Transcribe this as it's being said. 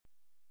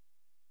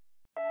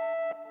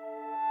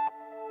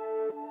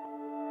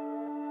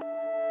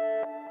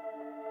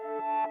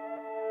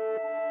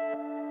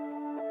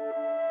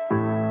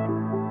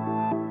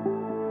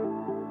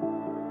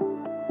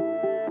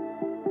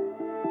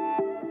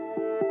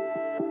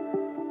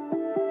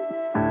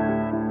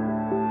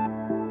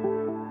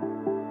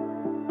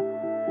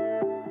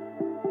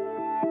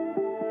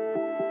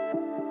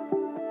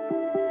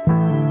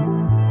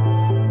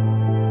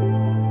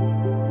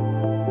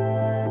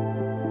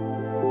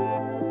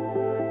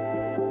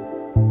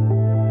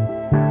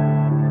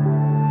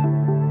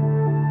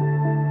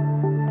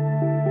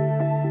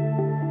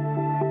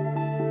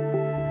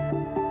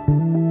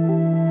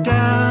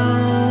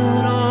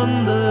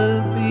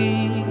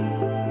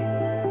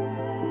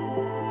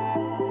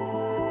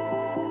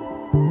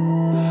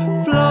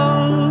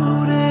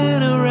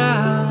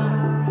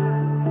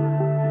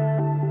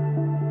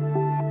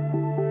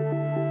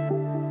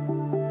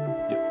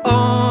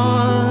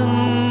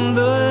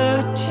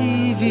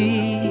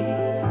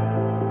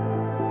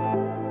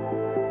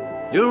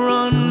You're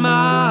on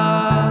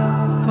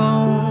my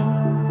phone.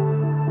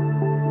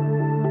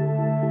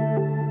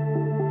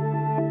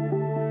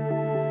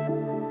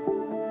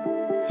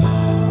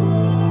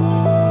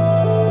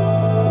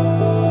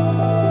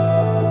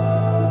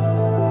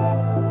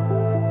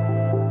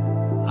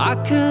 I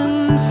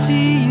can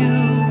see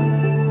you.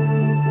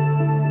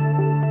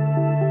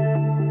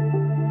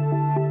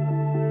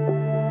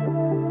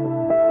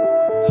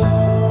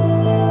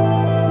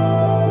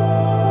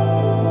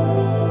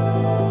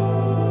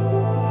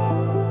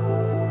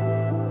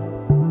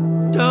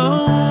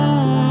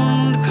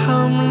 Don't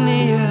come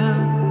near.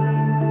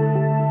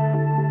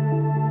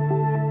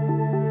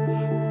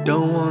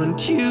 Don't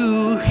want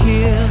you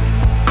here.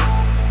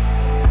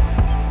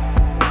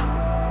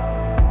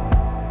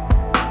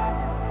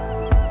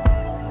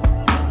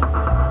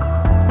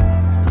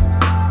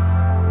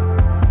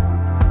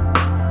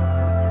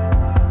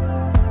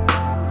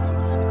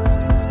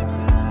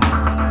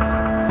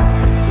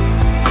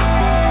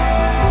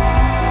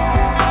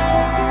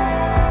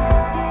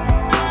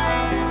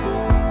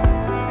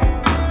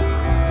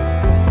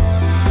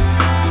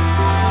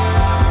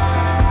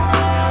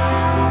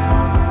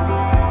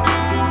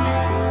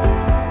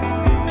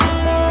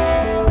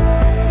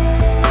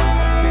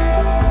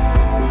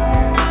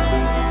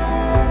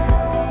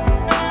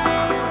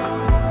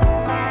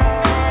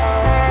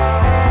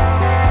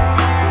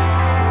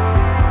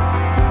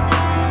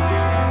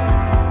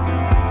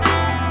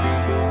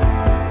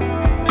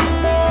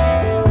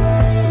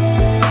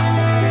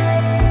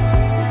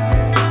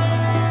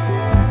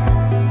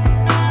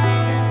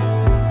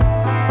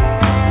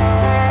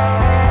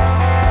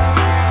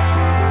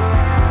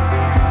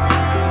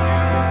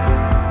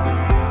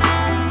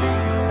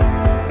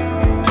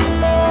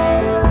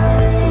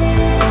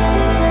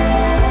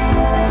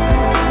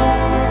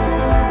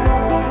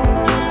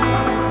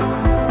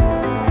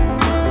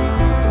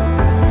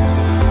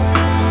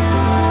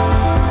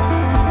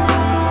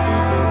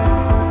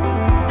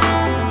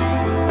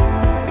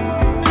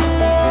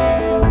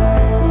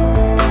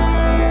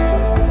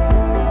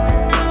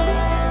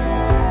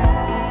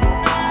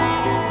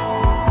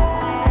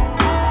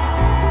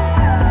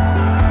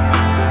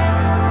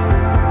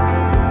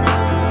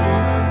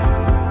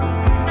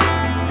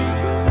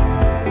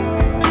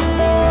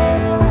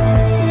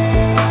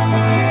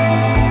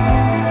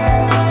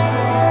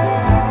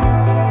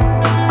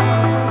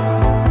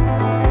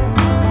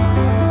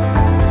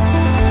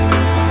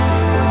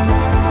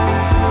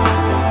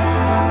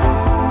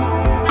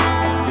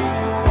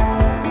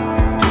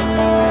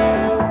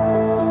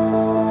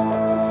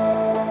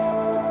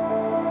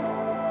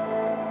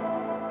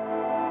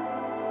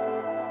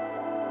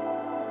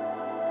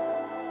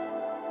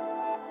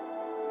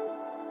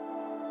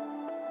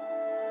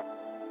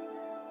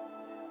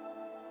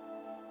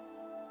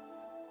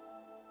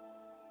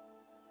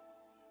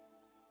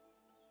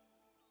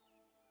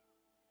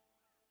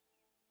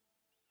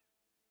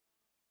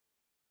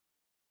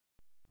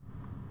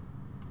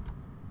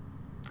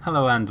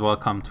 Hello and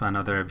welcome to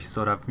another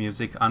episode of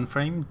Music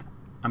Unframed.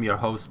 I'm your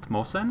host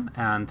Mohsen,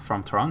 and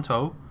from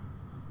Toronto,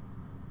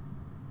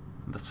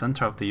 the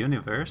center of the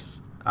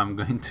universe, I'm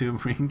going to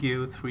bring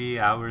you 3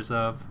 hours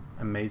of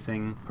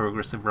amazing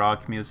progressive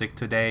rock music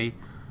today.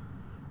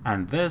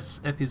 And this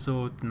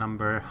episode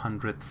number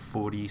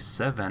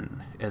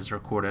 147 is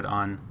recorded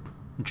on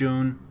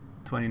June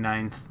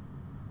 29th,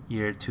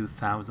 year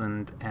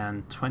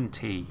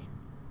 2020.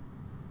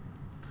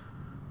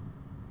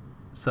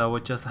 So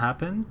what just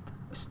happened?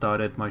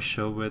 Started my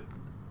show with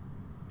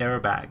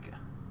Airbag,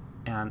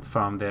 and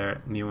from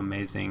their new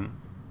amazing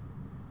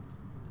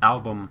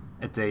album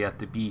A Day at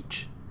the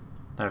Beach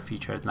that I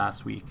featured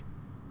last week.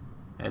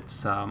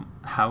 It's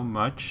how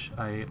much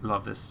I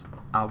love this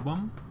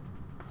album.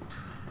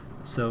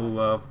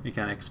 So you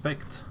can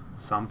expect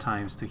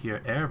sometimes to hear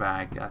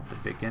Airbag at the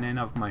beginning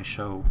of my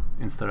show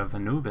instead of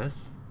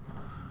Anubis,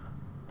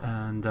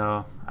 and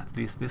at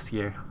least this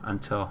year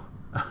until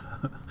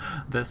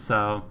this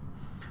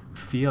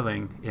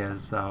feeling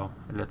is a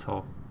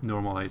little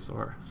normalized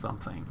or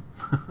something.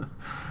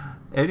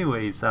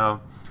 Anyways,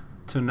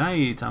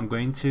 tonight I'm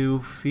going to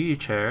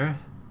feature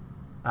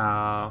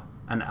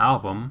an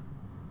album,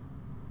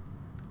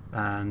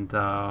 and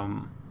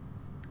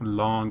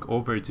long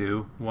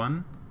overdue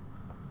one.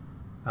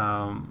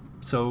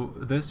 So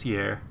this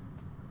year,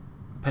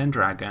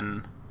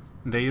 Pendragon,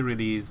 they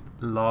released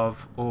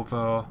Love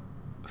Over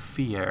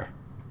Fear.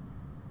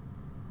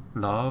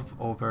 Love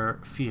Over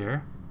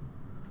Fear.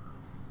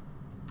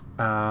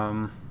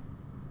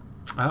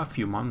 A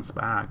few months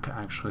back,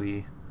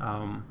 actually,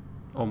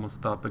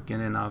 almost the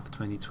beginning of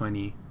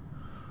 2020,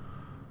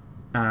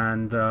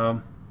 and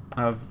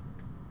I've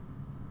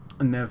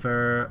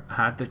never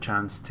had the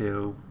chance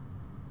to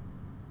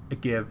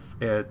give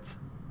it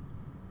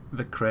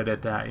the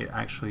credit that it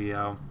actually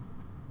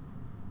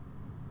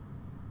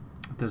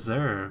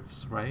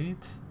deserves,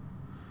 right?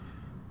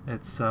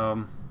 It's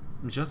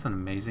just an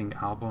amazing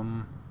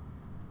album,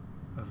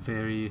 a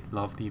very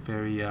lovely,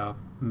 very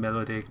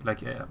melodic,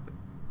 like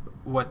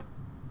what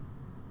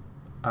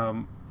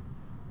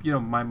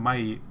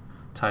my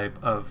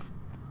type of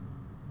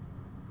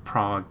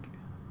prog.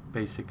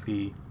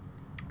 Basically,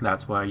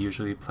 that's what I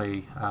usually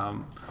play.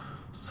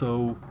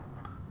 So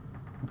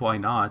why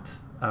not?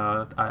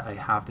 I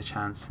have the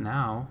chance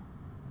now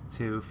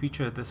to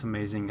feature this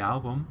amazing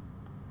album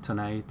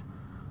tonight.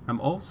 I'm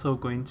also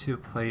going to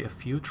play a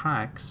few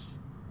tracks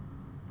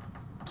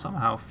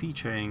somehow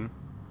featuring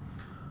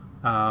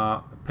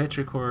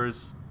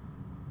Petrichor's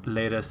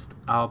latest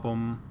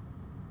album,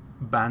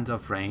 Band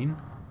of Rain,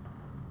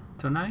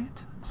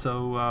 tonight.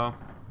 So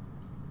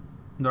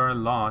there are a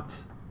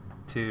lot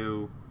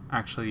to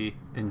actually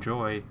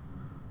enjoy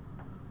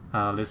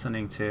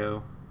listening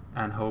to,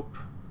 and hope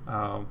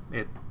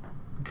it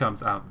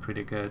comes out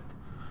pretty good.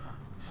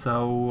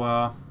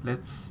 So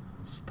let's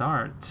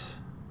start,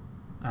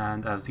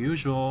 and as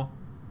usual,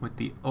 with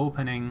the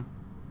opening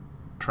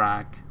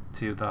track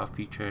to the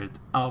featured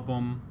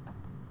album,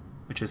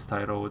 which is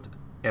titled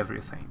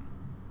Everything.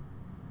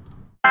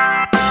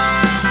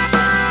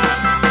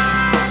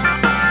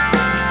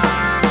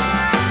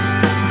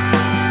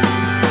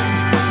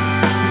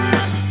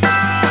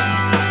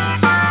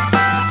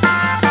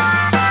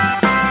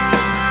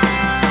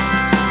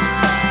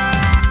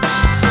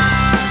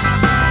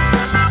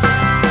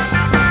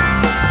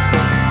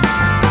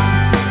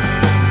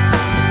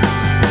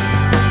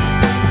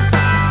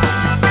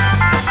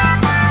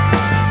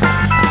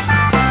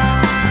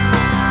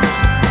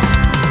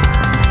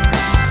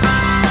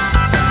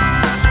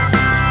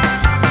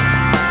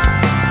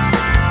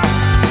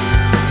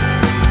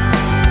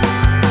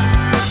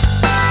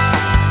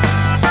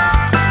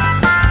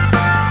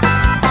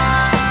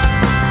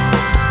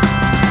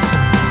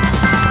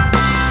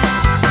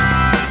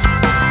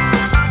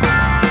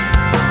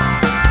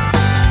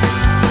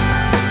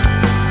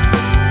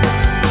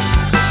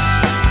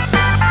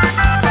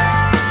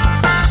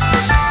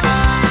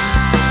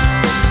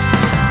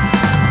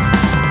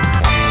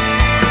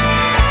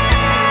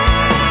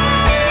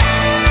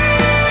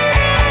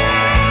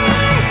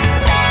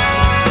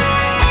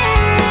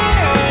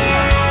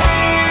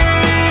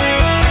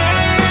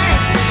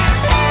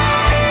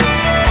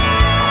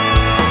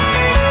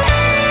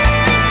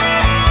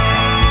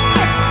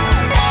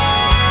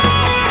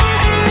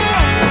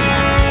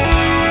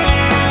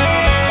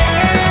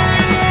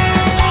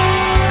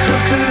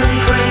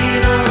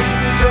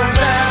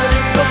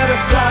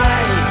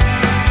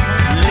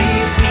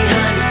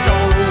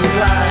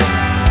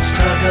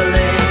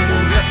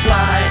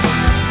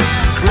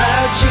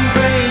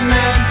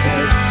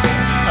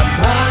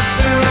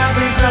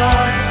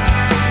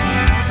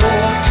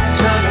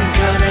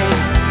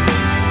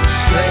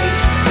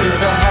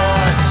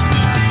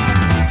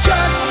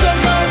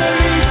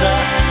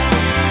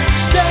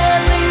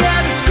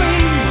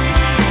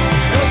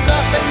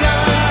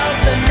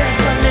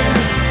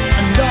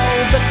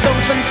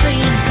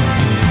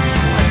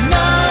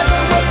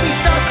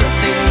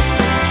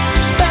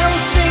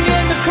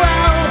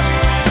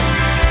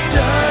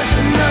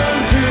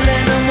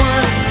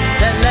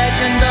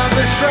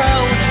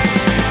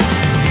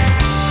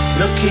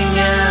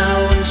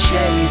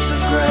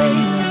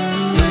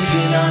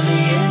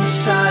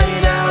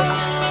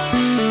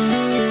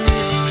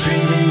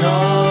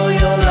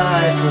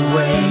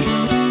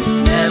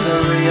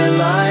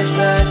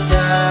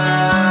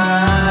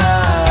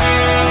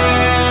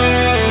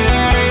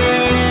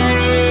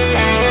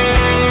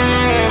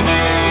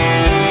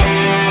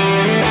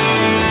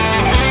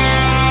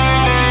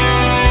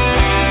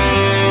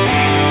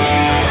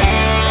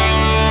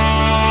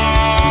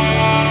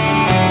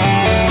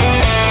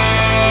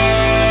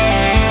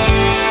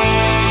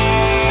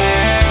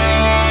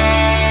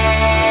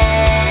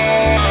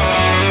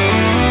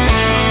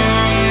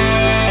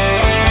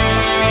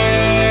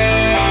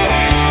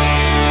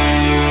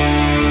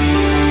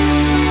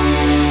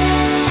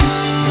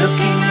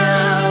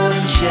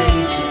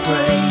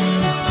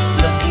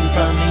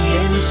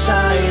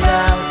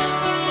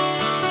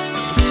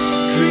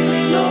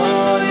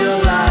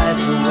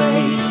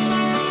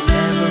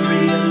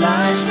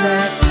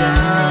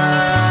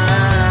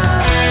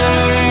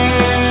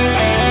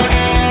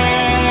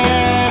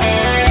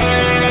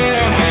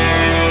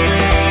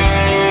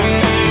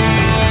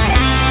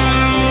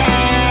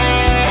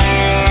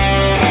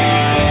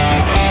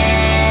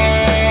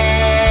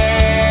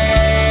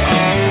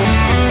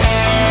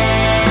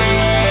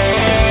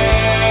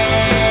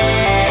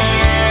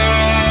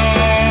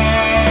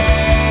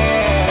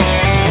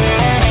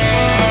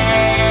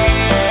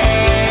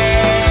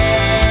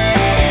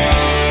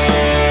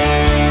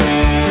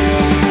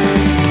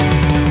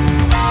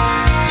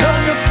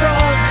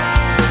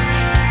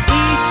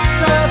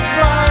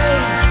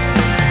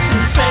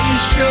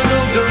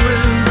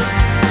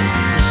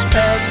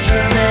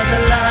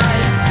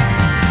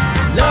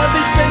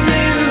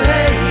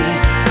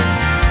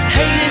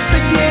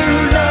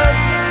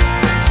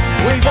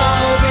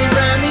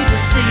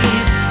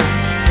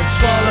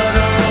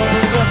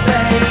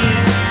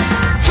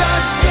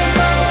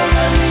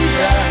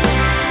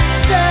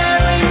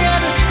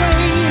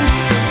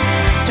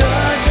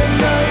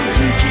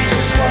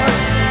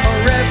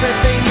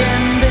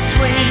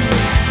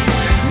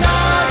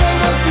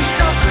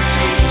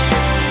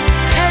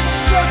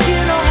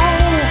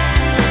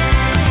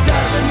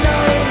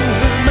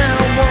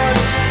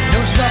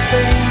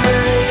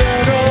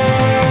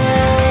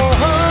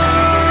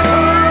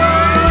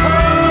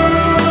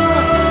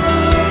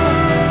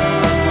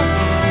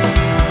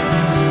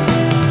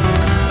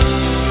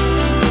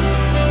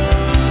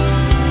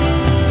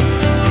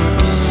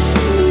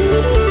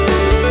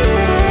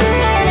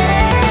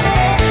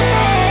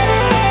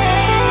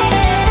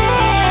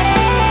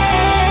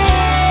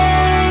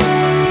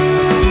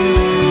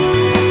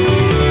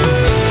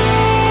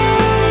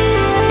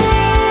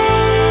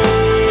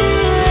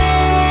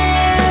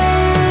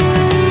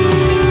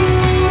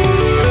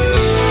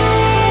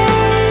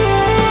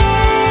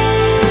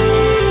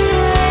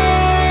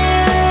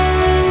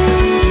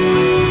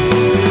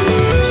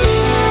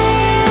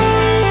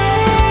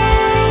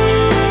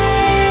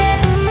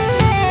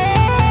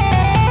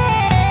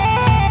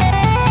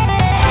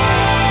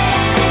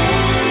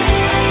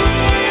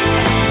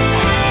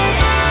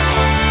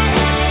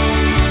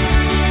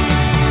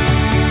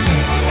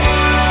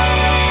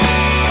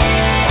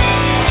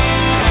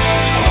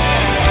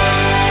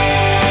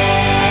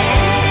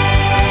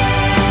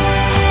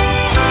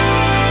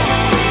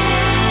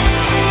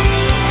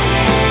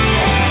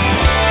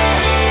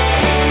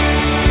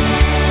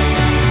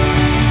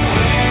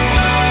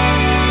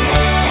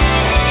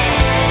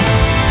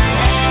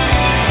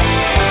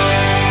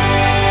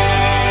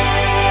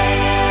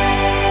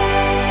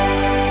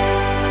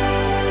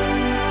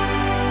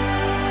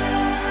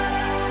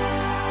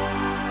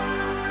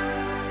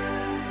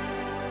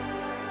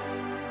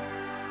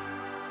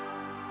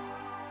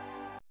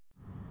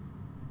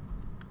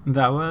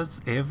 That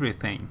was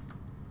Everything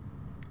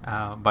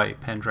by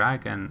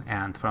Pendragon,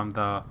 and from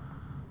the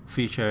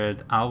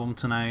featured album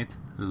tonight,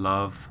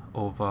 Love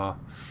Over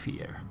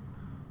Fear.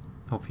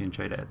 Hope you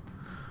enjoyed it.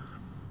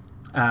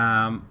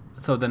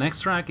 So the next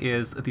track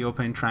is the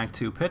opening track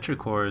to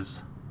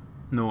Petrichor's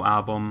new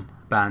album,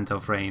 Band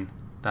of Rain,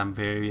 that I'm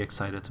very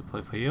excited to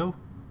play for you.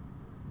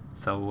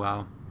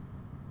 So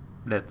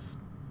let's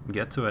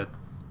get to it,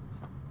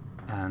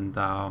 and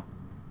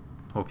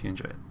hope you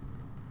enjoy it.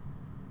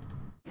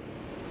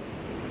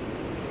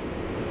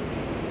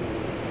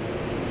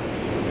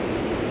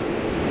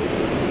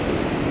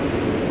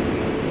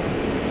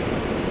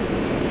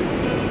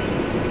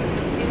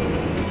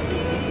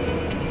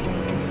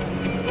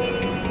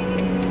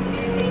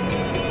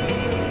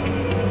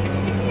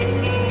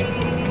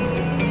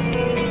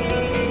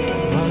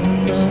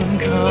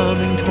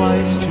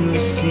 Twice to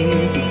see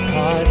the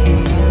part he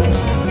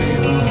left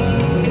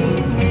behind.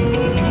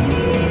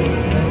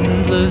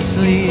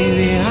 Endlessly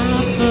the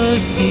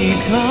apathy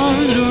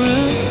comes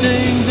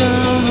drifting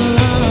down the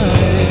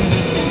line.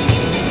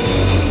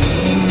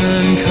 And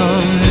then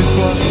comes it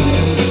twice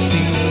to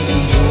see the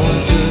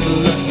haunted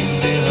left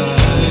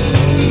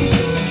behind.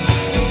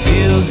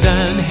 Fields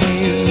and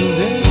haze will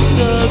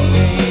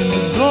dissipate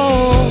the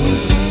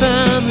ghosts of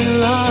family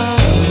life.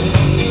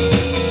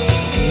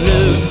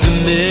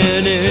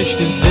 Diminished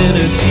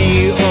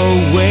infinity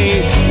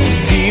awaits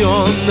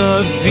beyond the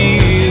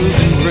field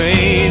and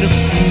rain.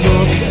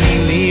 Look and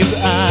leave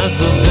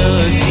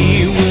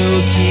affability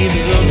will keep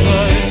the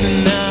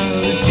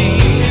personality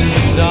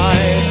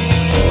inside.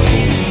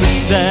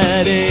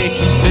 Pathetic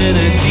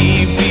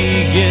infinity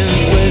begins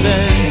with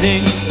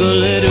ending the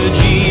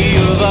liturgy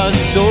of our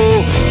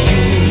soul.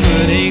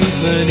 Human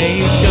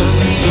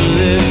inclinations to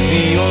live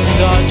beyond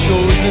our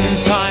chosen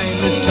time.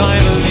 This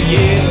time of the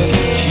year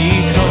she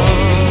comes.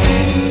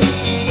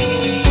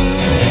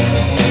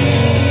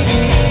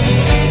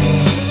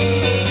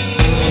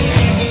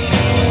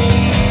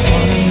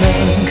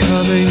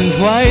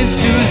 Twice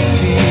to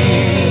see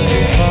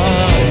the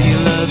part he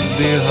left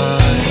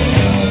behind.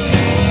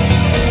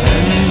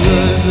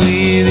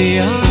 Endlessly the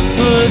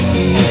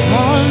apathy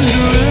comes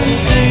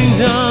drifting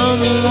down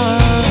the line.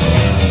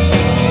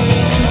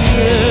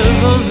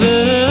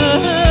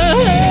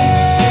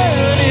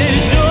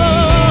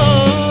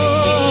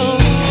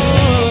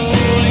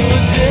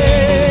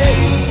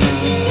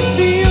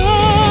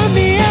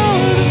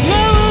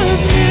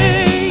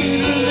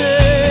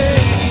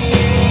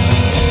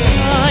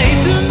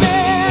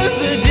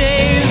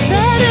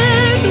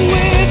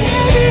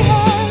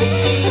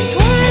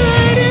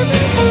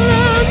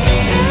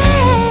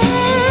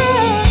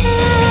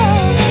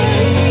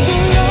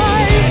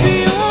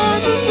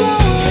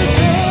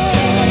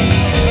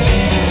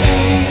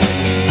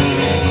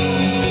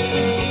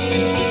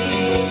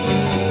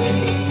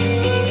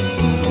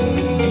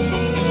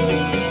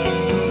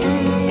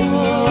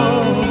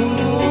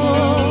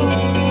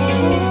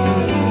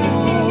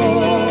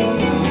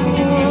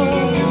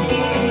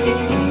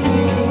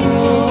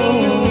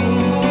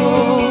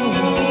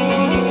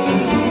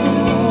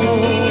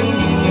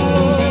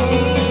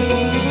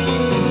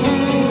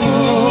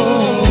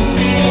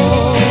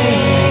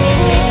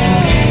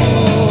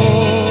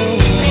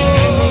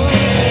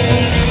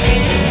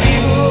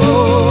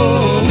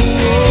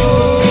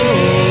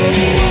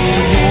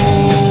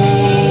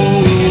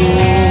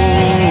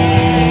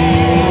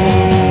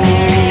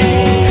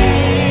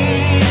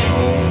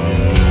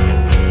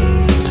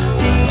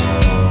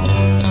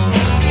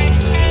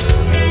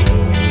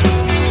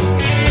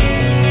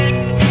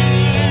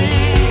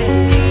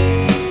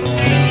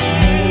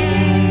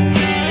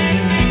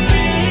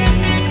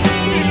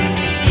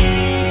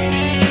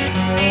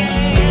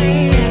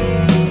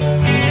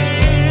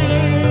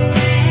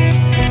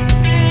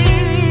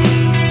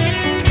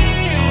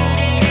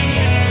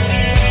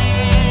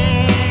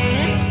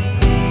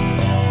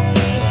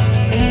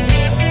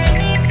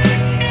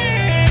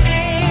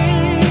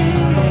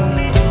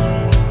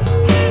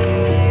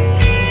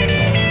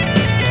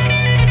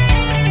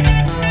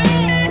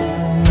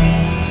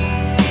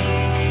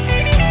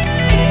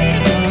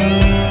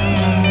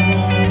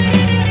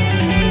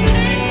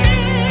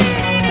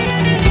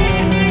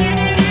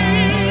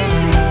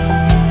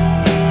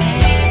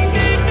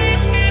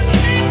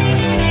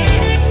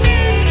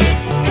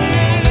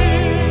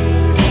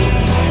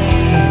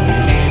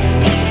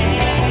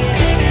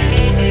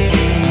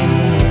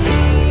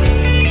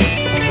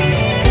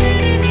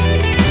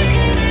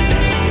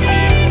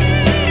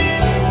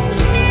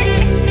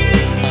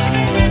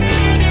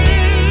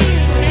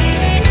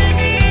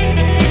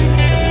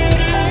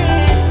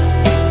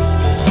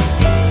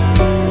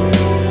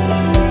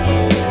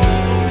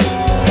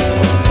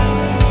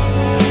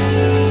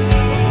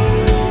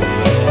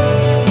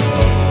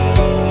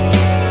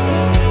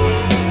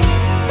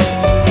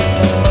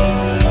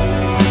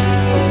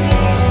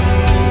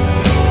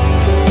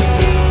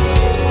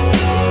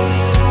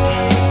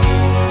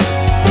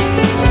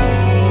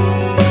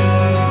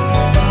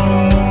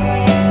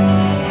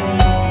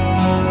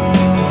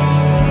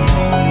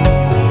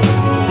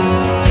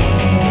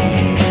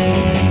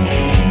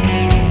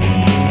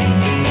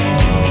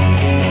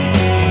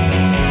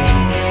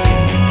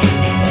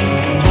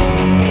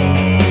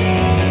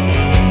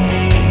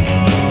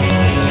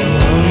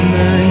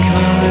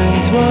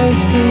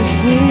 fast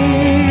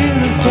asleep,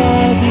 the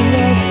path he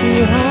left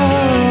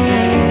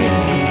behind.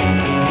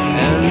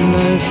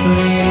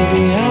 Endlessly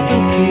the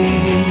apathy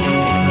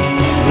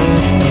comes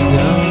drifting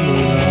down the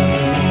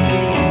line.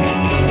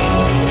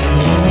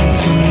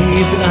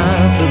 Deep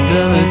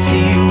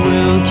affability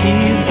will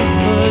keep the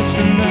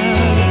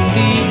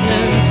personality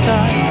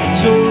inside.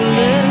 So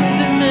live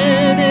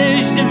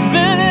diminished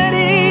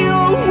infinity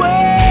awaits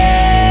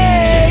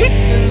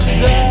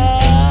inside.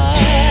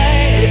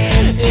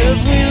 If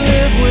we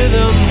live with a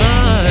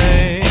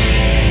mind,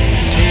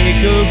 take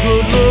a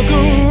good look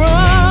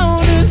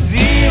around and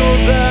see your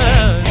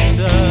bad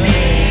side.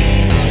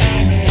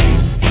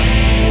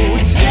 Oh,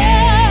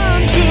 down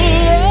to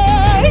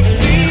life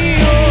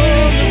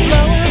beyond the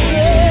flower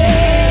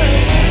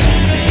beds.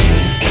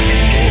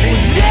 Oh,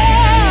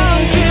 down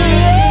to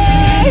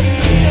life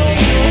beyond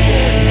your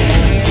head.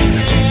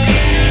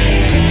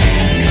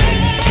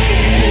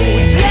 Oh,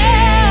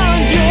 down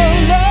your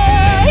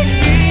life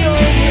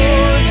beyond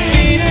what's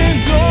been and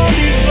gone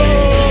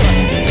before.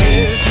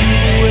 If you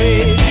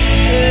wait,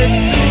 it's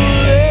too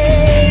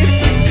late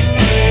for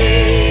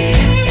today.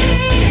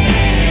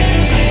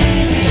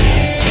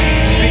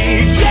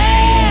 Begin to see the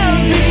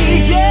end.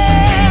 Begin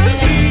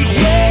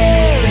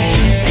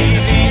to see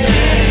the end. Begin to see the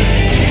end.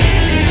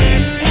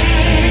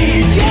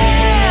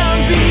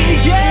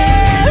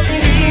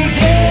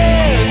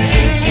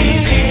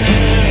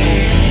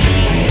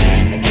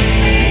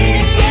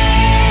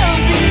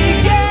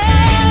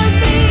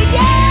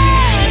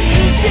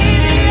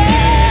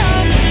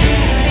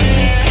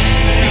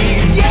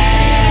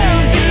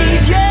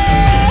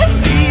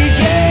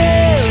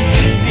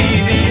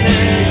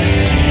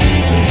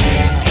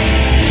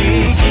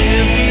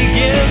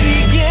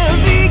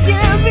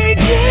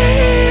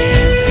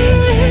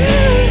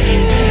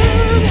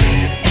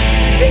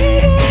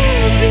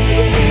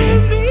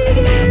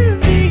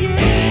 Begin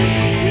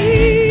to see the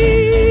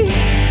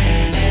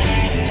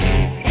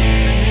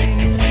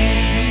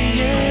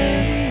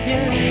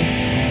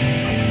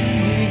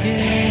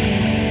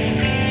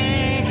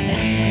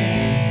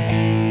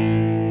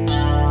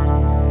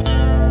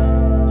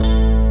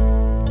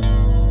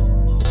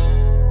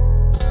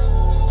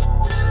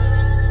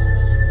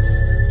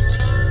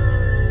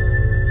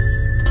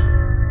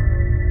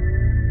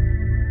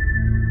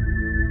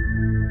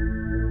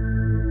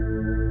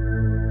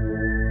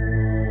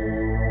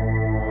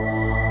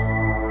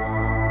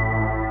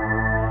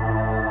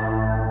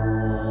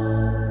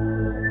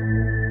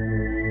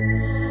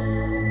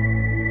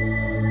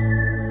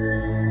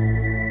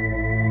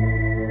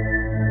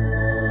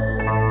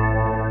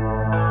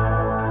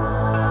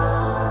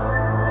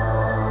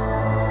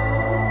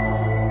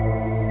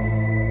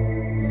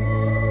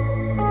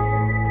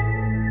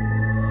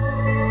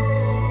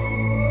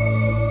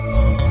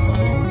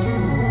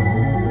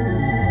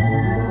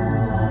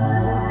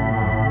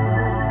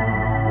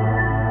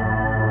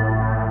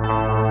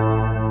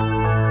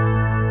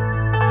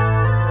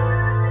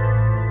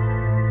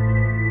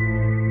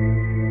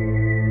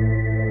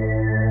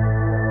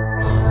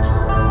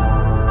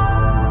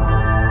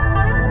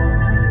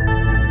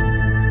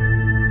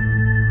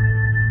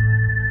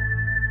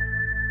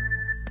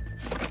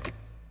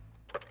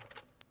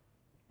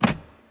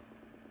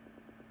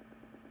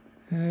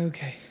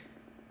Okay.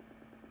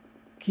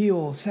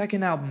 Keyhole,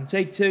 second album,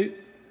 take 2.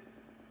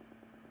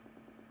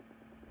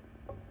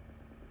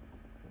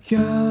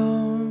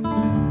 Come,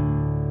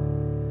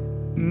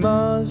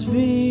 must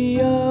be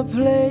a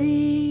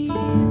place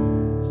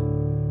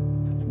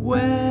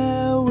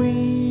where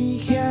we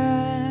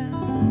can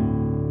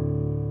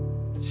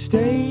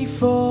stay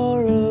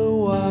for a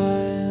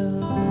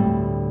while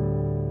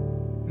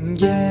and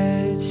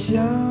get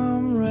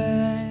some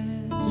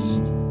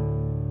rest.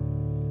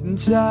 I'm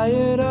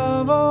tired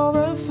of all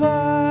the fights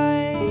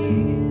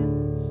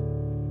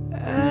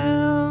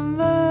and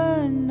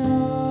the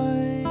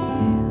noise.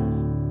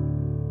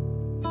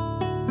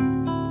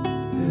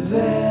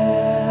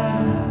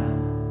 There,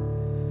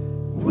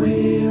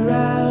 we're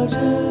out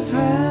of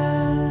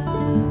hand,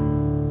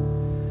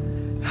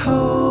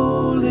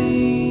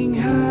 holding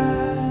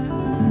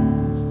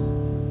hands.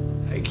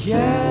 I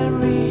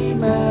can't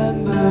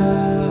remember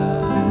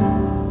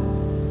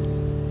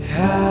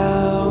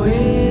how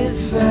it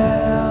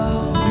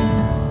felt.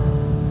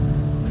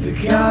 The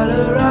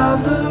color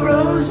of the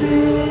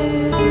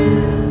roses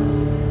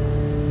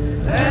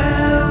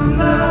and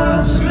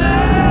the smell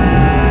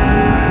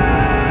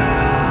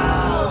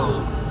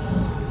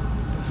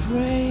of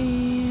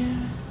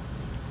rain.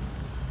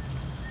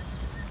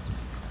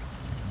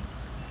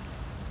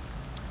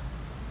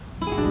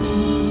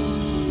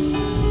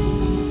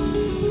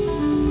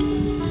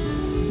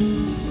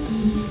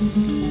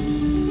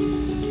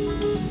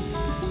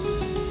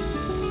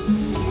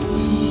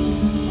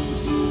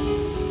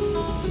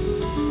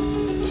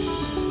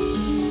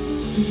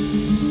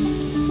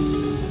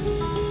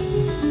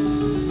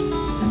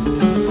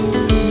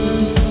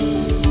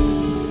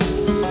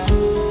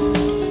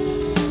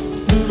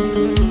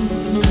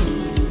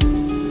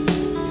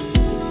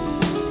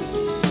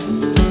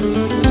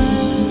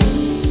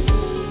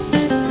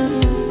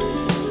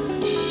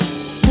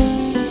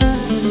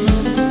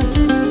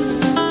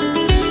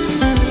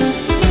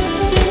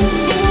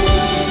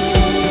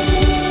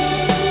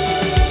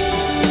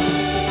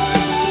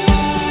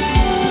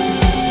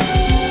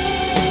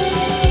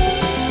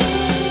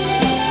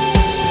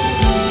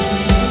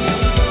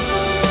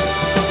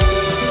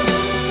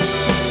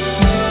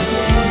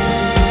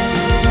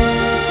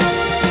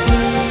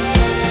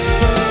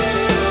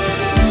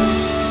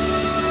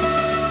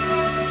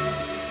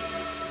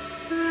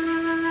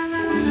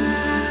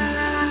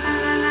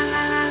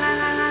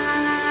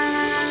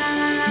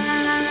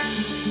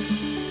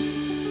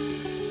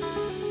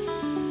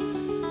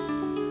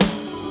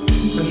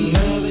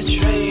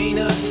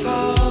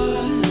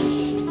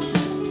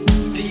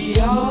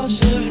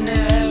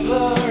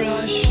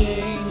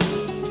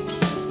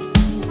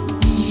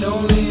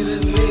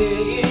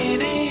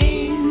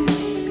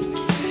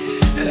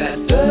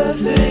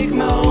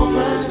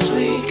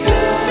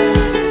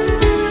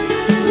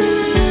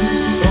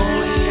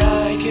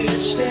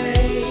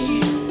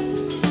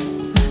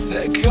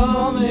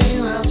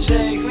 coming, will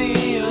take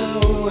me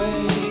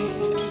away.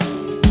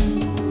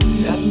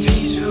 That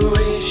peace for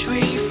which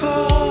we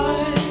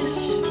fought,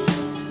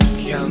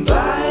 come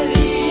by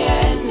the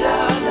end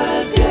of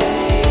the day.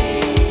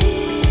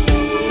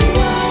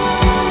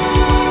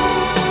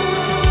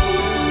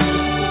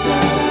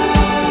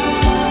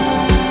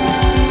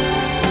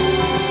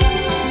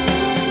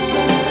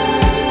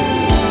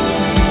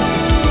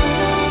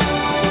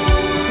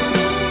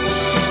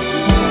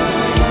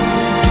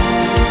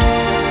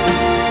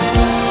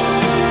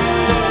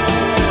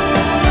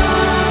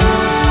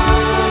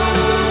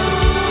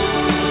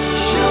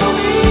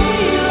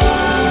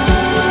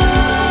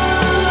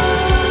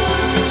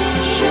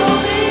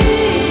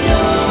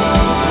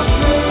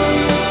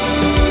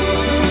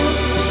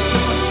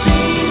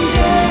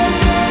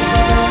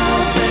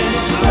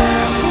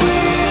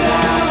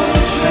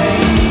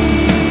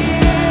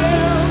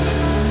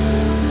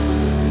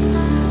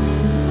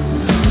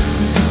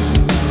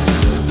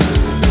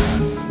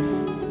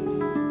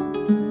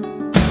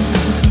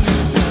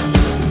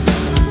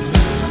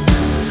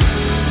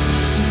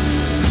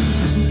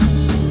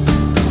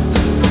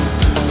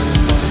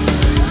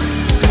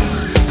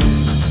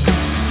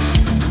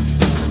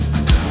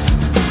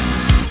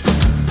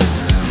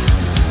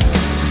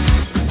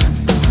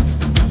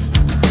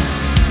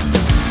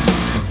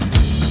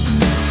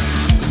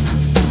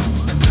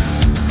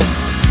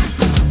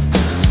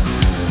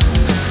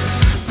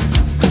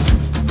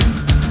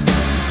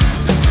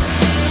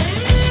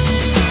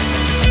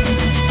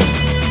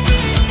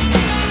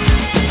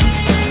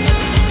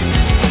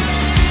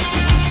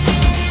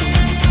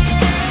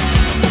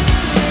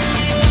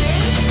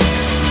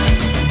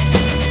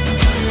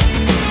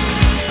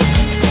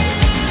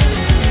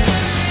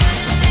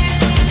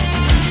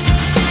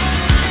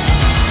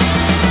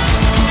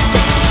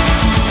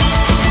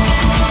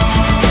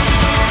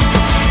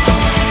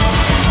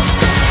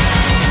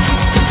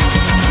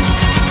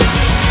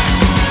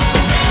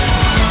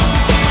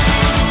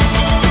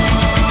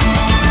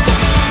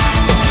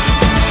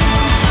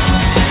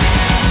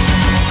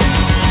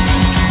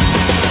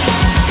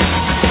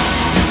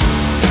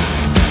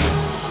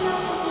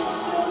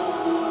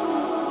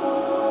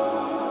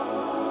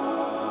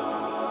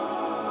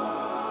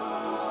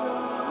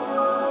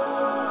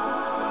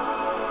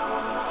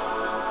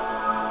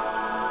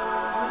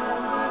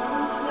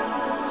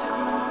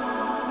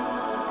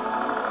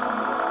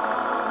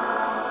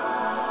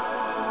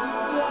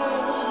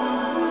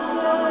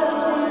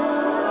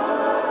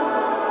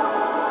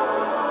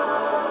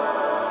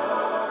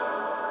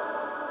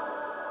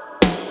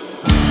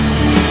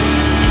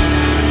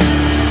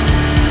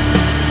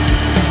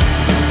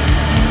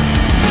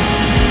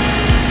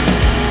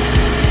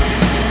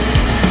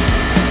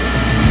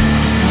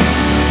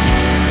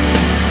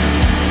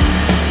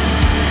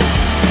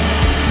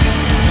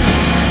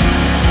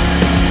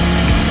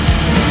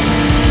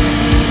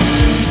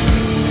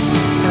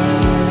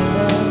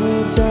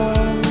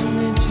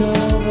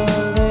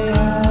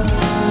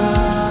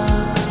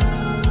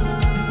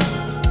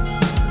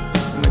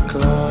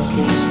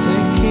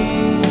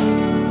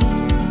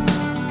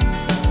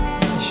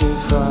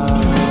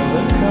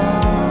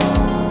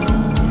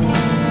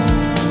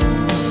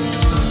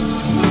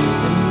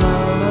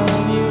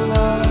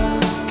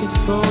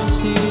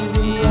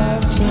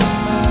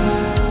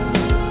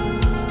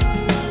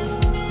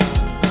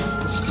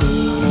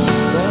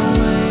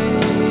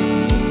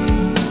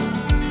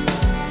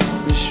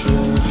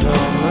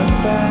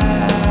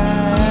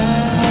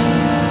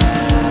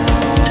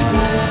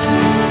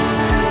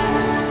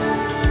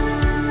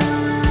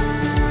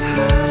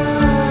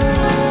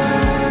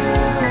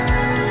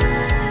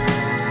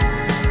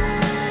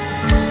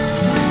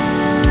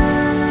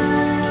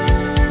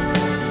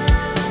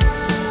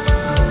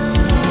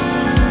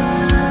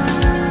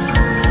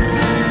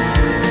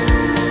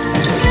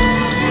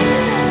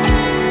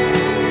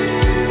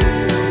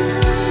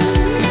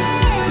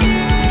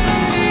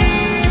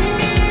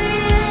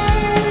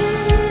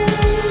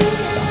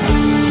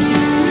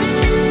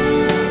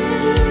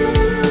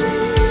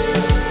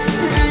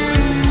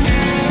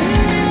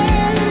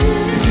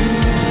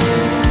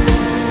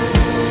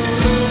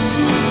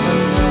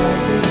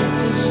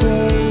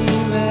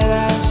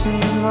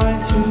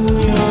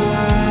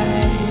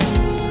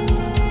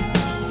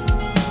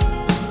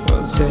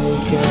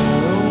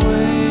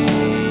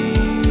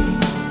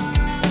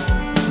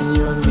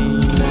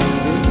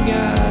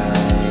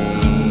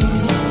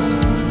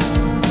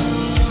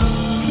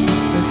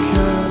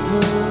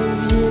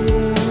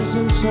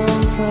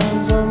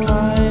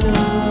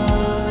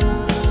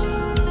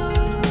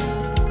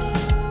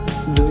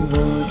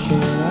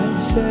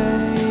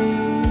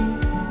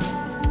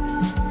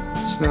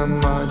 Not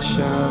much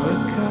of a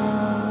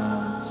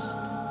cost.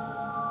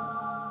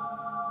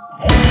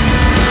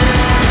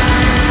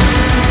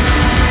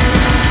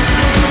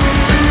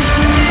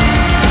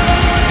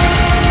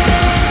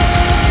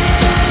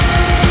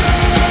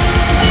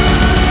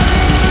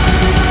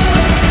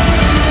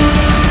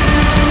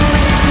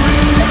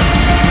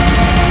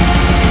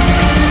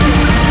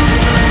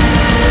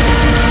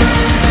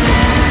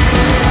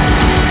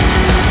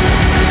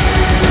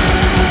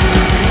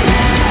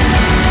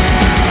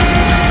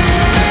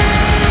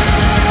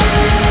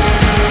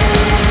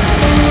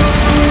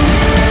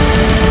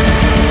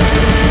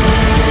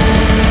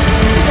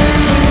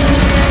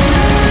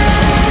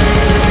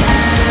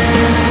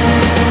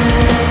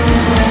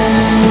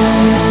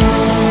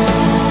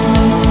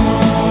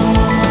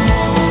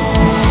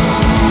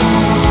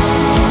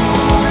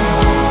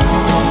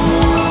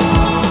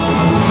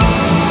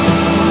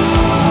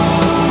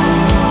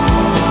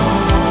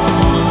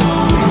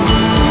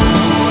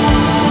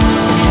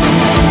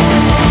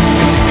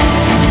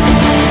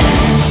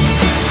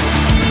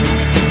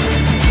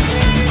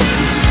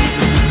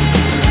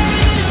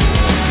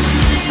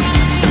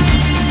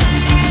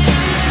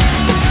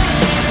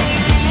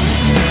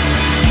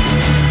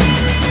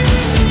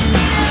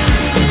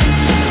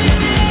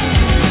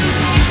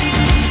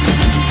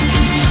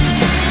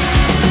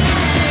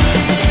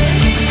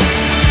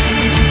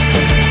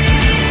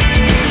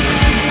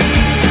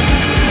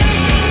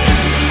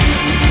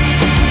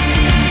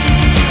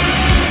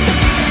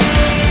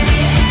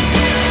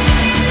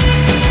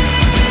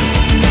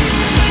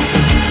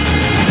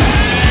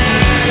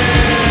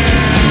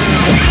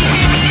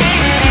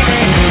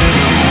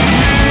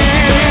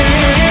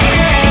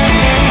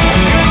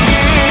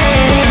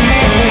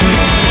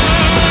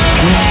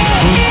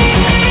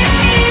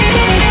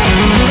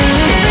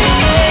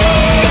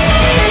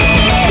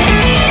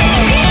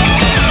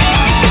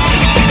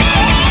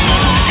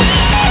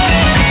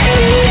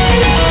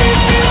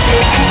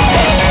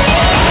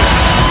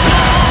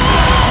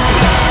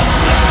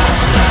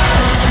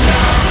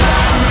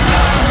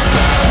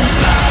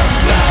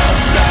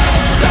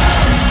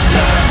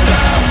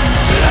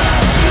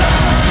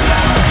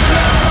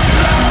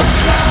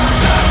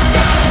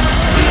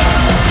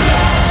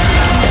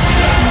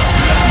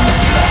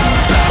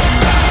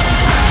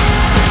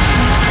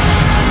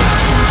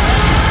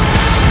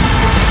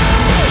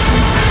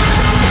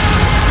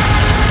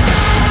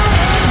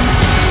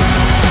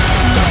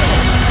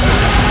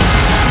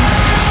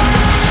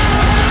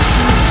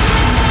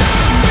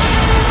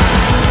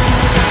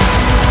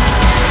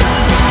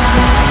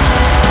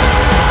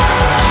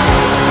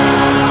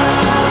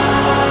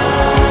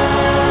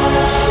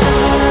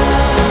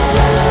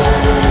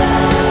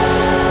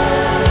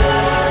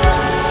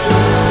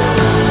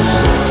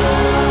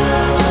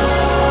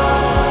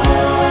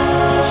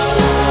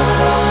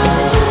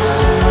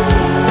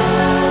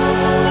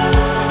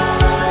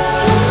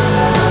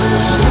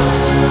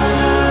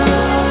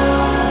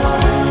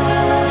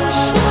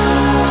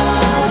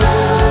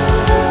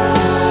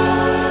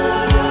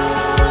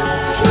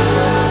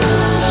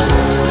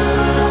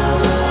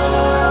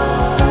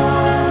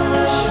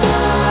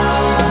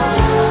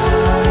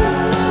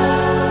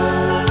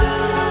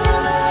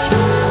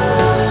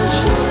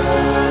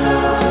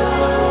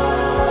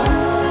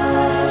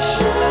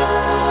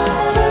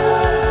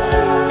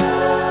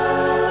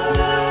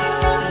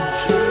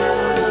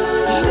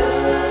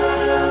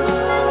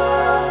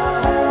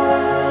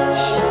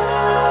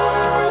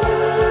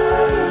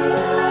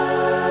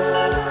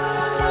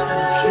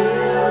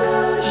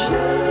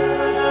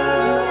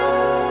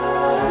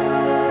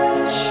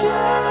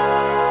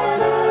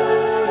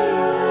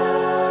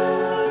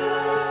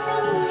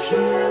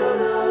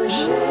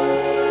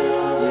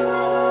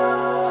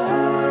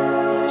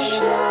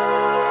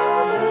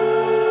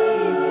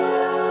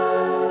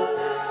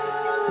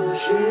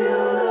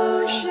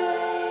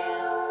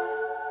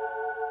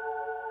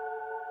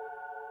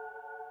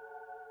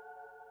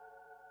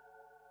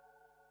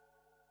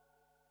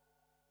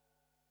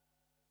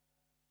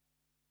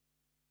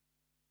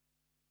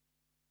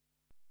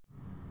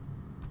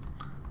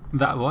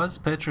 That was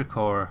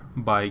Petrichor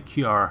by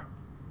Cure,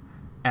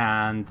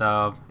 and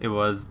it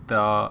was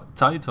the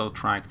title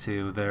track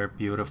to their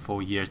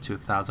beautiful year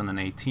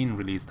 2018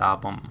 released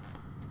album,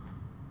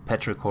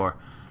 Petrichor.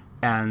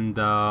 And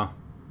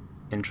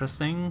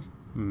interesting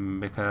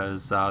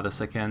because the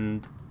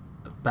second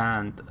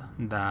band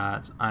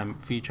that I'm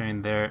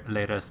featuring their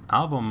latest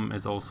album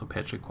is also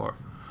Petrichor.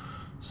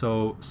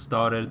 So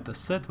started the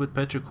set with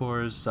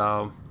Petrichor's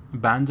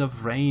Band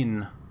of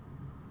Rain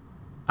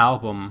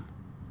album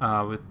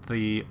with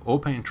the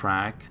opening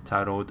track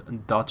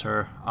titled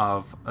Daughter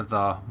of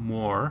the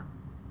Moor.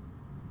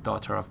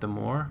 Daughter of the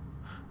Moor.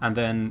 And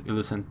then you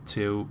listen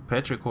to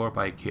Petrichor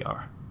by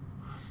Cure.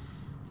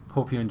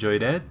 Hope you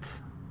enjoyed it.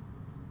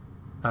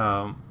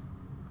 In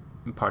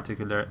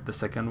particular, the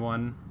second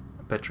one,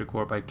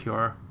 Petrichor by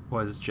Cure,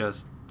 was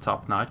just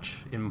top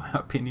notch in my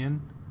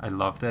opinion. I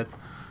loved it,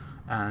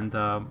 and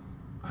I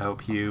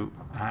hope you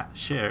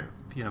share,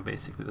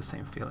 basically the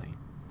same feeling.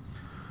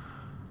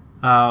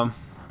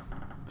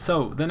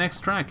 So the next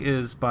track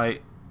is by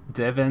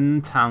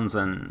Devin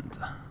Townsend.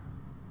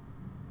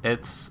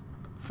 It's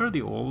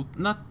fairly old,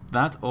 not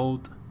that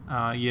old,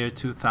 year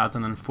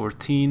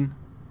 2014,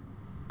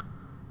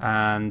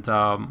 and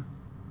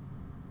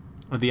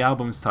the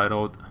album's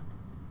titled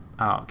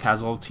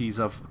Casualties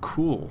of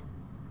Cool.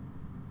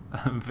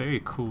 A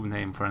very cool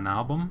name for an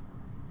album.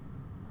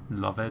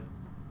 Love it.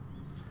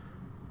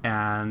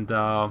 And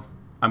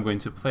I'm going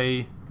to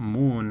play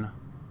Moon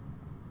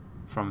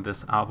from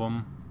this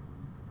album,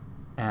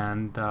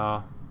 and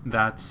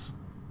that's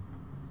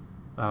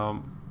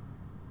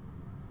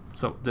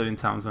so Devin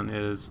Townsend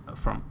is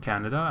from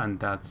Canada, and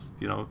that's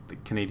the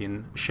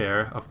Canadian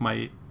share of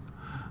my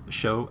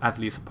show, at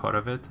least a part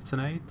of it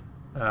tonight.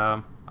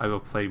 I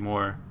will play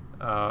more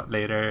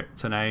later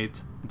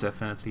tonight,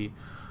 definitely,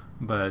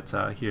 but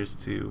here's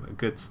to a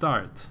good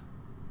start.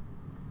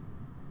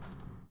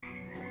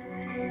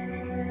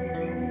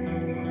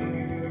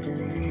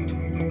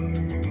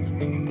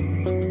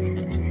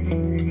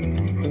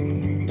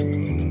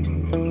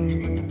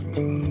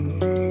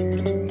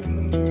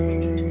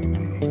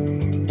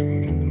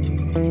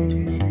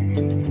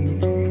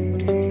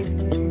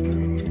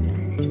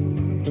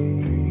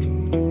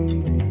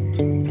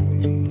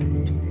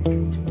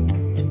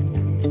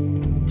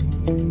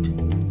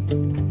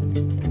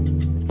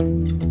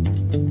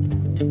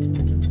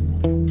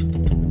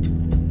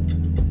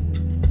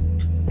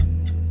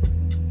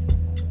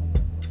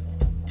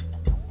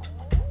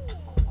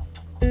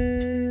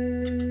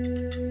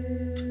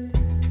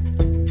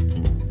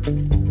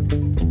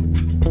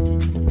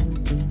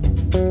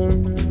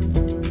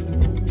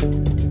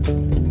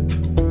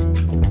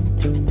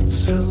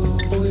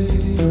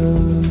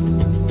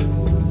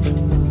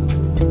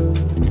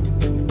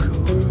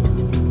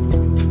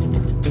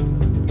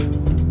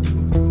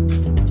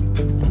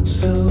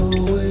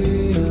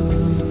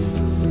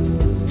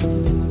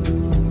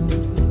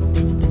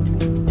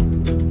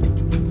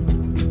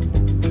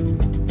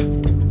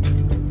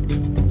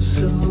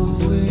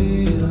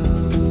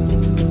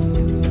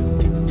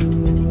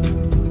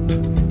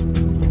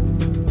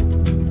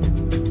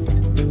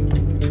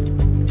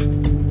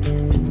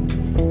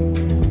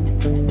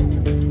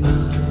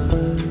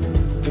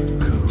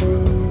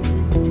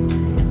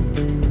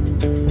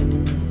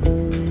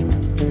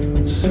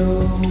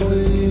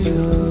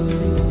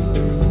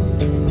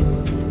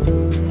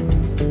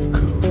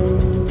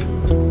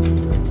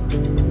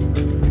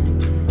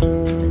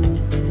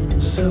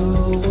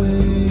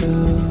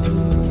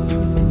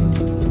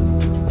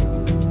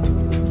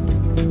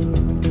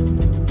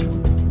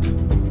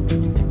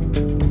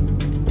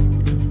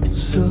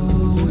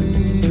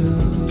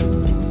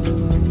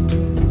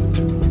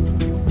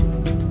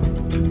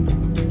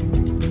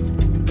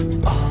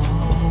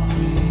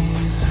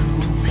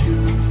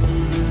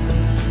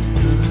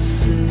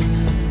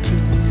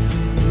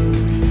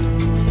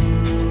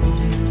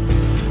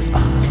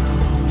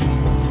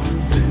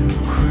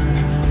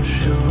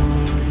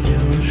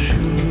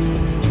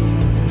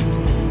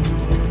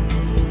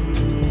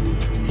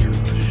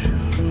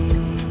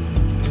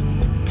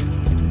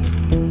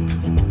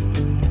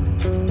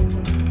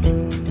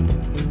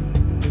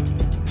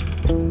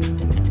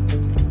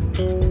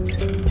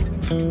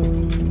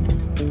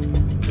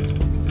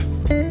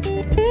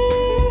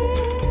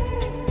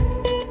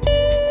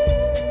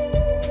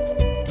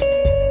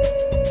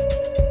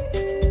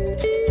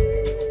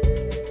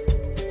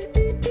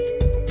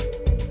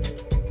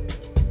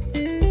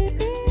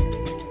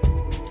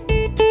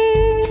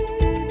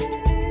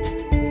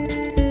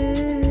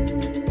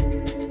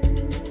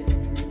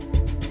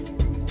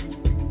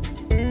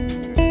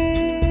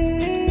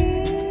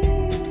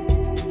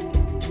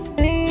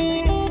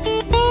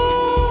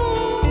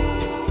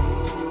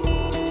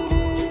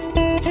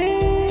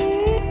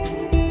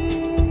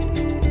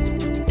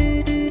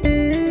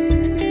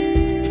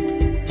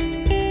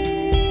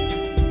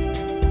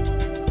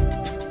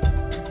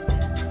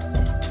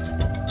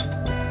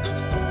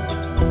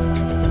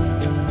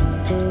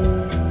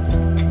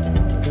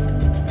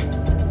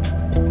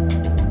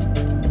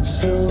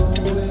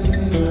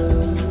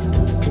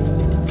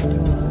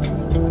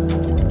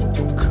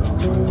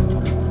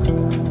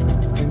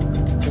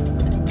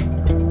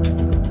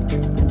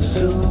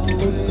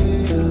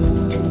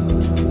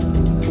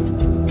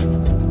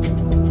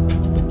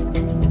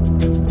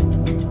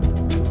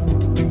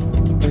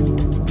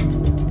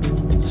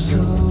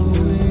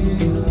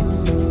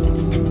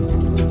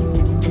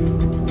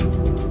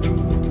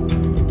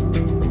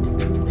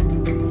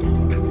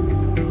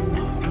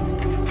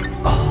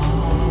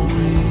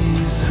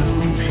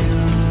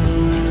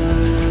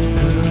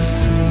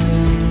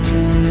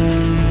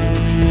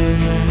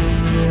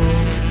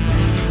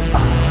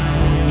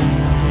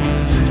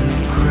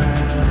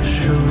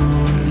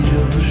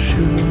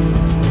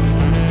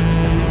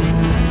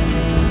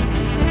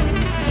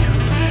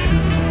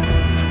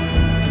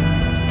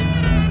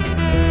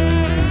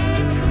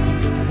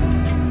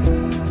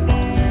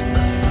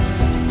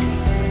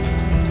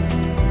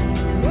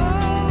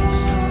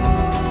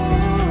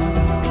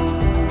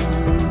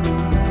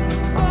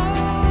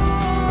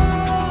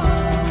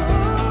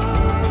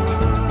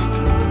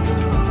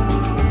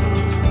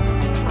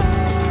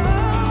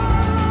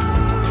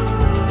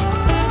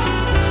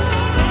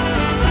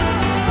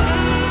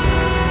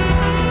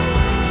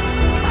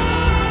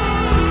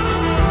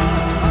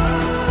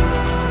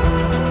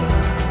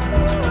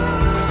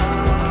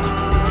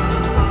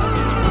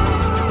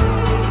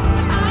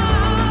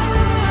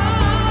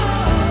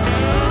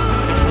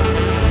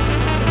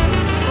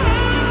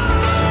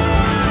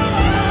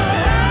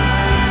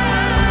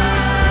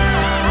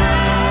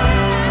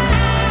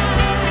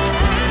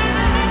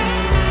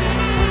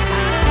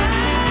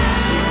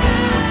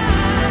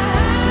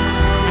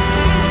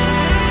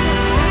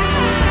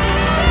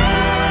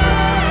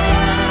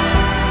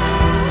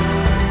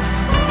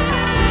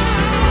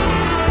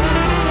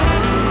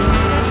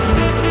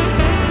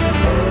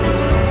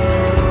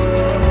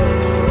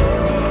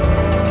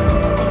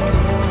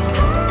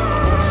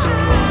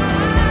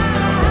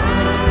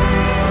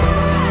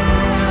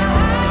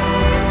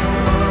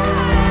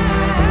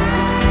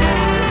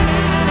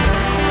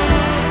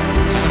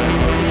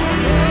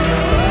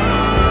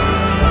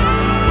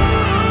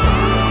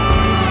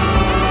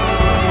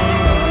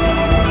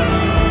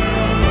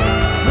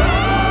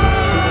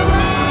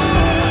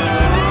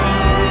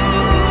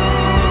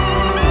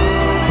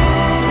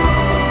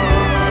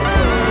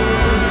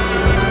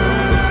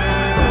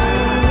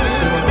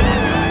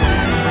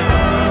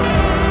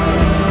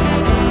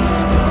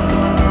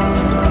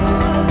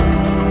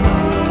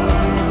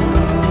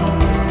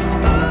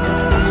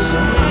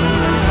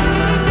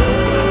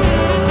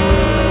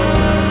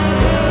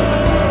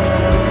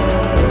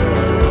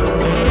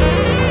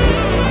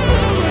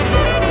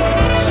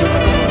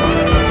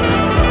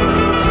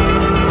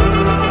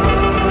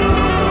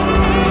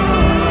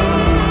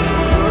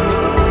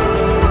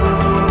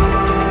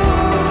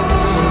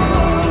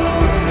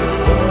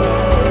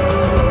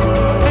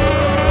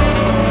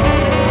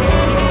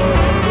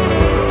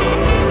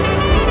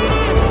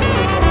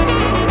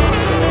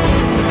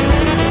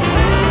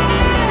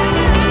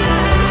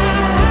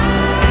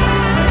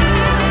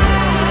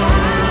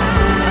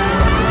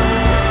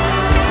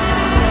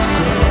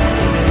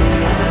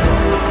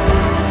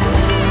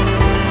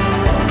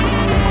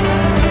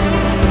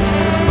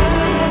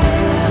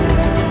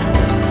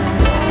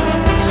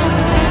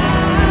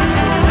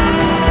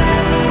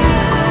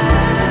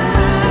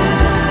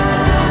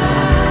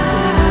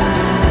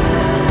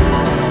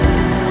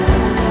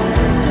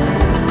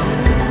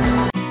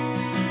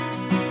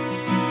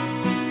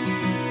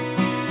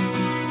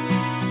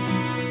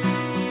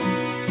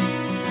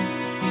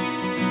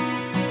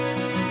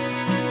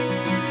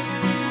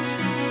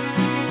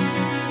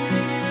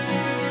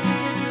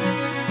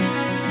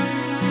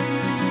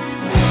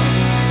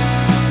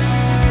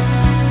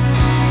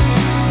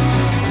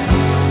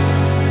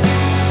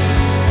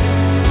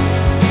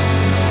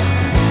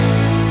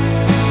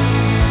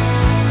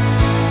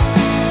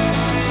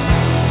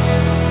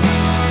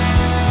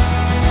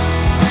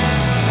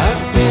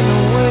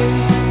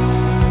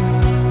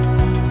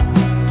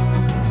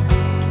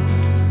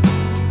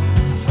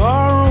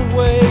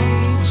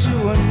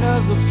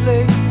 the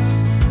place.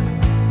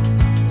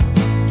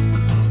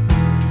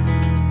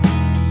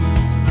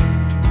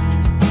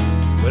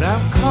 But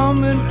I'm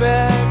coming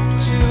back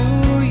to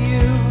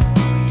you,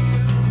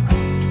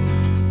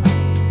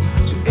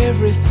 to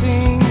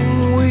everything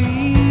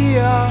we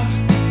are,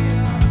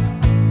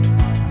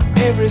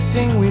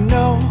 everything we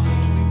know.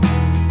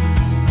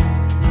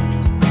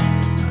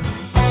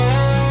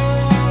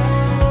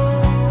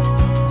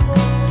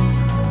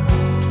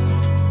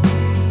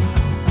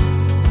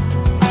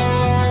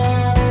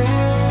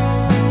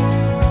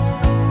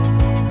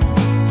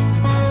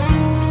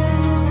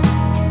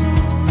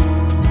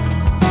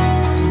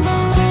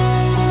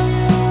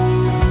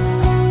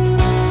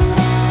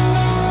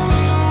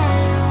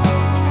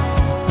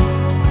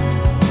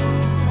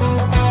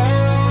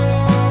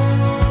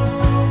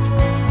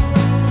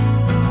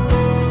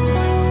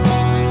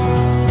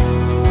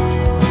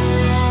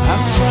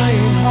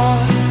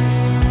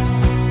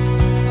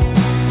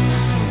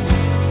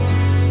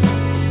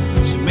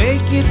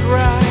 It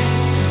right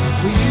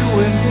for you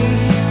and me.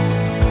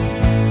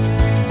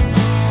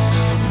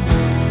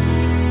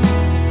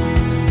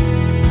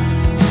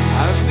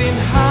 I've been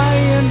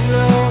high and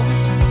low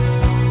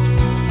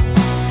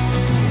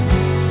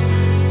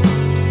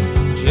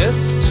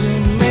just to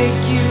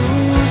make you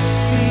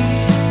see,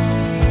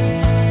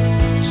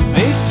 to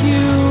make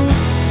you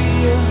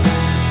feel.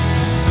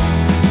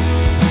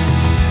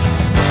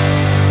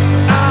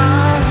 I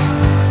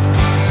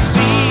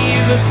see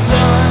the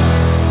sun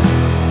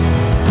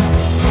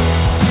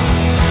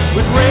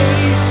with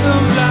rays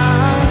of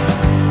light,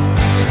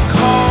 it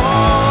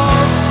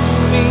calls to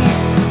me,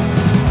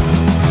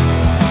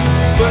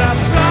 but I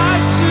fly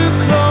too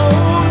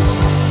close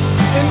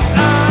and I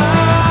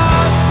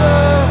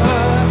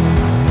burn.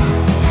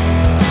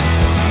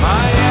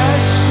 My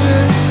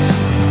ashes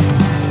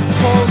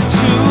fall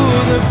to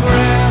the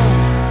ground.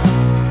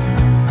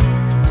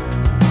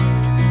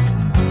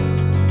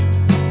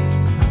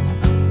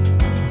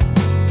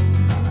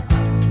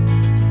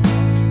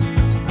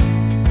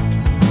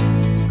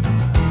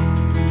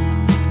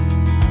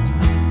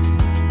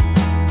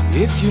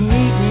 If you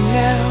need me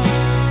now,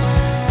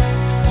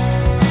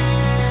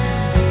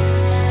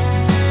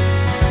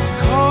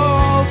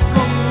 call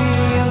for me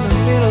in the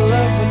middle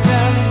of the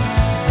night.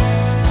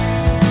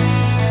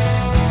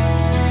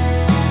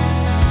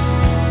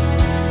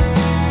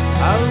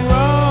 I'll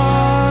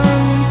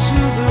run to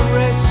the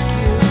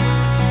rescue,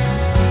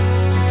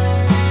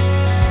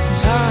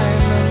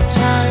 time and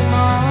time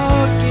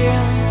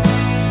again.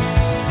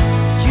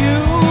 You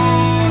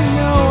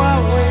know I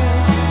will.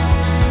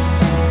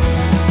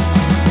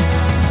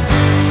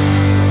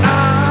 I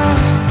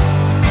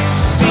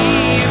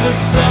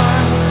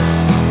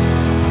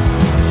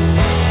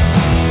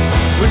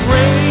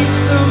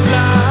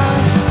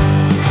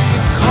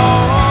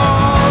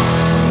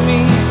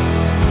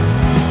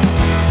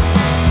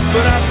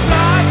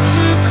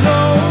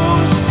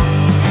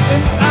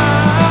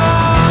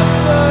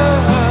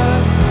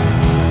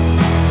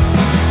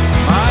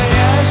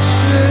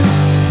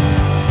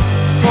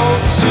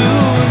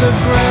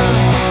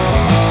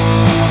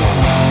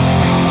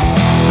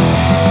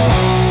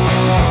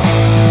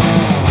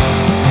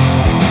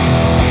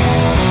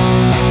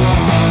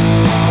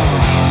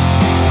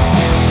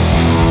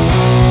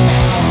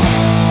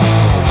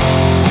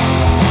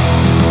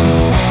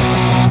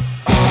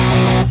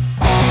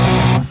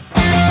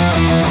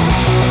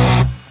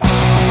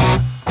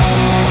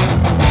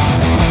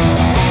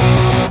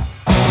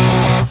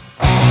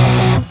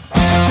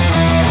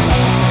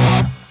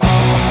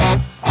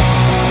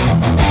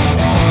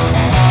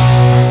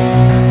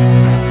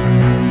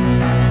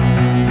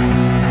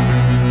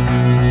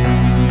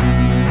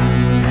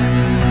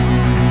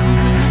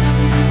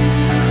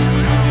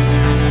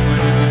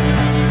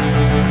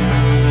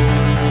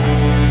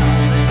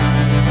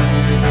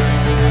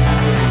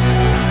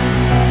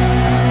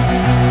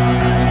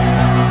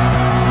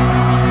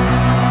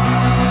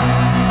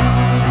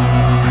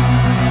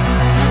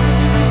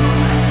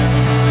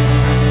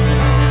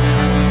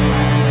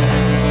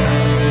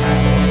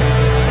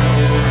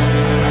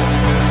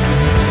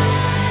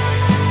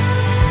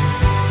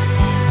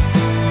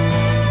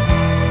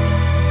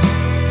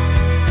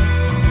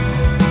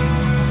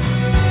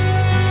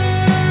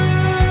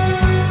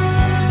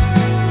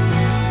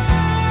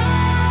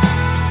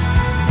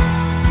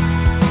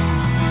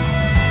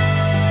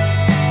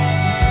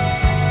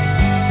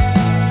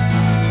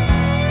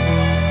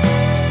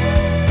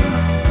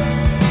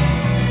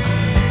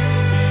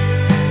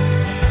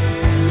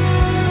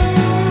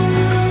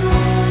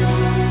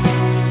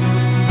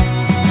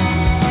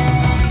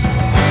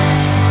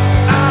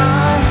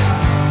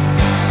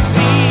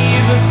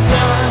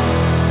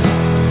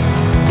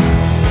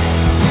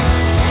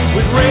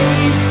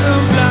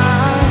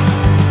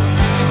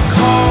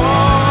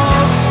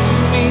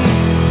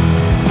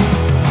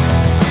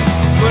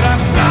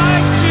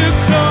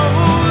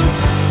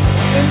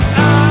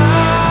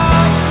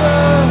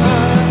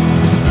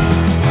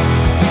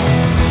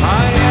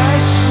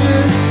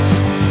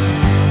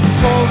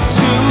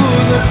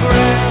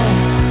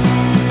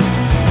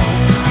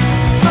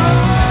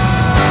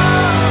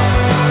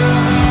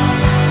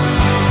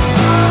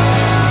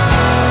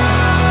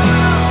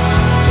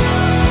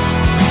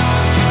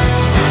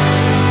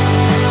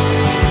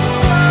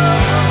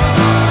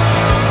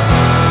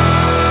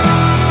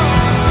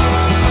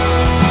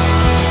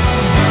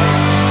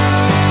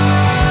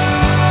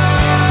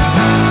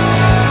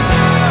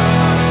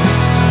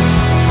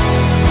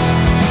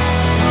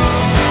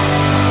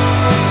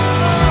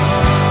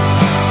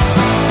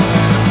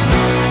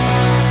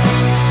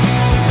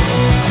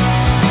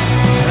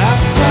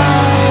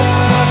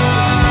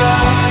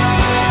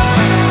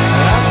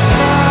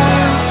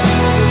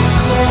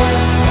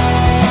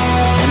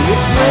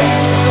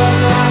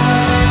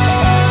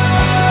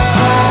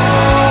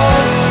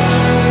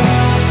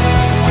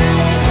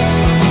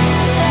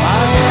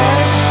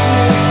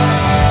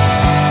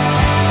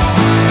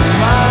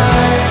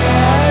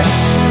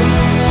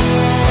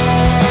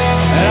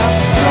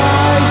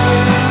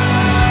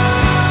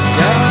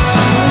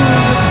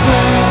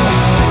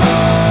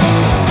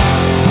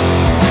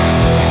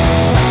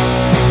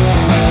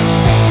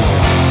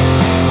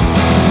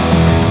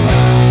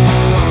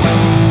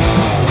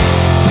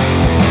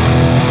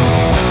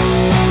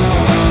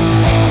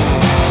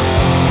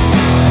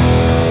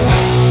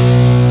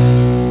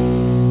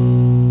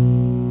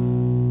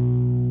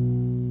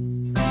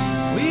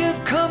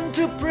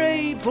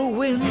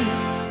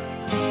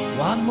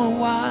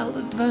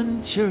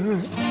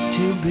adventure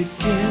to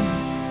begin.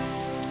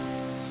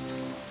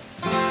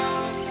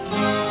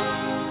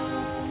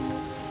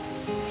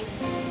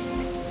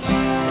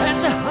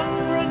 There's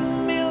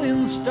 100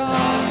 million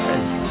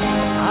stars,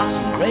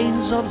 1,000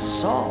 grains of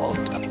salt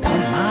upon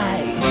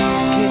my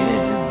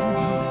skin.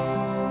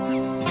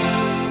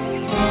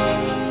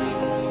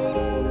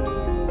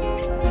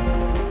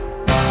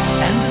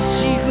 And the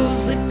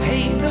seagulls, they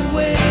pave the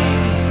way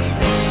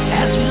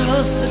as we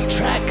lost the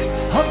track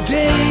of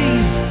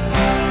days.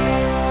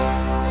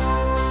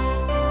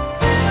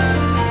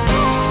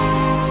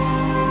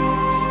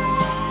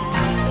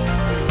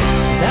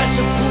 There's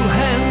a full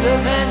hand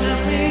of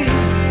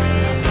enemies,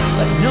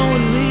 but no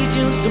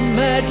allegiance to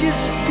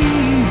majesty,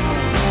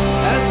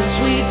 as the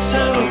sweet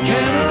sound of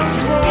cannons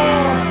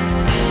roar.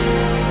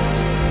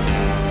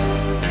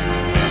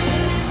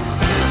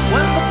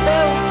 When the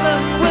bells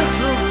and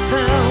whistles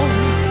sound,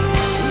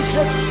 we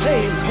set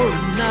sail for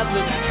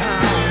another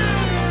town.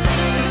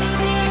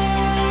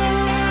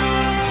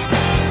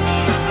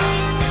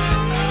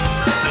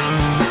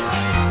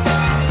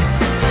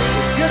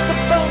 Just a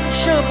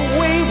bunch of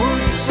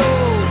wayward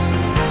souls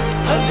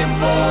hunting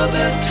for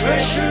the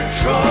treasure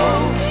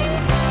trove.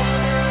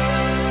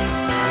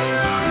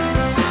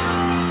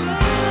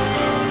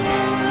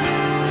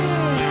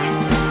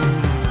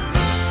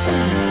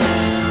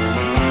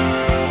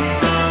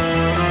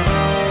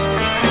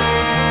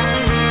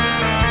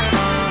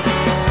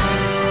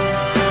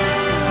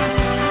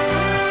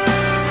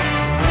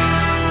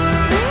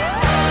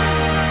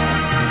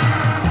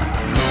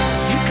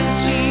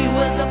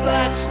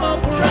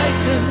 Smoke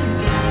rising,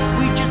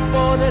 we just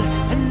boarded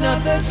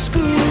another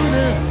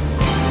schooner,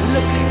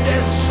 looking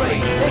dead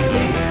straight at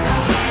me.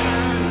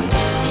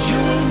 She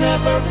will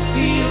never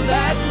feel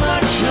that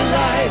much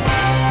alive.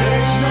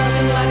 There's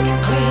nothing like a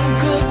clean,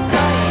 good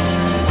fight.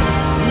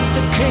 Meet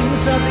the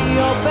kings of the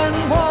open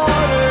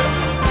water,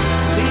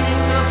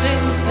 leaving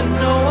nothing and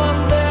no one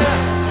there.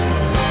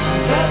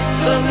 That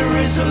thunder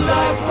is a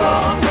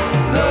lifelong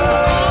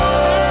love.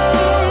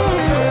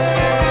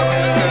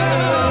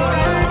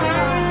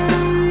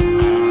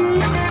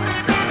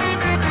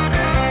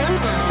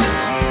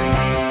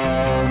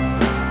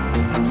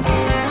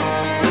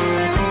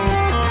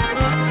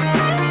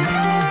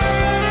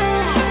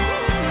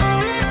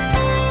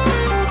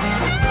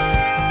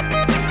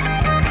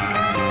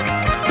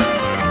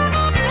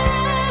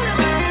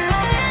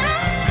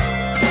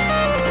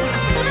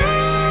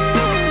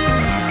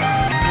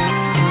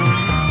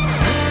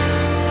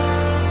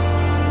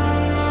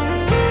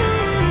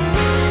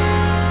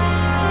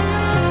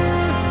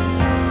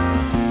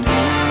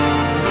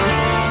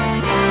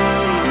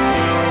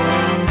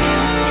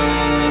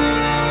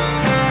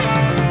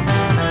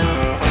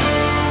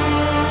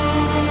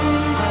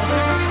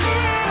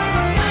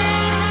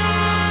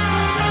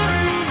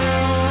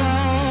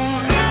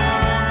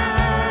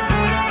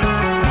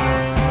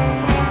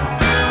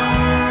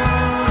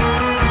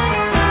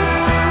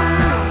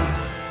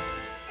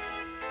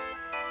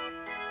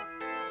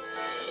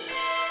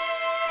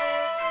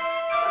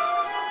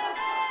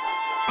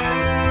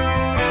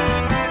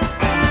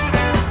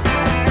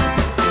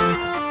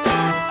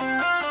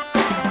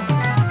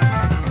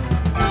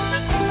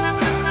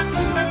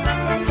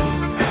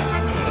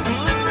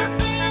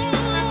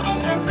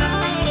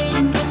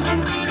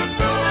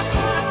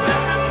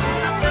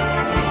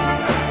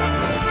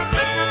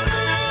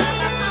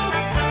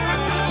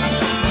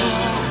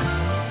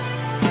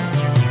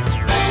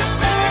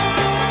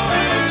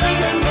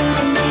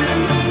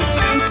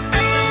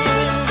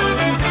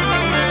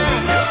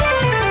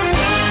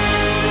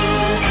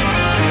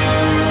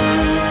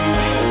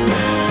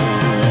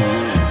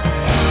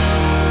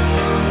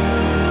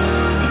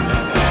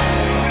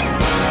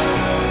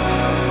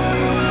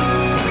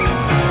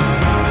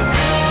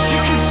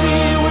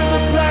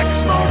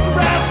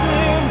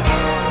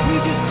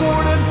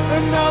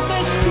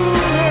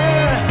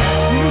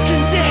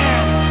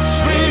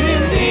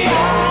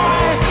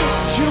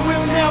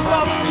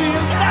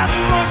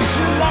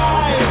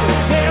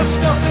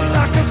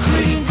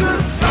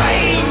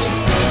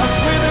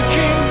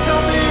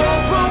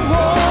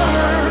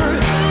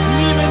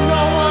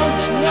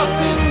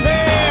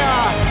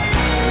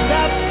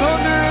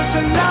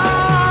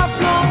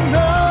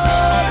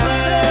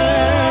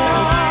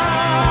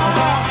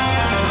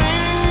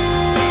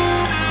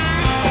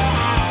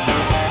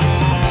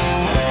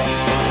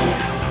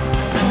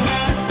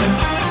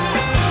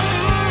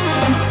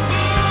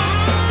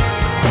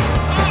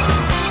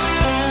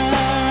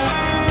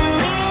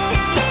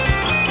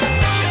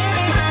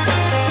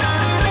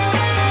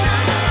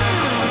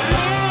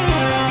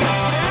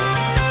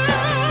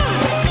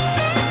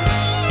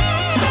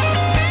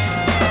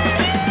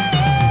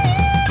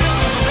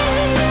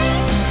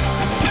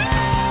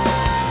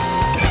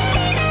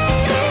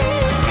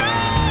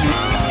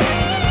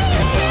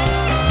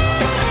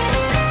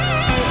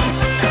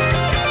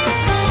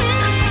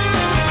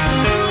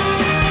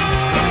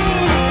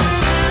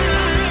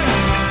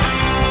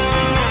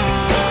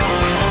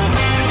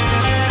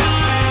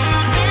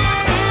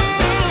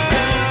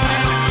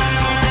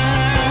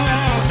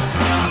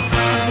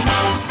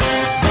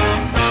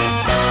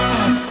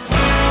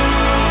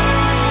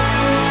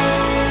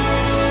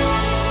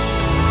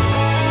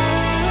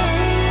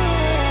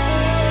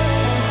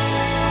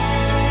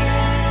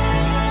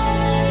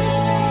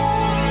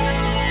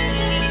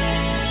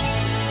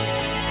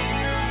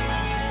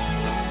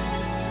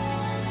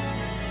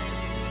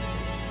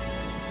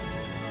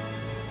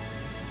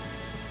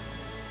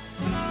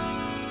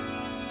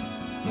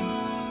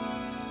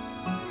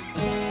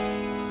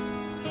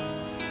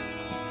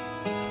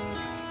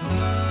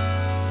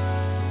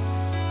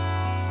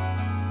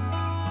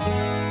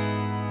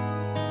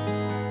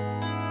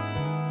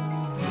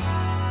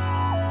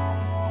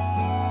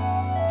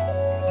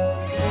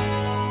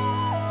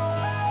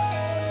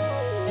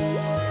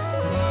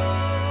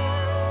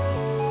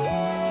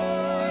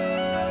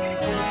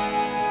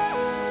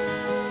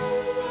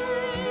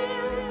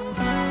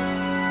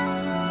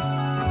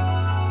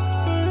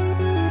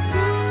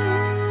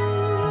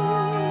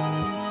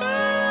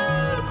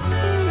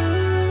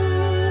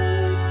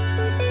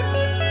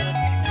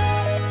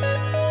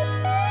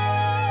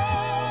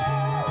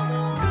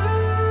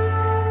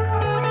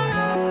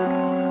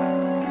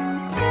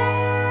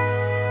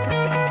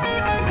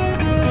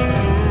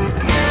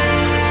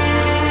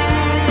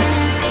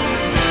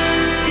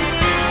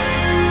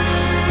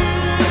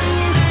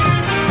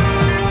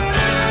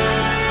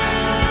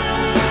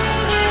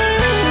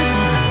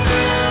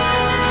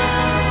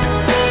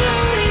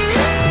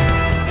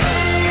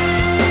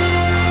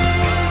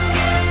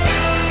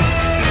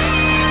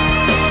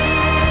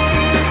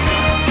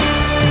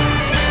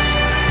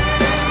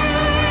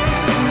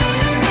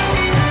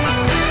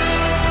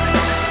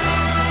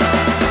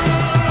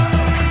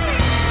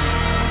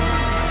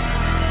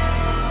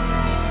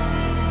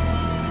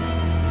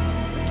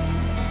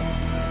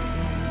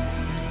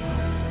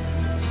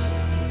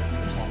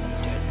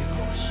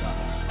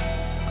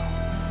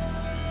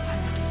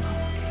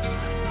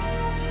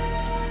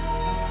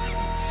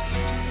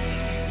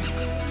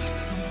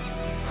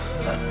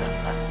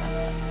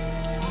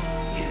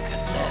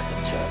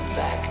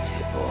 back,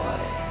 dear boy.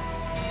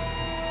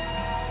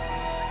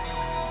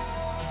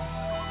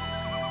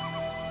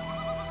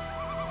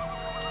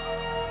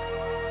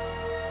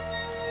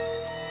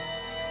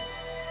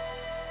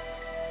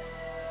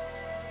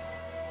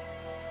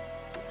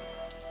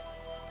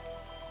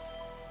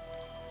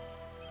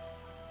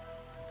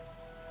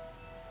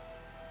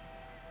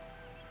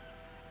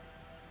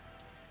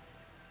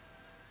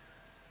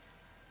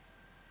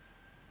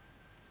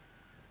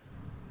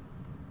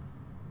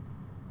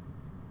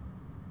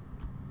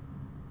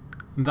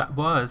 That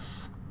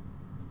was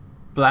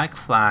Black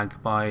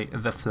Flag by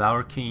the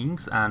Flower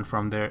Kings, and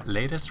from their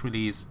latest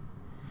release,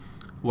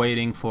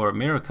 Waiting for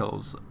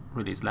Miracles,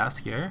 released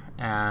last year,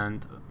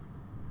 and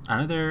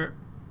another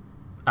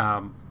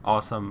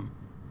awesome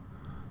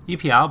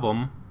EP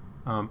album,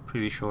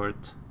 pretty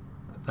short,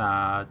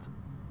 that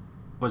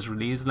was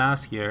released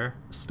last year,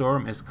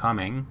 Storm is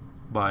Coming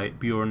by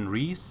Bjorn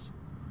Rees.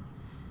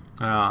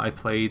 I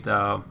played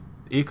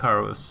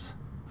Icarus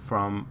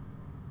from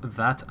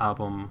that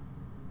album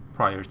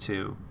prior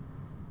to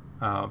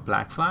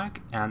Black Flag,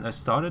 and I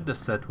started the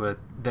set with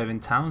Devin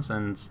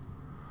Townsend's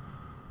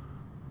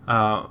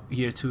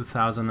year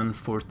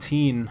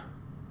 2014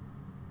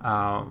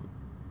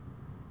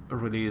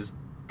 released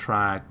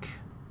track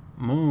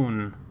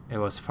Moon. It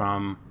was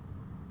from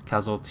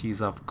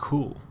Casualties of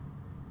Cool.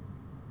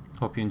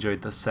 Hope you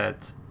enjoyed the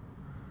set.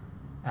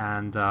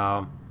 And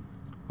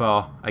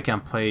well, I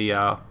can play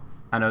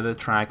another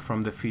track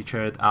from the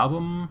featured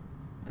album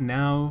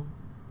now.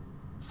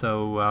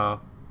 So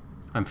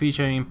I'm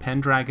featuring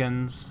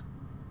Pendragon's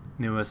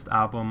newest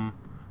album,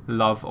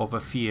 Love Over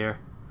Fear.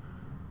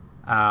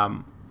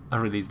 I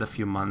released a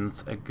few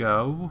months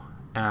ago,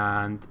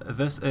 and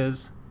this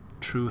is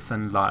Truth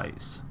and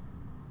Lies.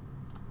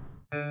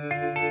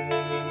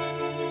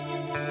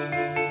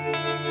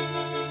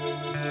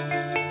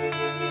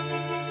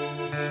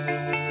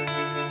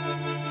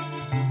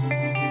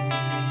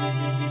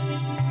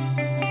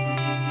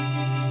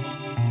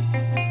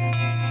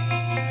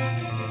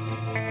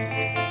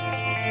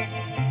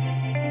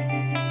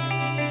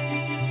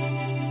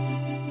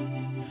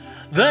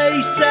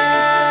 They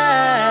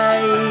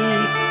say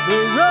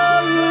the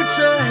road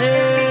to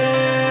hell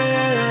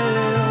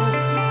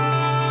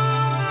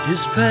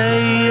is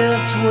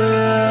paved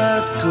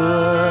with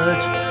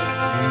good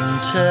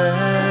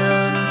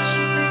intent.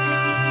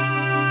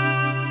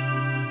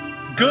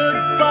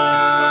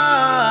 Goodbye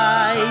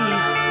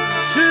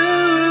to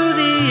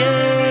the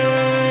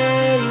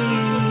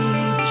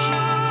age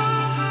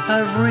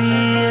of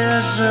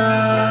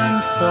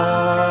reason,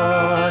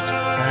 thought,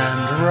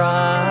 and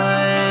rhyme.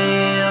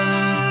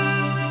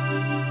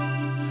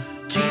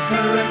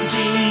 Deeper and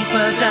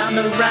deeper down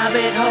the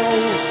rabbit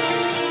hole.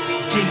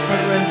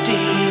 Deeper and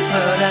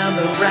deeper down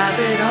the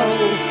rabbit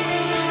hole.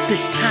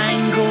 This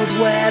tangled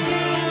web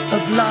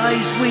of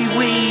lies we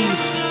weave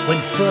when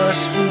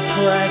first we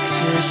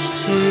practice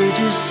to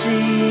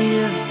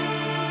deceive.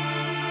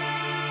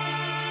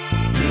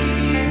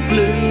 Deep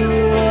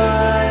blue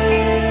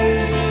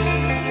eyes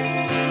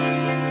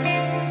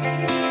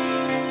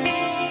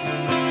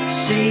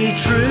see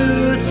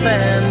truth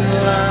and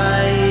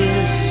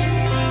lies,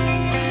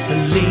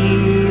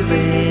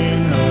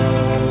 believing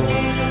all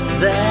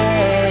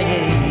they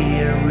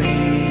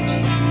read.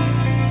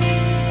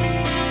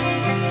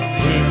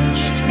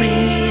 Pinched me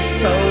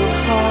so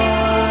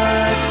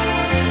hard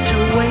to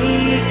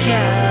wake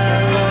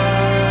at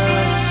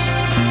last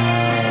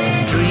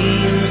from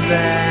dreams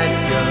that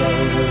go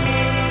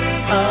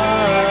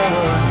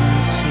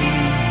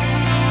unseen,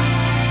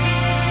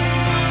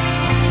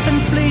 and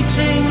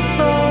fleeting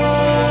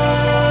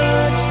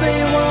thoughts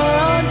they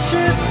want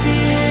to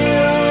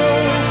feel.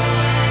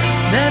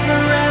 Never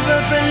ever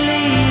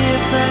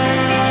believe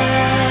them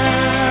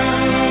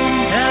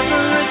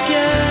ever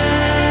again.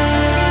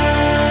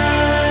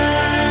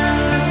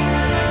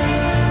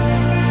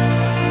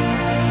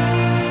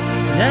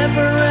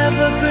 Never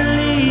ever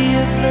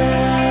believe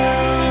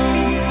them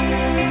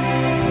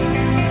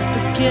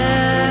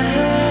again.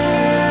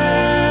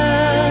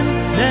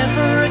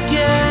 Never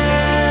again.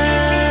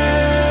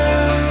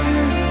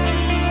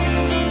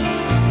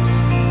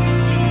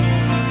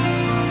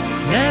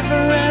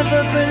 Never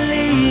ever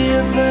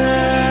believe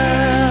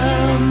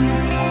them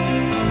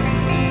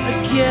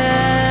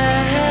again.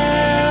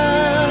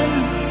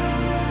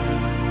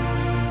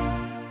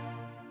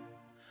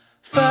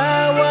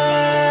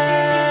 Farewell,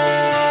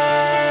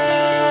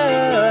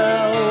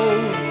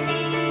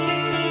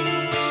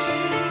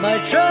 my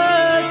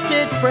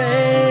trusted friends.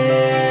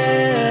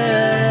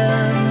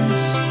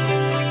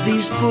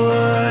 These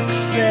books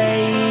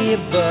they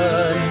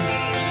burn,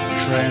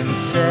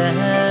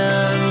 transcend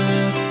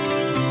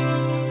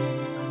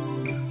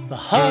the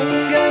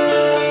hunger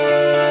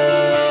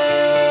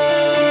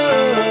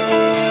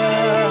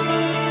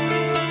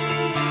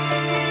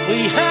we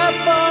have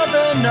for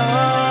the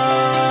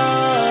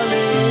knowledge,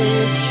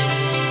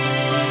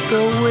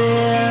 the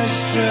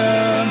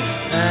wisdom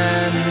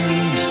and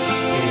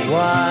the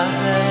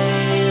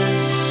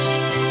wise.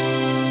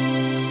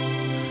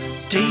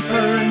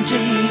 Deeper and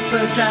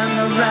deeper down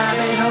the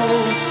rabbit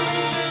hole.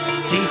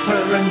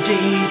 Deeper and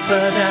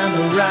deeper down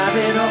the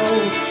rabbit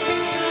hole.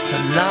 The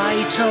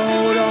lie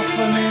told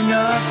often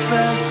enough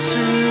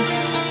forsooth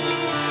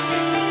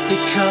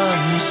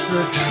becomes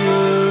the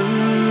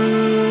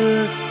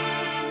truth.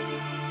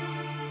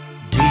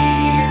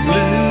 Deep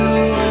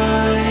blue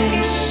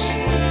eyes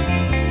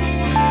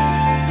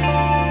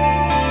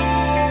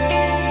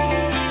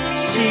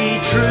see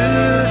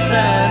truth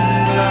and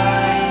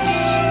lies.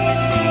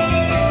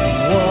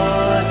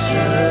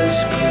 Waters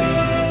green,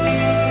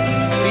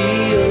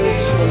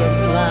 fields full of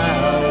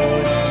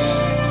clouds.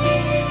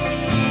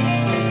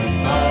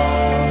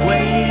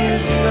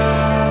 Always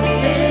love,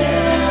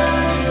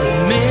 the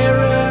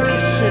mirror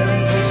of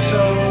simple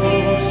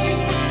souls.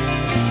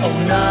 Oh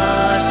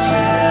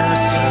Narcissus,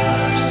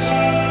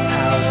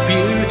 how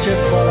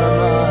beautiful am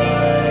I.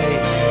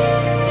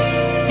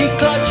 He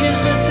clutches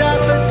a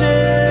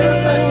daffodil,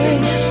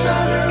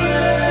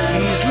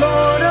 he's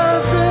Lord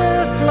of the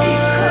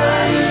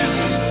flies.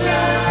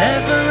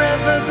 Never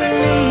ever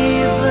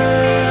believe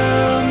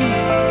them,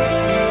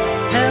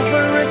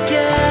 ever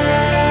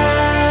again.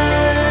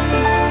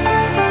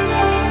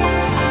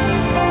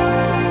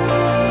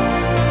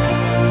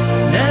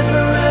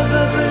 Never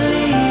ever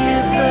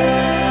believe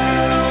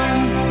them,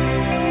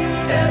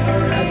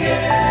 ever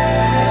again.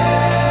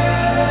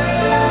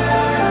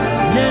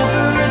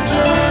 Never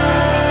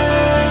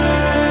again.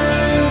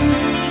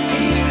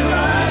 He's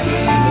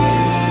crying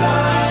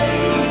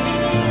inside.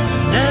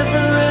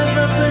 Never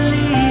ever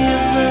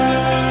believe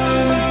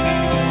them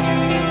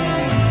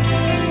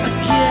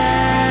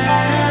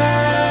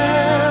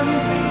again.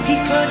 He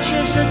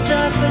clutches at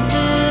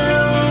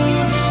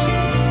daffodils.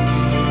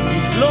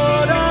 He's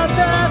Lord of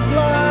the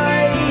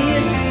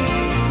flies.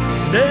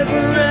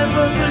 Never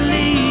ever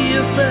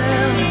believe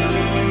them.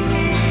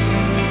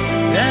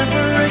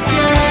 Never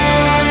again.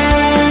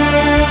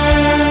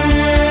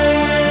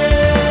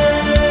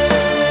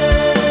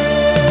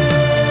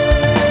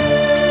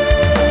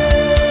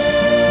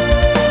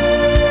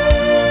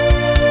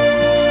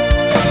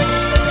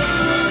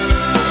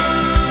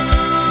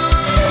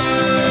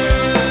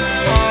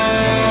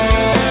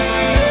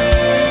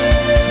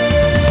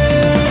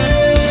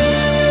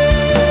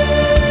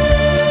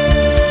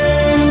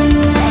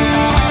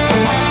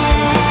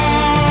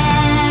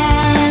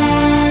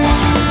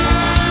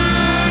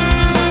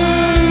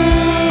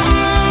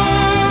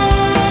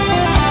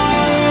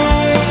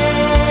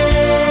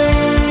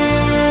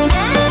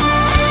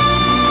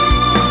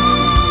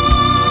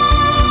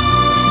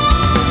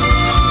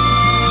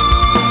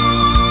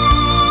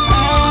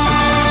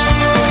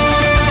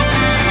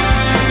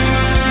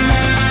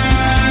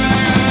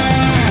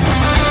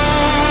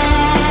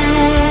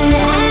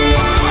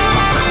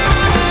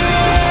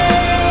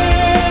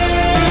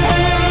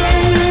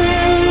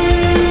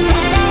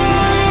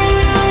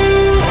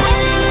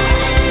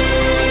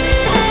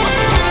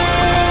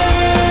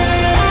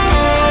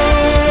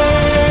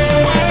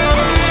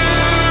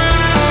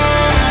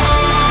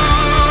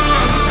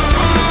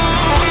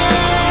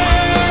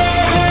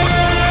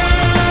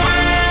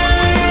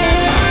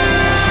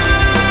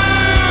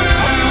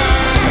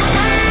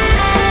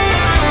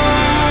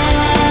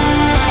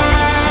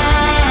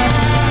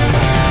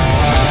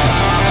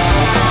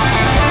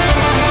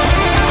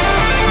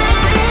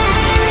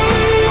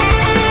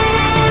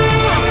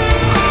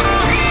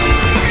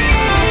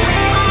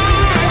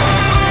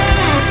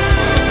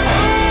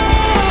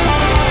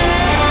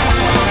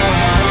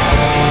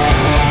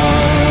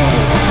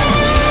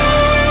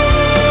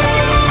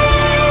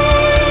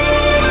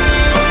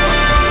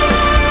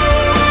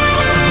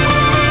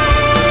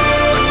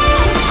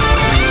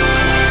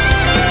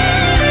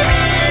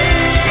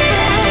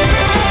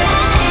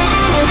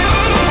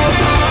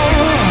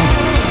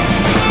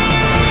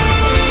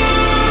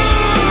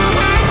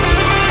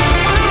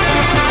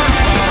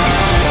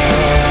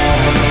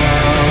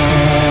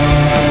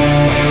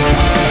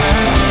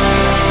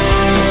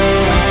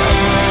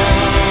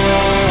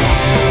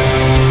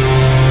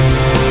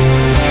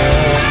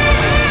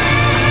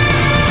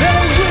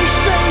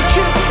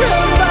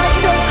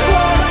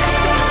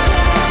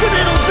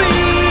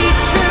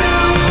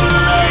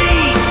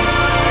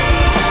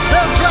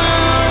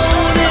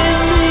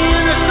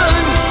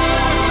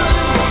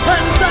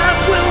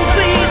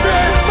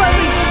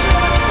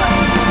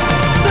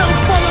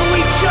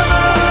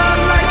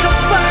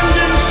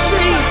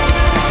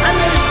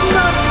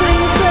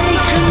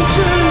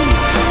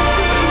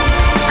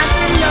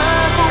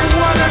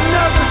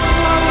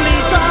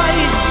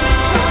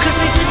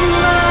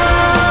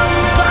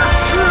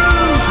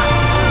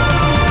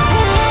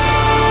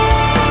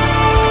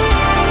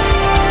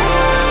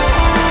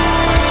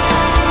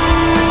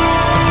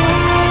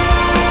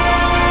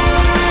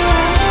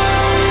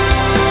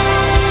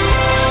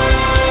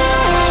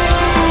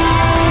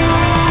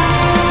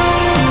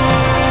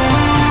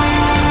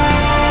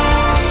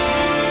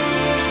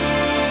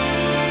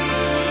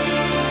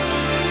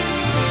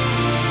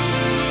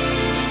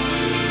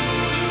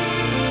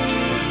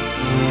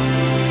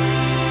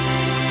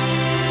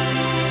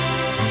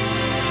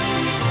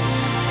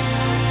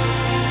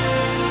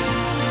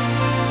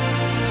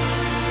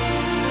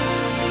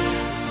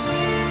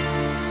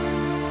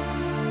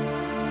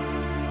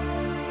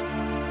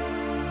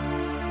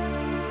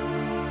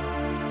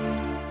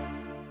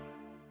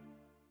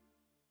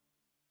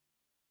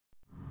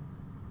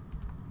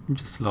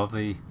 Just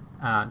lovely.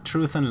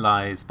 Truth and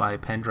Lies by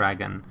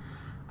Pendragon,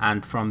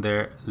 and from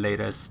their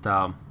latest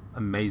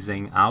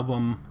amazing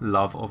album,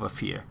 Love Over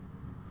Fear.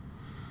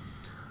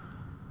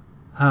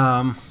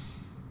 Yeah.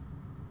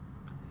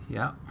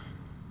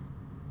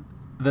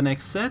 The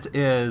next set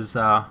is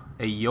a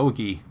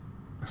yogi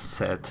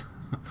set.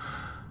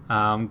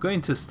 I'm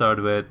going to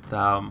start with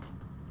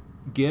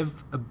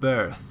Give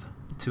Birth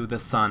to the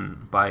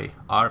Sun by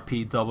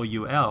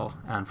RPWL,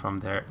 and from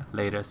their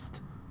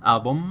latest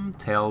album,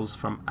 Tales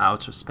from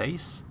Outer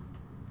Space.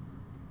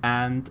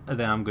 And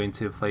then I'm going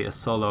to play a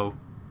solo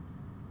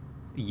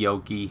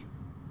Yogi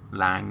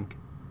Lang,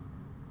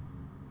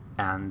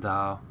 and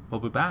we'll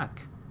be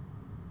back.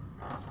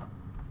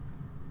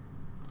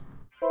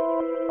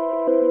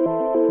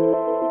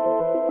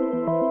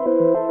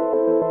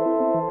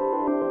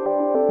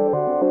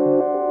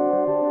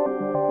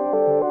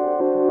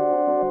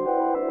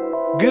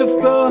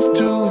 Give birth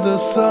to the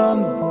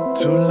sun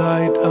to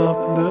light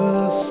up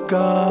the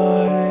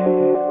sky.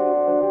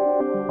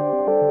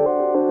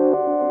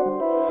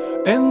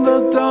 In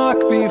the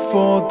dark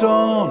before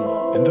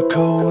dawn, in the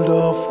cold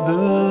of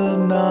the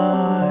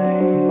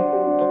night.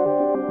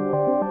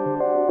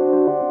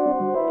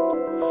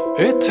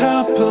 It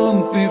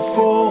happened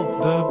before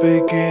the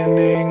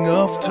beginning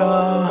of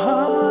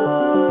time,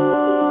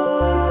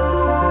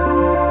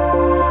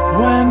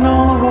 when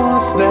all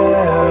was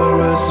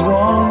there as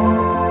one.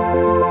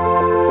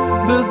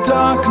 The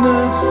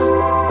darkness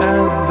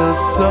and the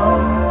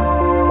sun,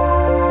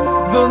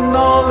 the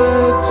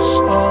knowledge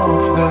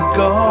of the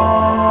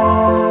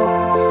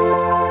gods,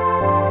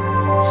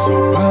 so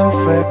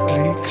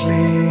perfectly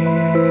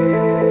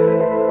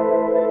clear.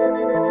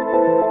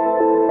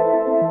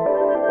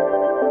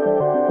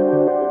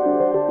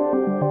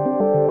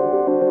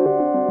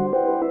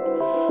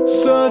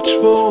 Search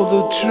for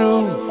the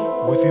truth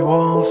with your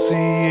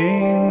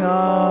all-seeing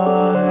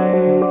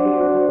eye,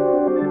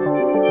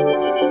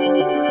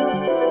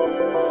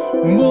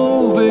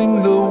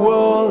 moving the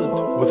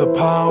world with a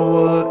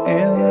power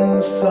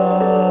inside.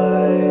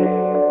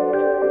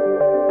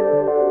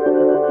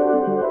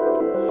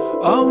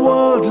 A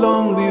world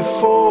long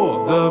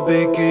before the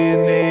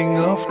beginning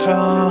of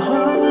time,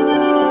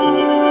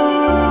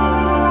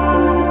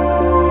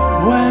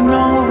 when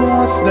all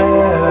was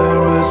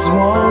there as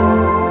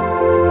one.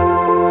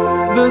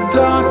 The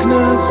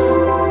darkness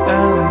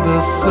and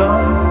the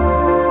sun,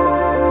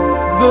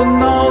 the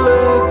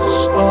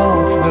knowledge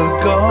of the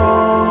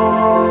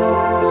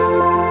gods.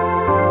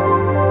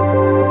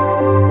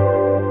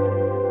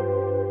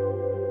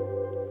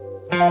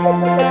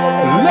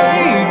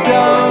 Lay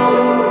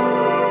down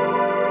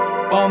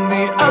on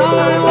the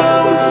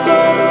islands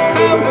of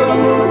heaven,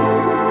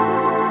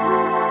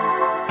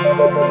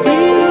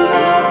 feel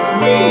that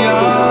we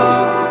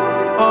are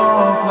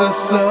of the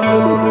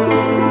sun.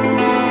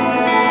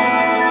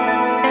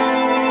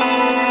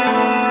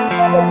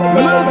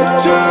 Look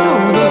to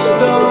the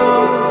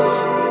stars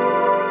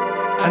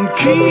and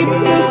keep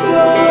this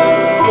love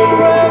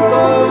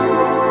forever.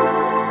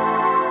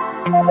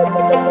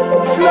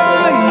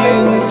 Fly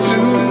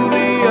into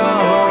the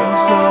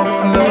arms of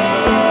love.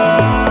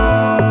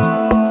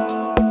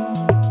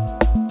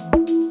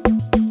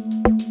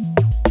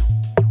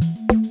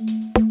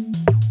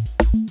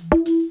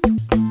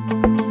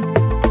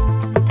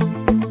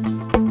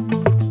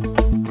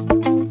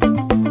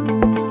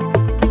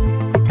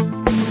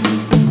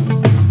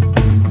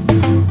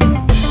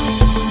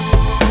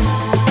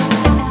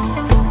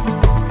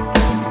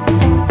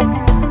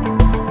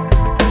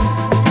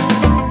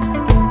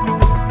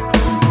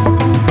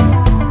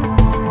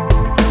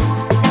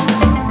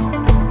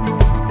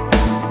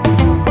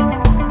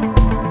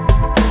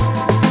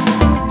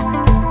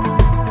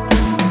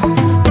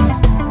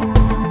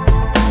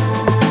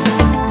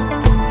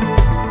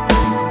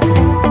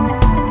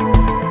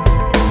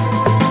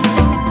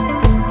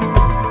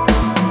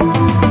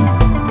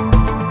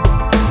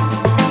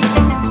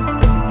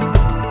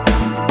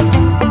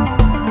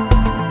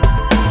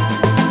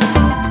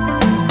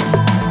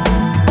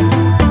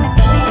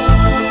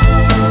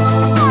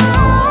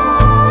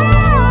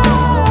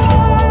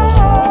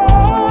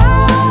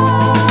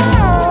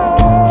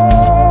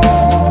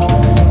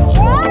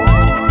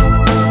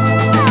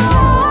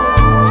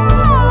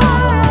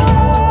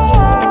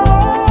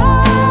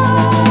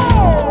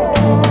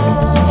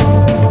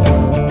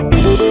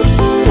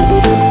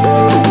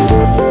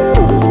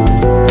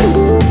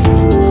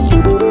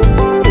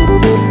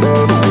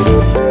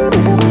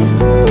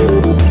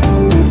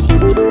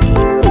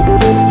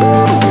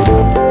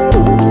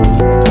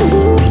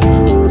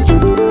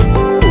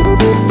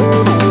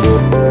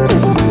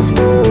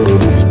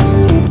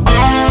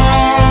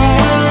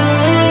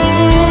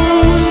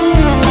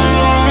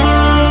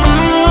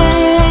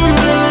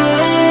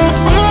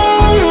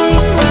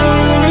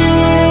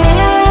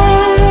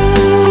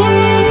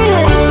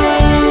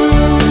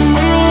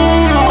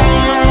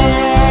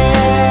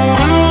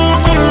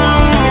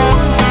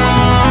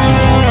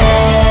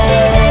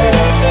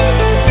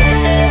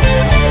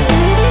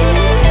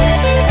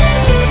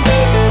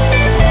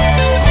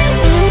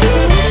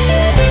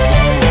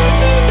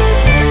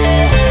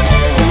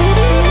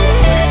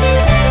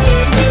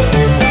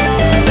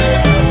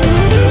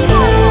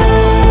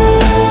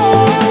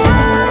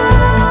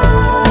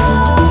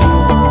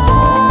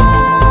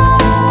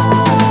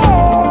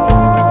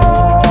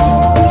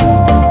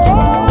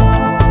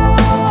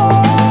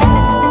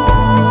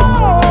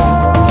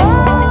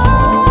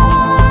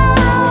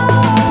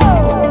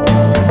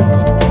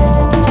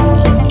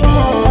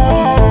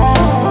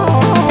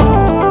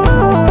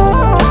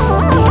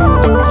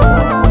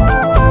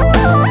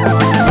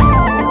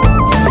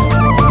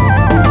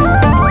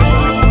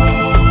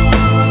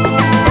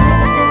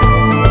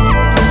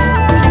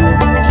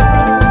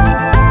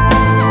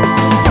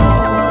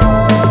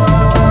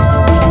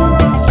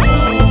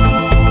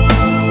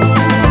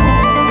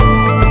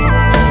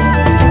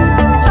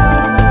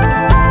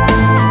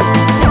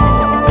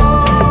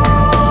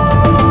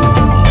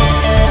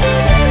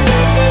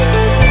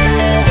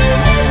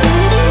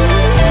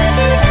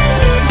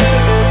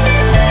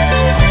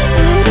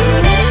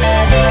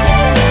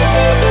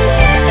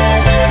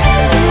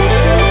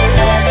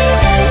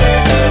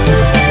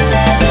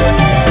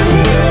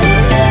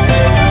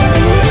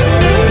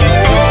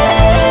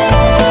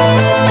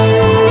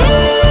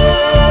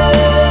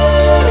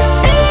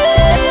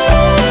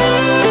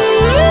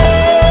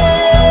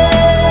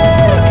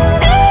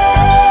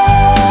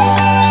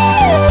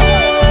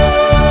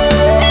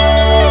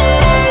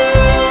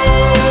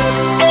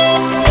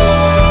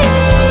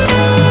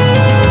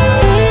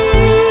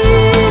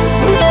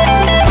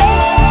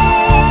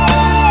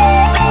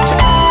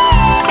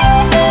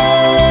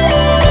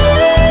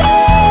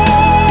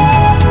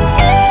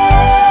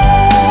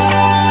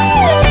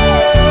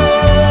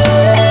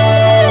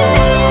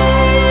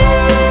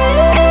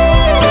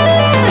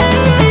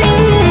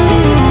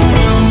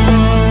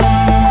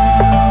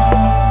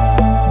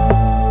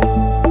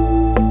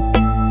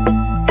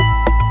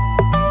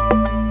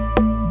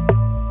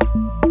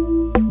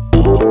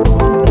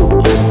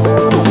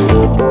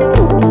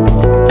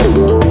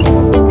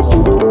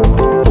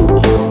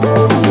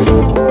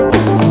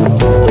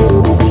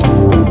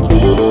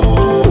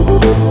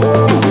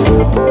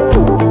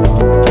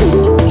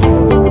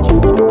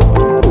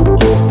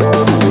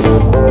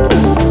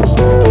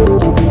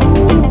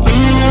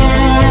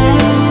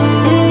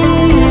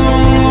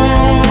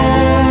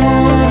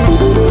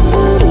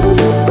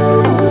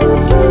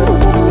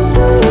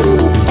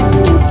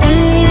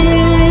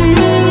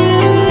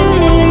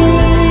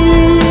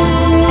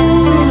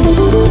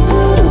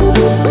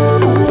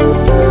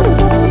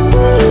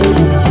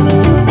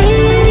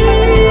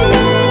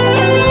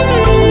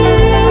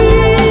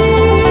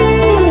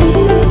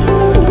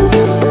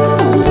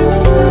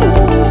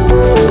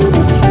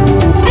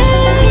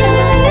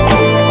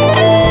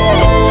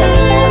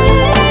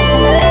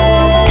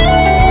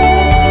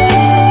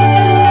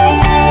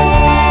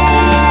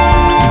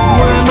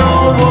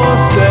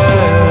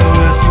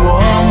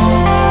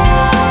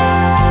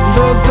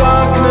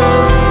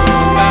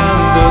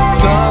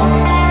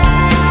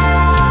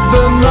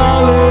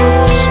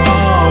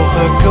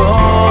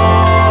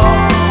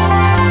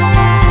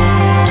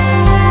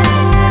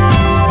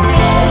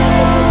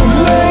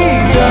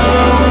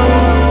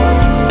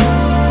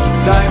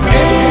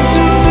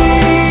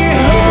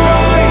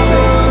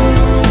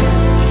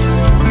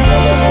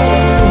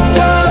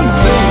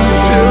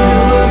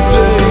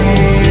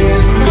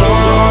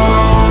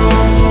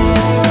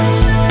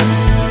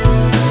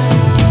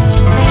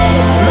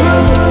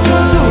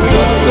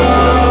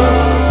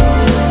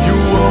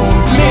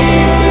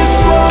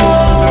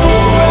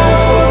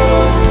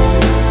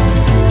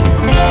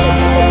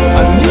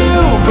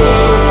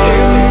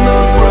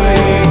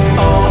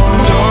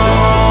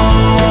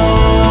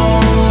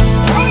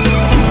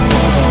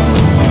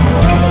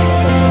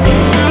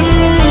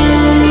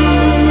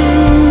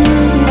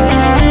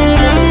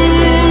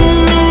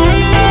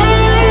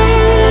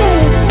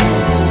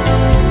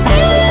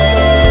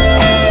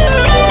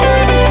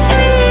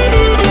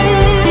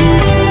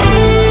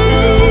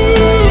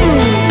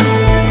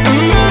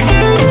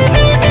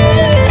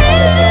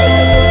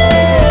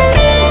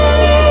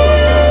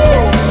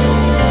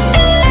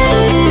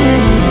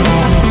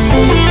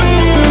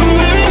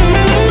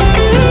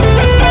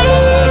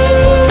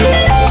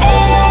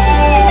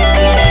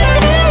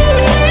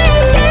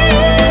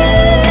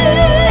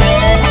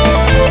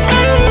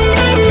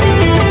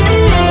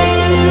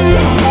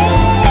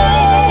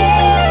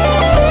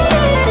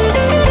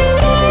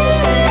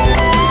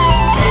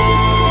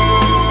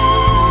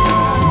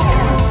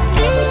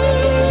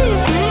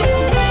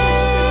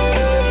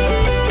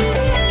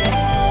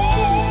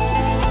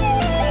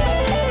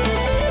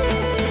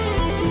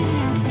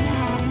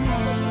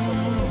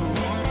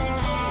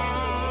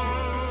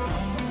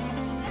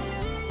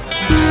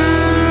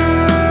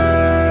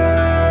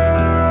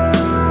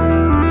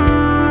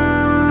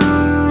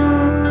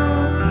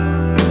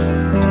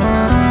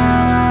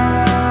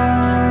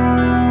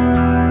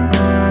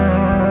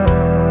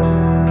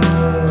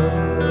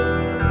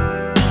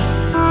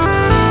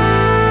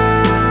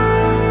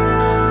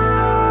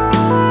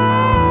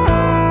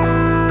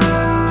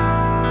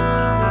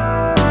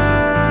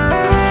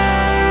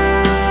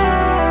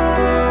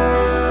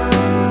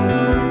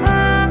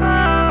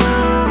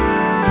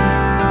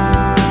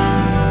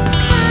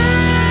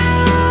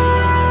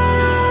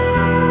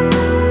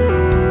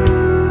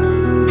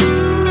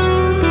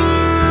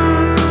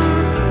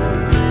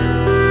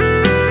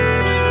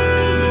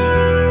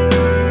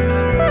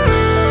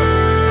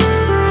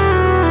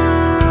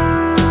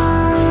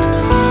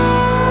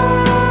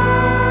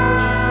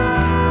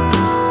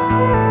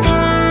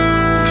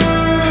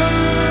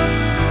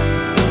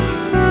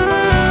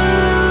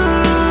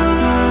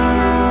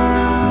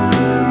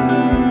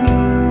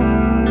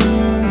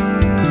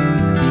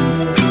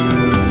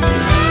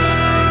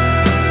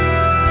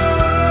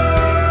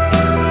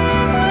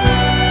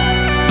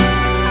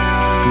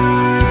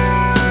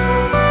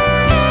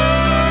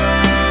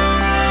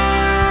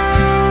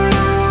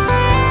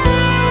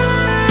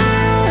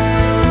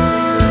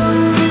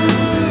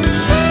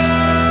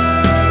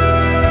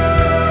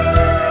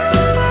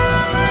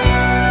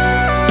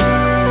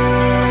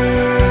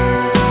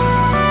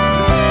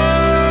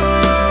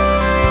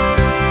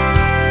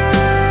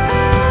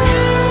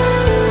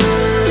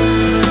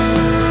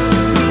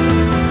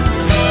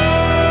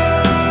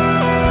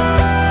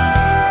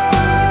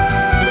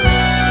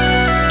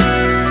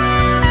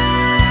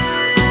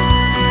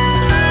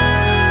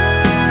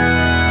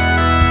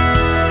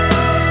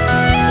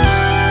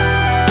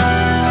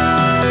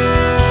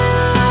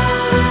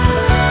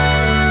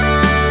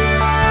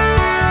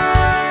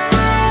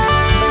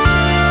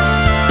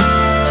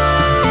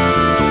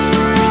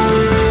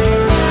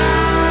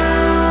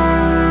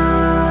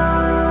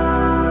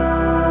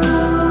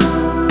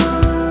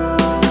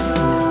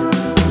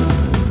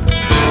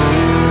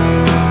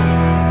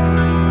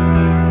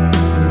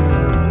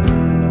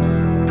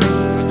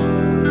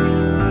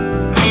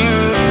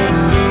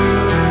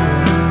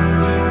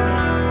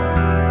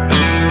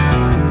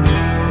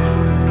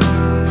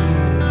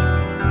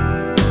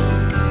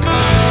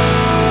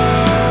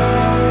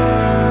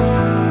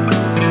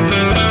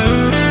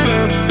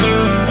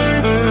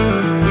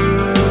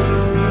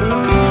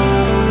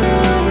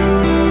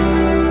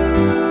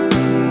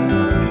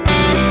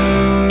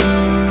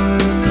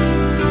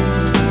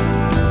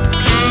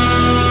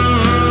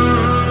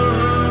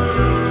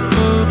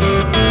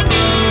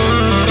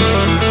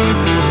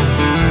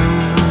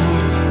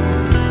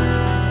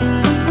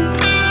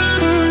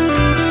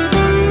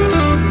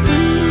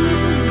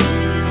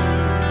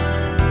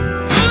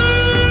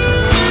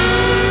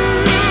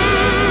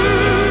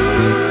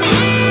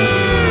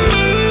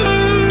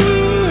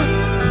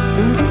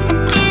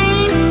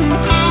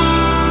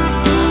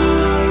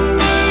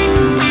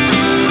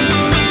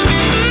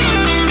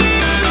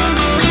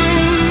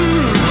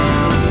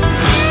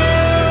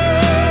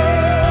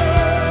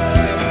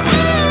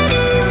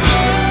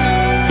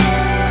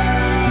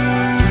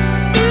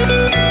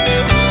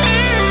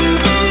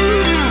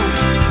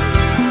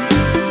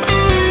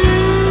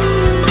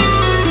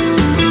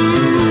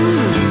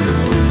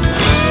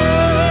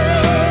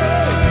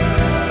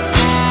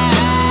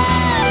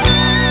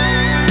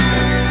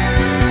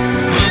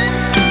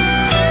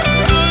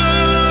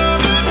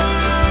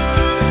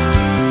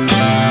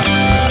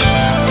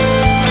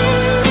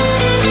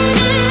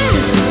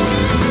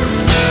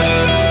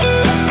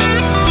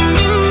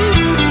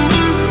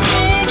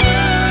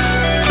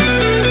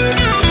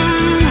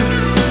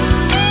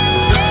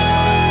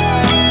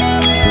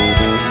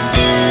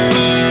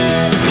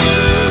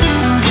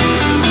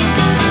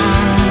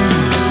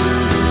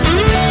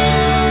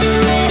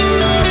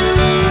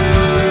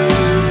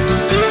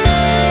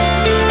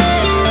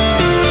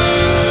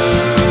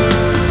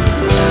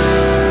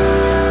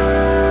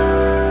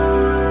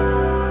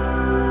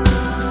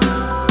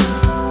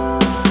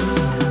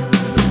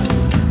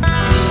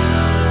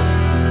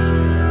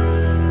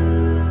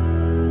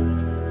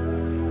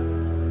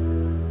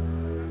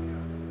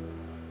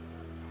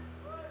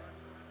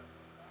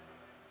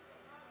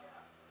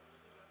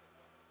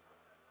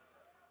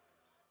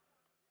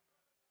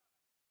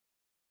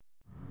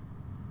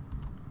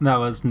 That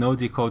was No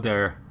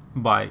Decoder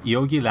by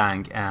Yogi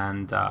Lang,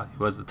 and it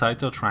was the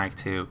title track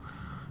to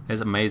his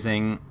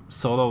amazing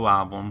solo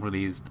album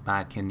released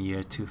back in the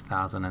year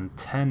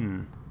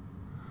 2010.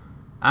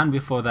 And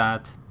before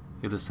that,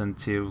 you listened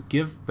to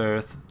Give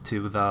Birth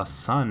to the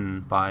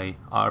Sun by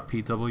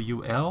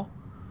RPWL,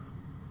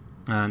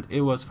 and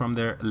it was from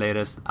their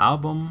latest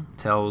album,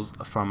 Tales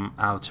from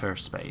Outer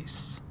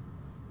Space.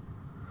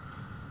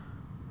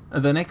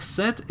 The next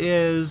set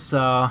is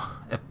a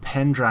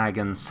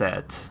Pendragon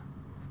set,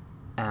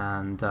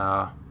 and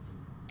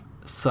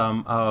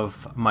some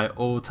of my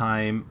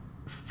all-time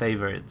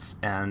favorites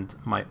and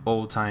my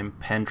all-time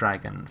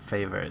Pendragon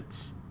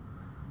favorites.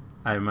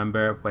 I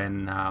remember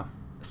when I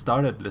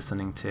started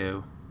listening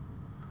to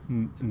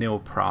Neo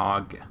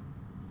Prog.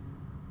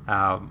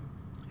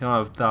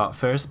 The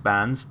first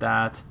bands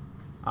that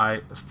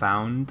I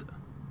found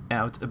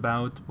out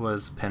about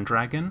was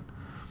Pendragon,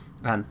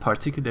 and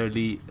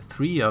particularly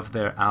 3 of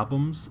their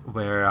albums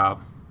were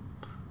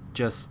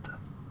just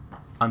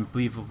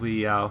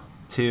unbelievably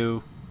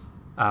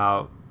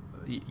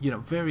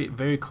very,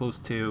 very close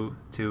to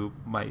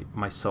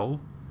my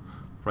soul,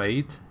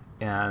 right?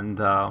 And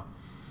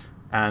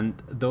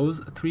those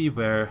 3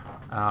 were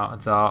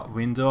The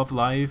Window of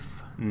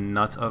Life,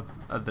 Not of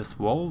This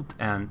World,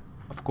 and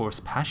of course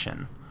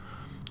Passion.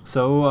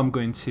 So I'm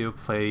going to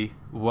play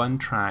one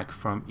track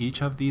from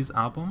each of these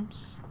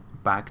albums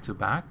back to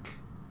back,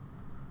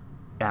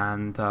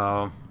 and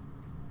I'll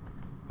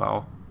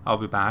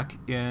be back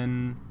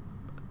in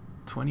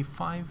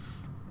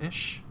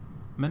 25-ish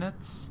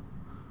minutes.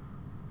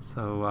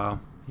 So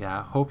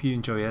hope you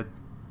enjoy it.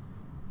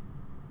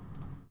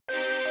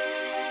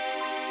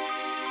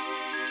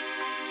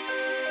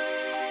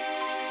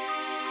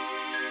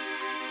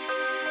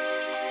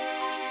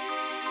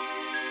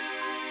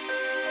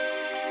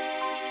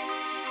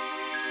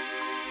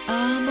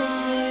 Am I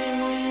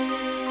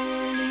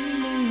really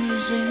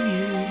losing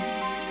you?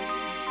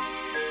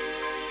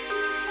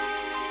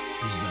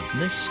 Is that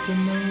Mr.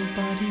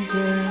 Nobody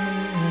there?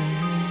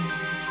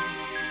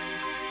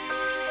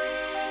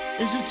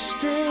 Is it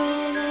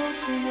still all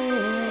for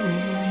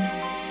one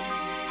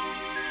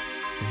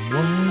and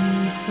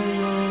one for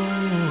all?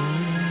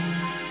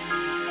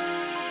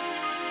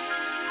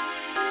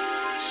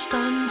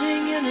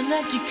 Standing in an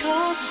empty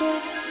castle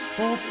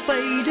or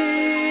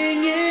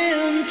fading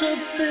into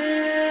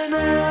thin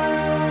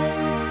air.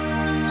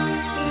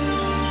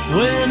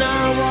 When I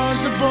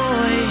was a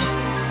boy,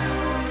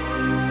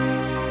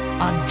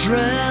 I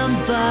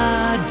dreamt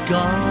that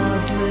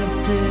God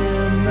lived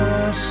in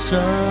the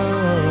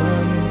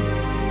sun.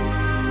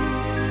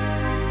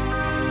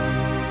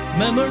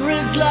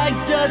 Memories like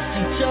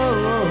dusty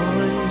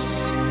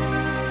toys,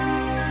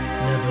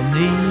 never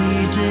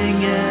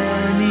needing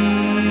anyone.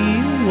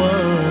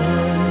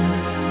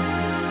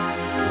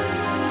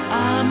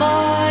 Am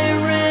I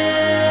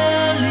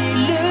really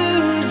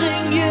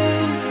losing you,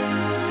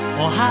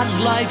 or has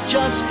life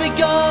just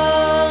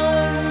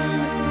begun?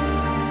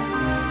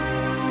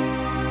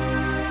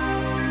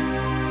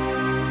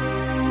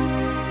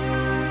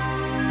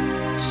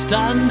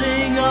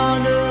 Standing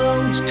on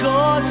Earl's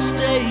Court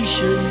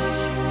Station,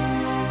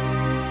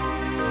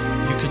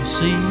 you can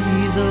see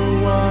the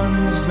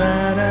ones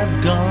that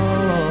have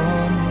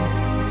gone,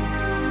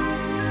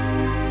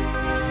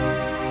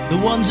 the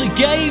ones that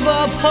gave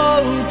up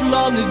hope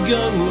long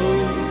ago,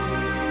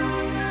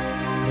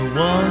 the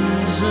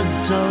ones that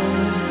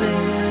don't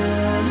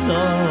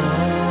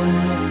belong.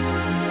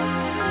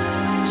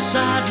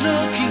 Sad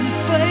looking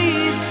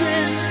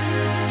faces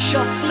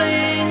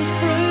shuffling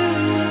through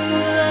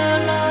their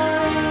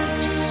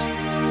lives,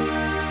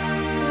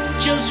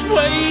 just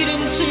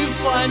waiting to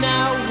find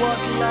out what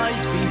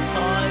lies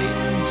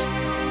behind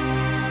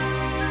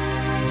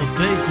the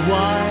big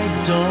wide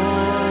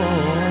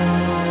door.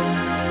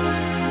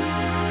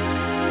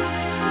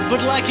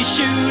 But like a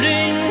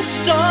shooting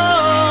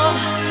star,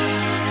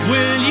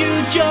 will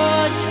you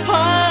just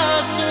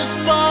pass us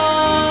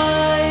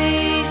by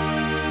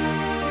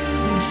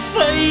and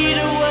fade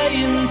away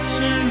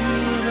into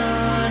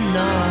the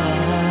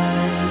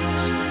night,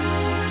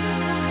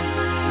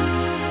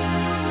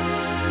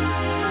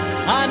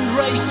 and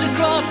race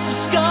across the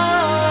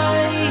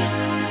sky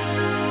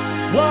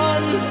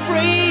one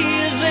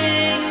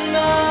freezing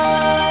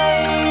night?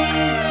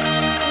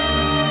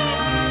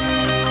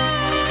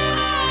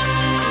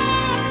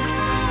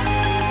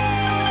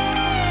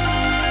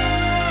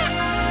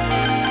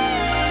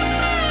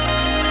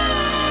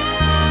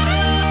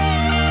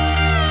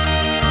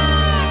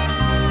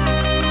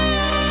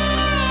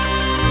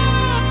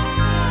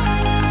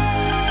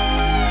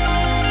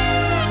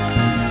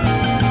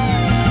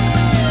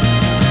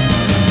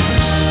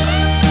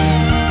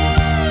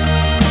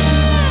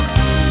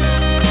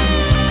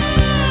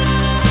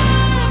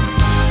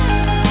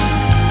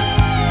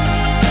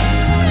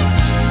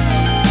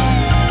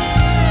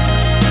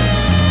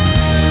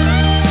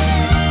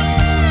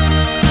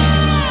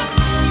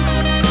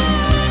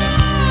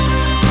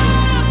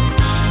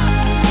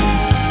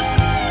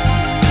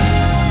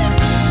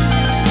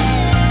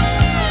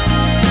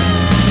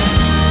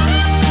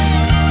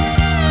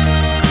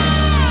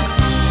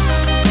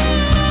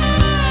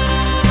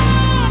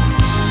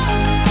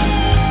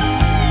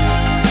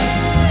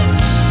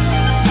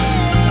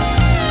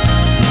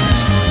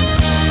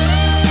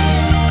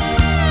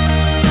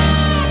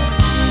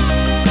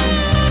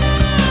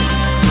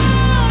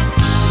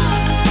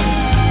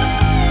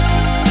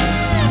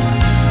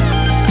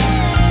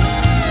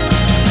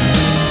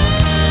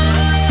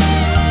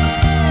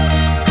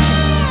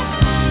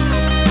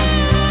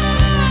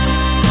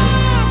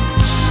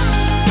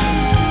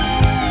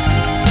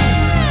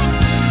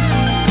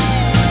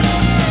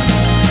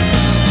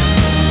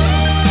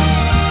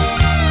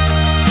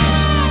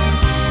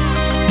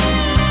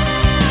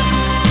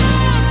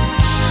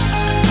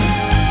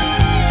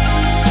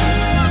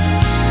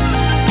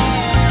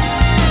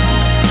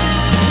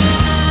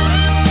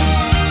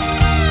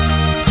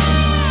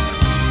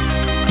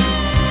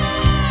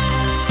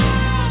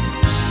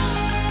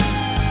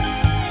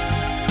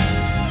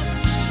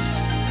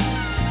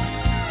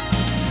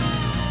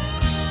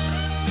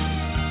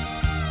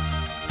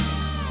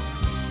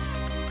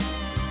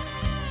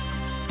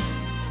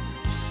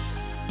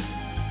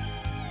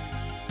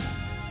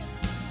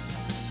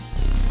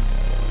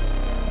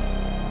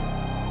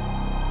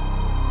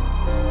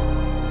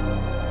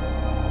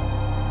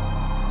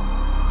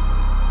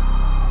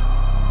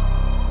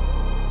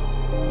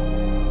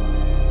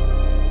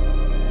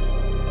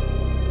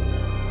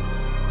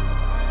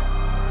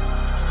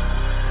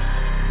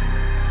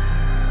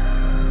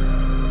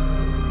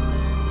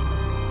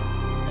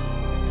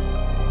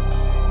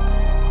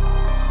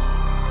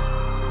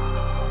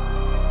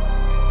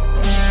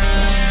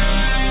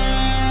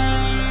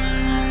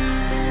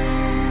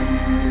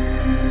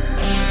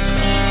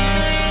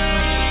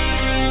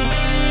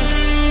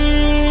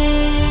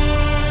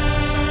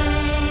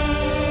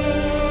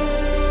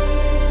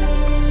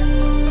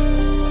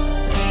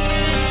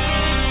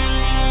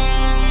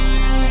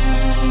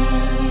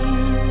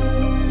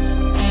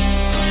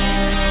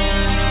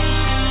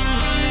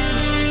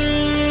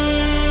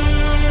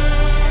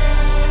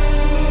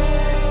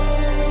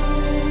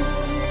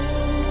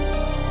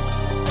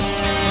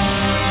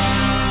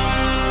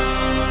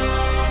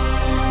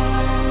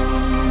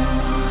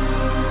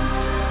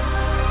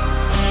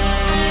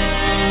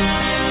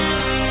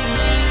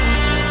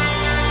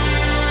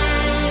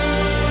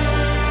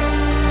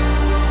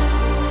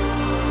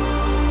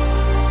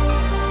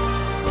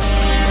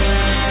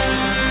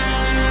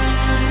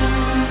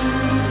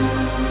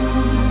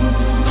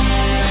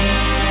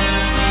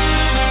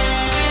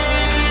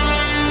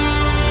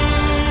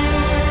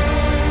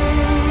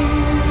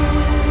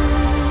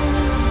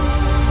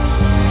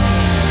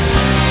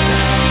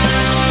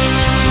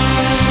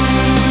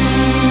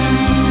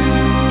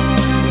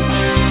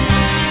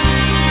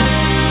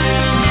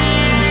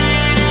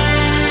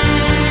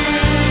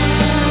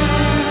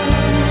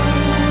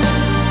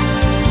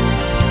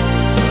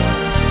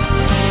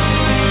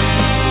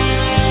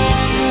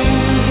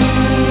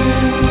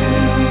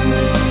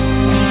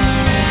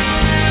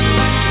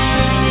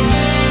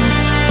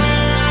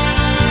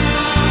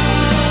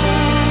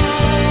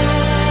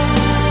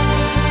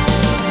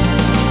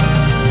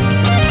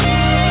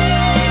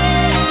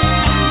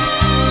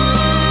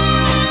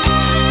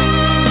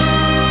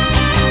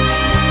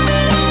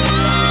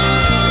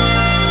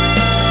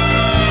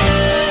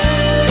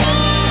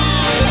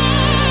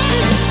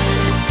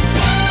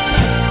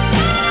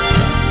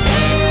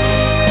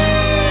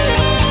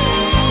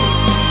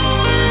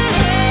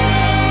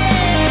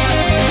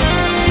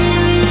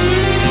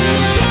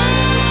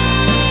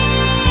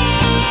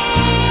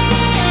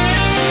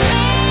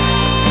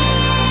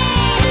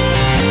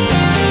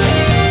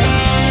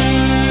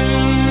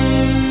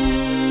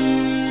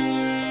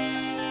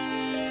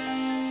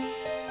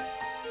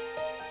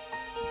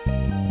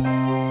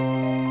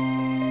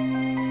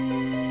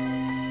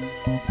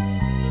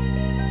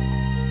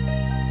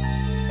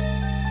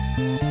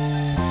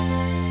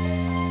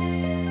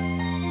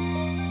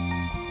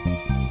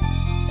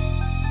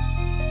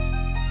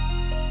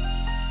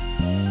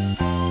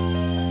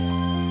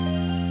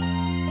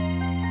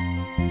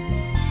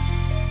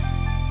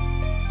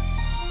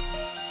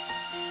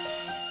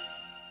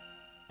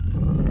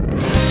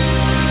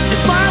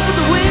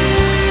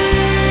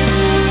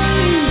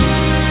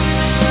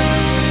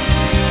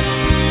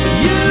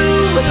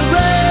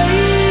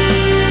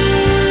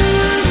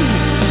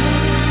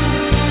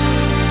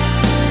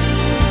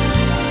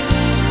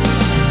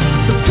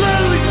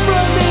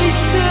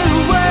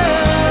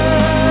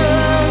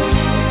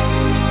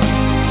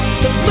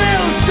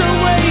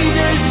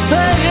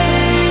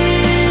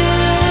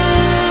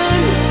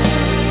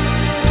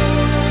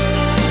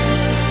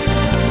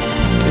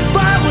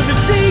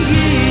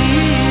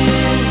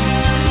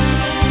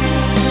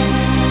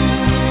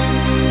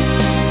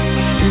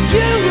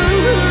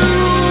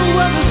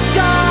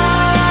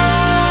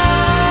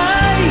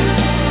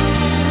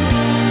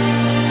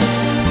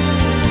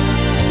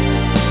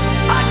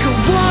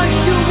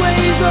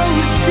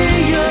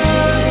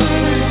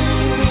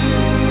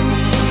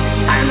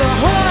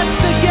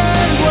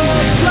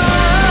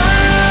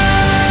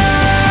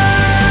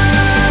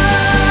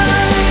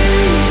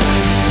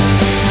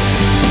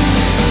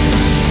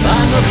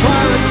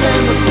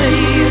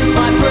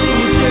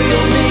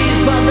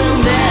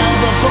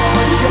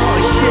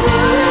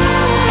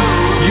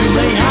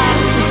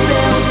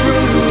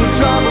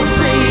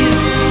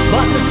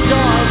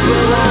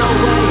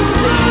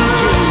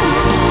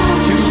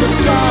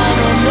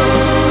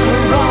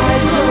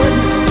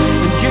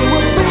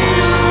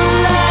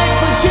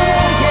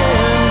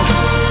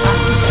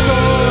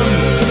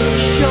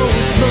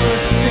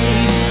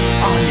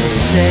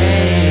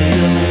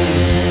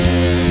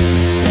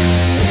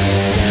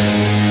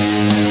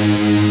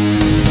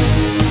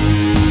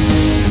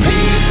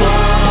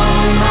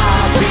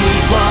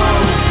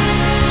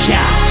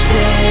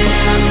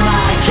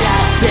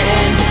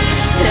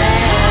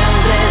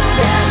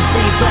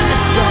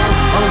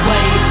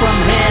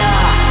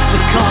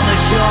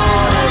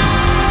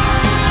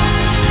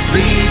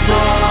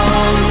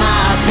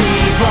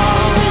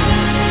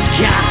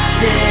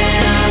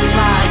 Captain,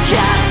 my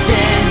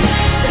captain,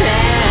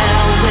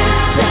 sail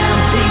this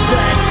empty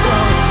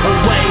vessel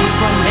away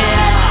from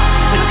here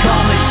to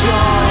calmer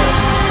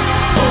shores.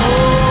 Oh,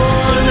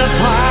 the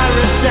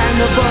pirates and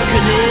the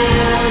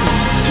buccaneers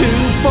who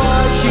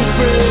fought you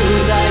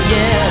through the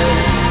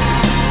years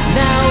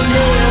now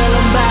kneel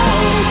and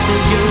bow to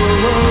you.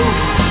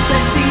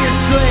 They see your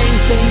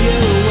strength in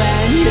you,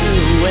 and you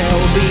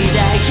will be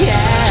their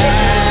king.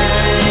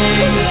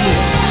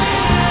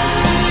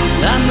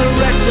 And the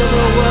rest of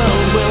the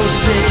world will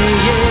see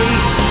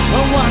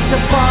and want to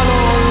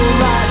follow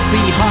right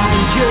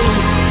behind you,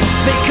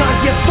 because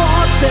you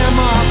fought them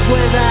off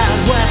without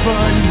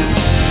weapon.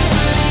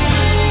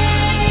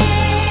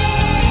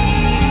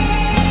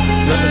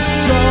 The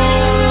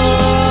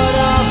sword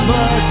of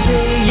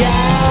mercy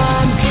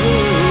and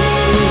truth.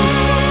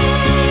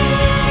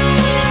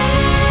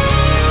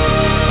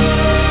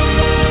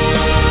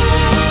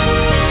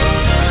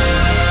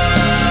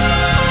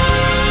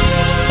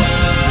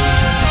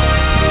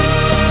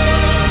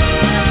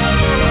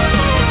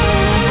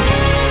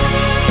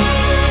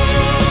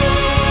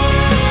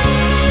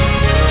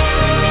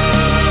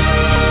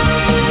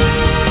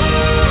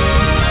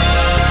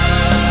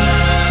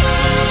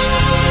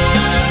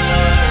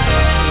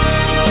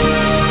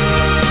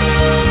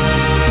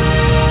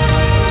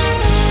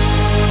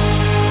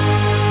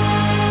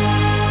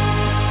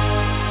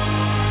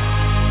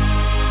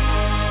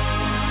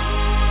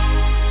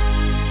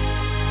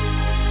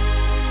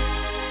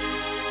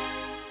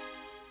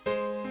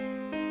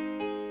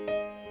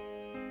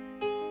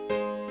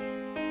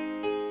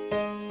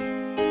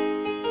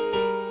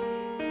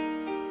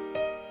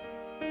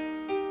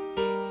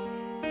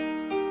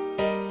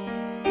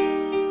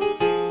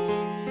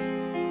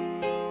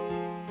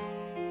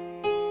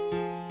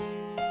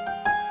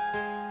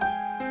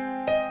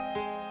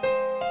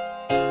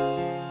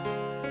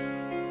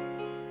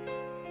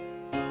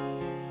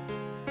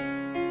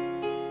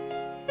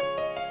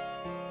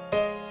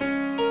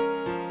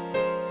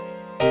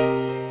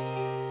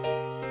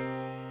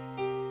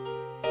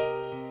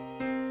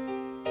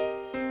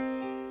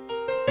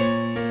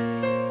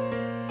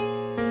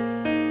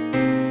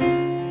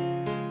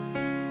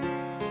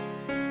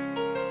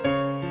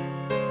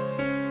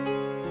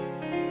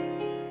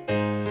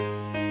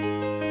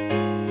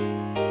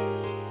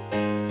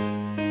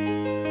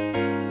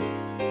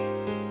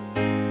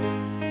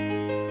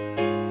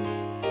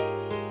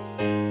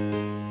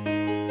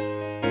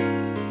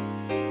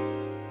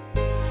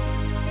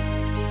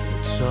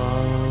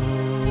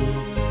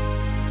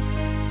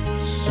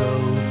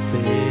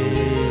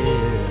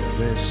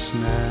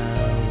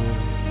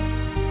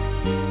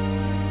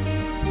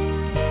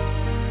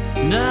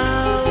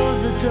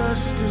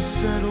 Dust has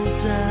settled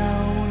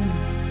down.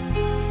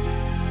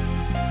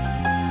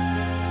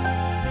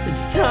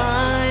 It's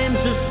time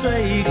to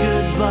say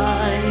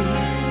goodbye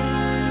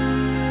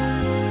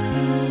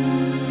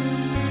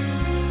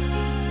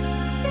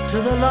to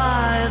the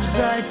lives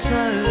I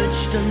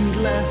touched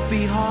and left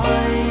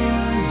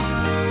behind.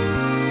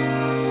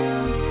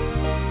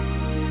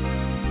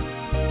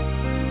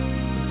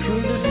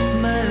 Through this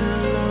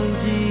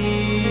melody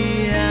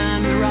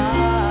and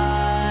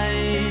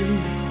rhyme,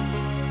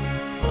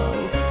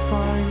 I'll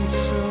find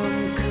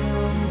some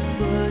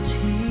comfort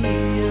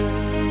here.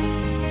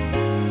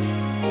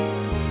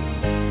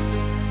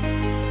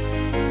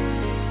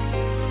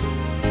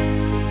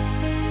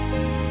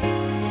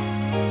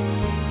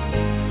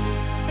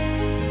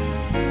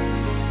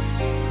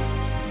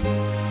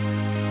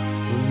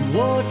 When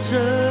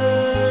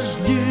waters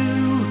new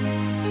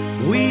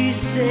we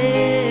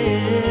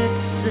set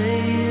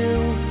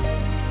sail,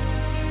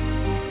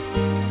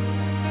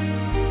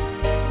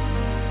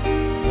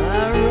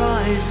 our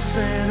eyes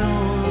set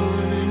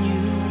on a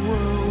new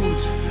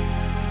world.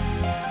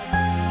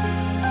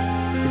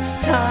 It's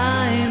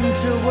time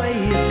to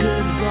wave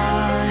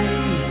goodbye.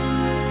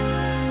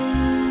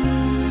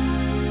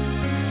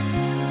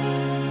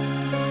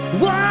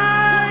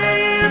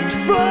 Wiped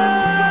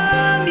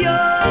from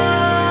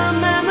your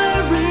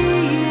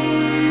memory,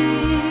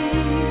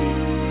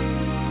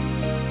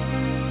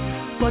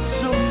 but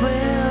so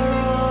fair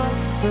a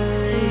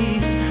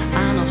face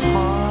and a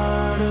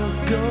heart of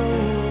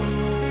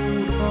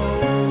gold.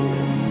 Oh,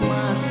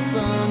 my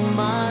son,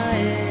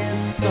 my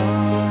son.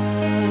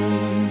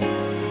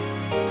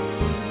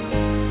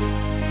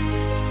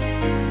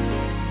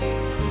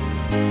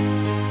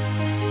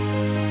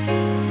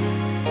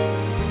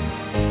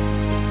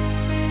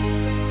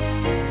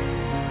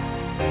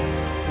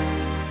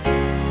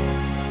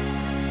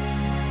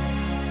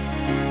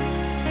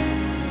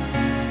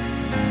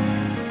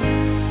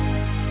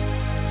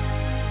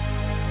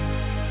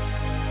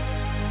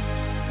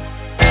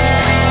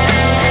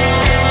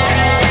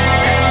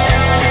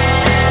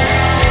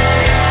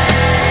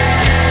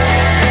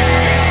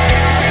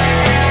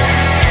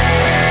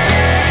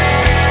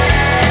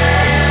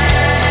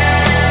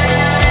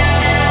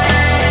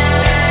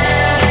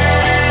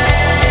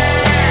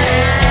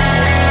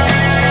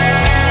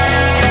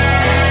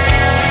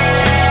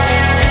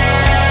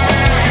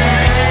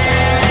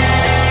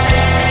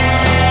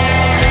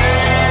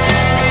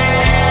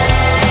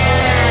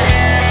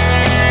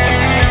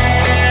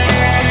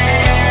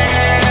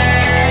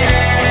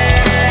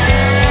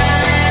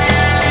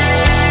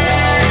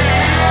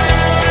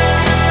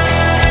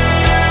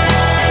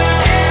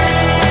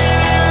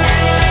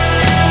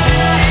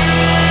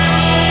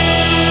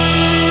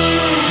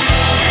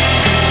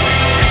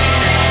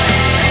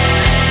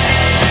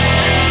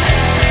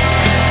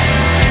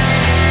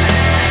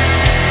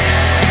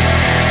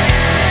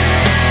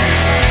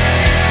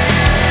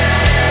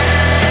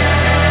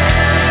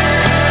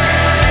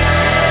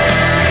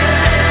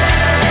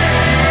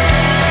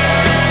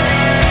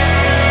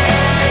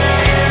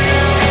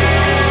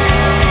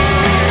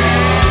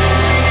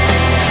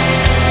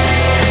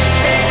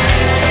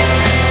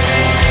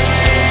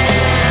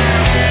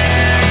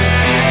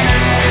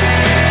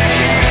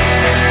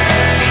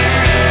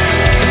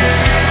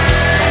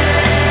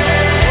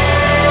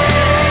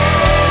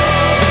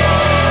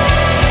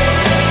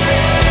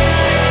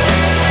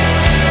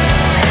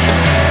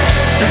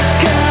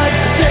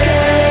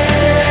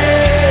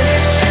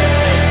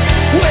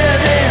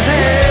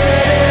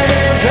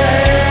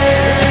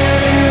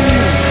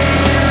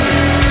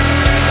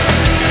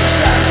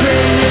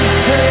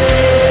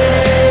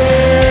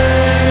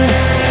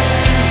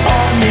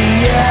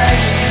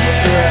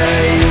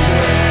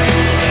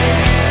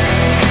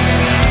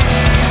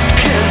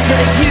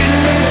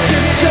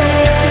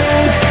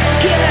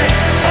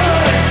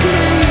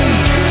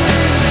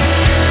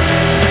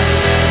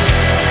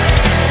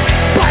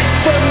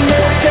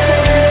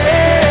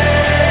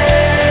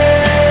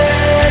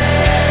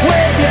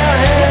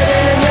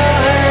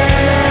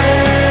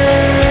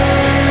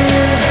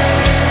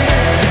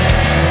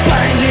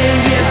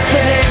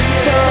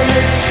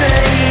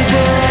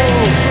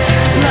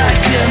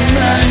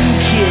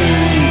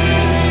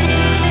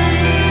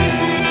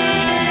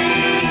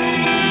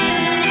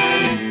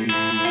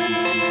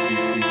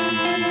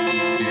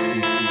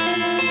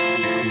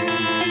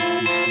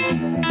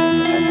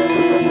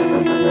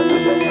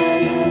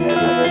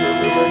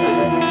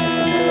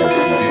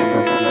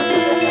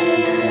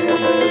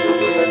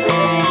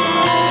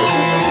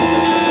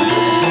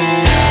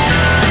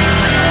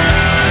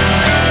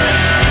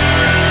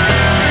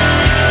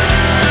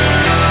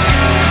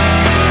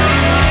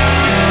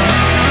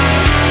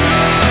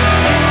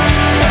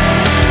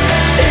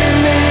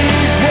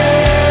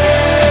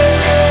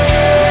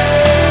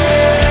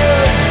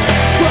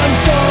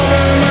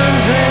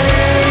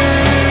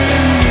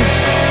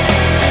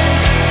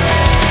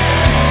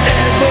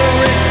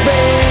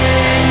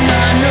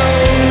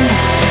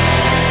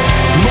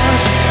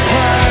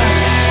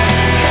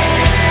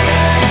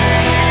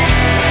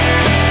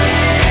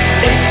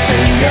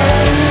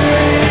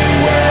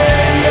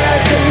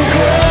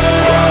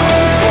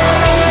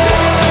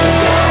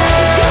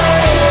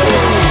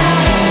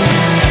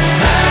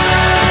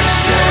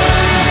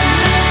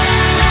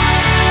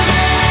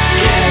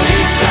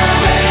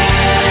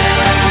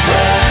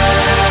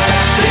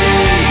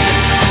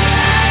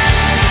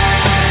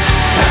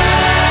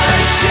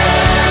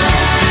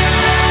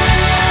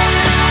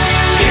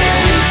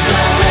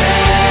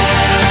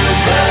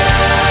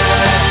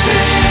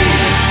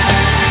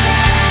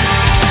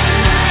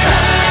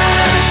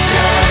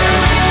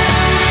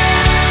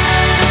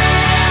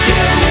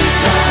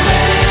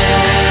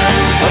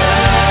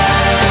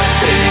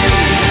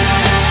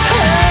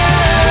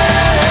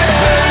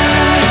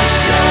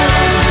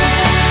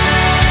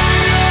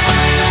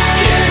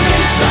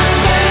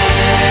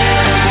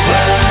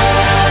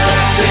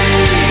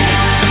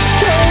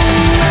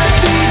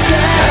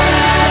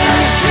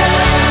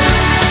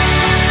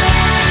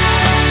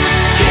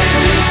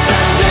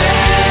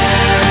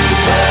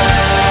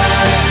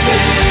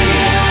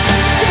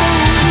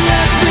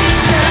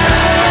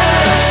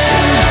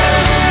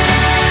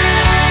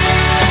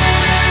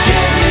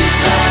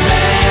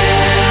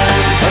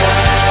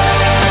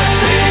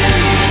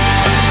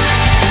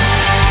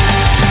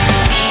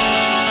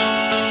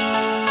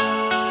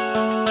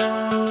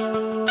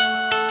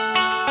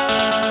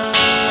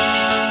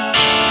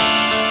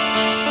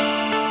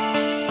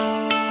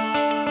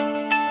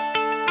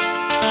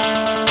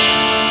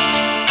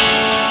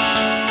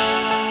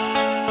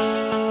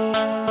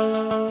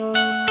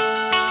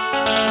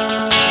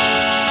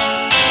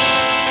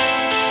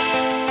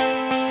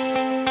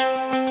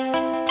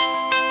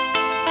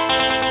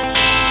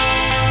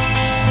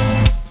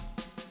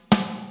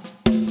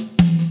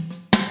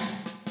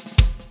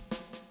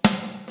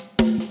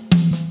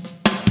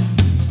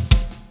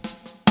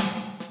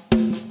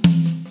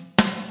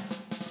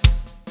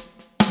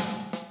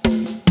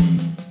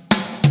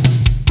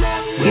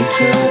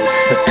 took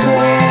the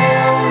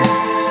car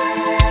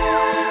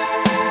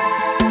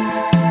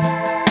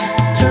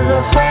to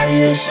the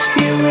highest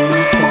viewing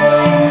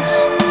point,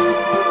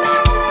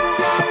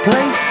 a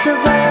place of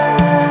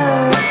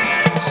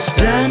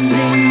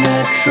outstanding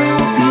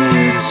natural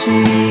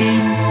beauty,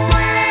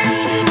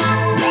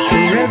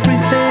 where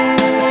everything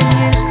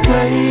is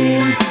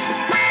plain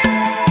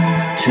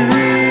to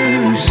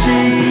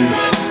see.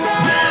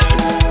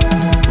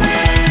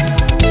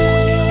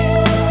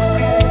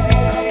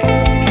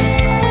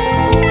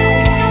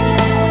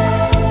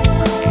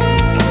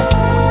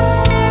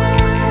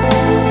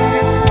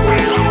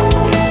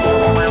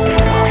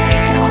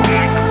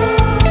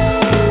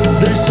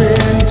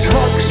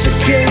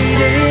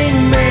 Intoxicating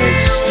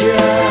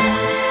mixture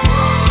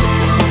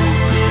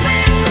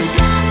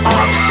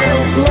of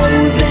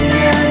self-loathing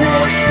and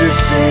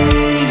ecstasy.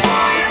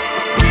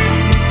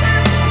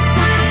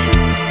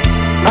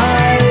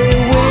 I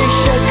wish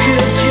I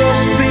could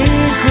just be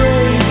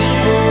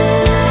grateful.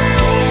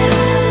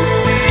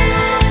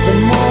 The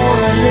more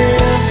I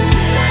live,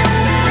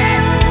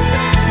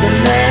 the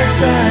less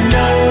I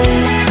know.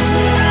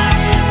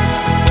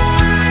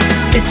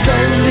 It's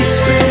only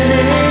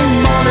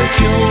spinning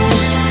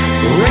molecules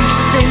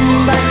racing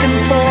back and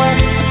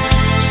forth.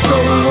 So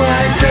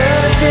why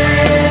does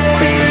it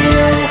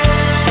feel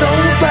so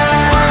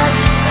bad?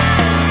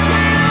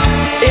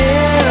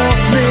 If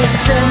this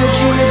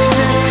energy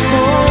exists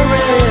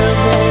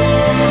forever,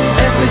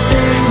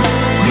 everything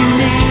you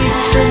need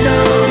to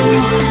know,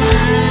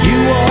 you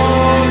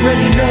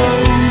already know.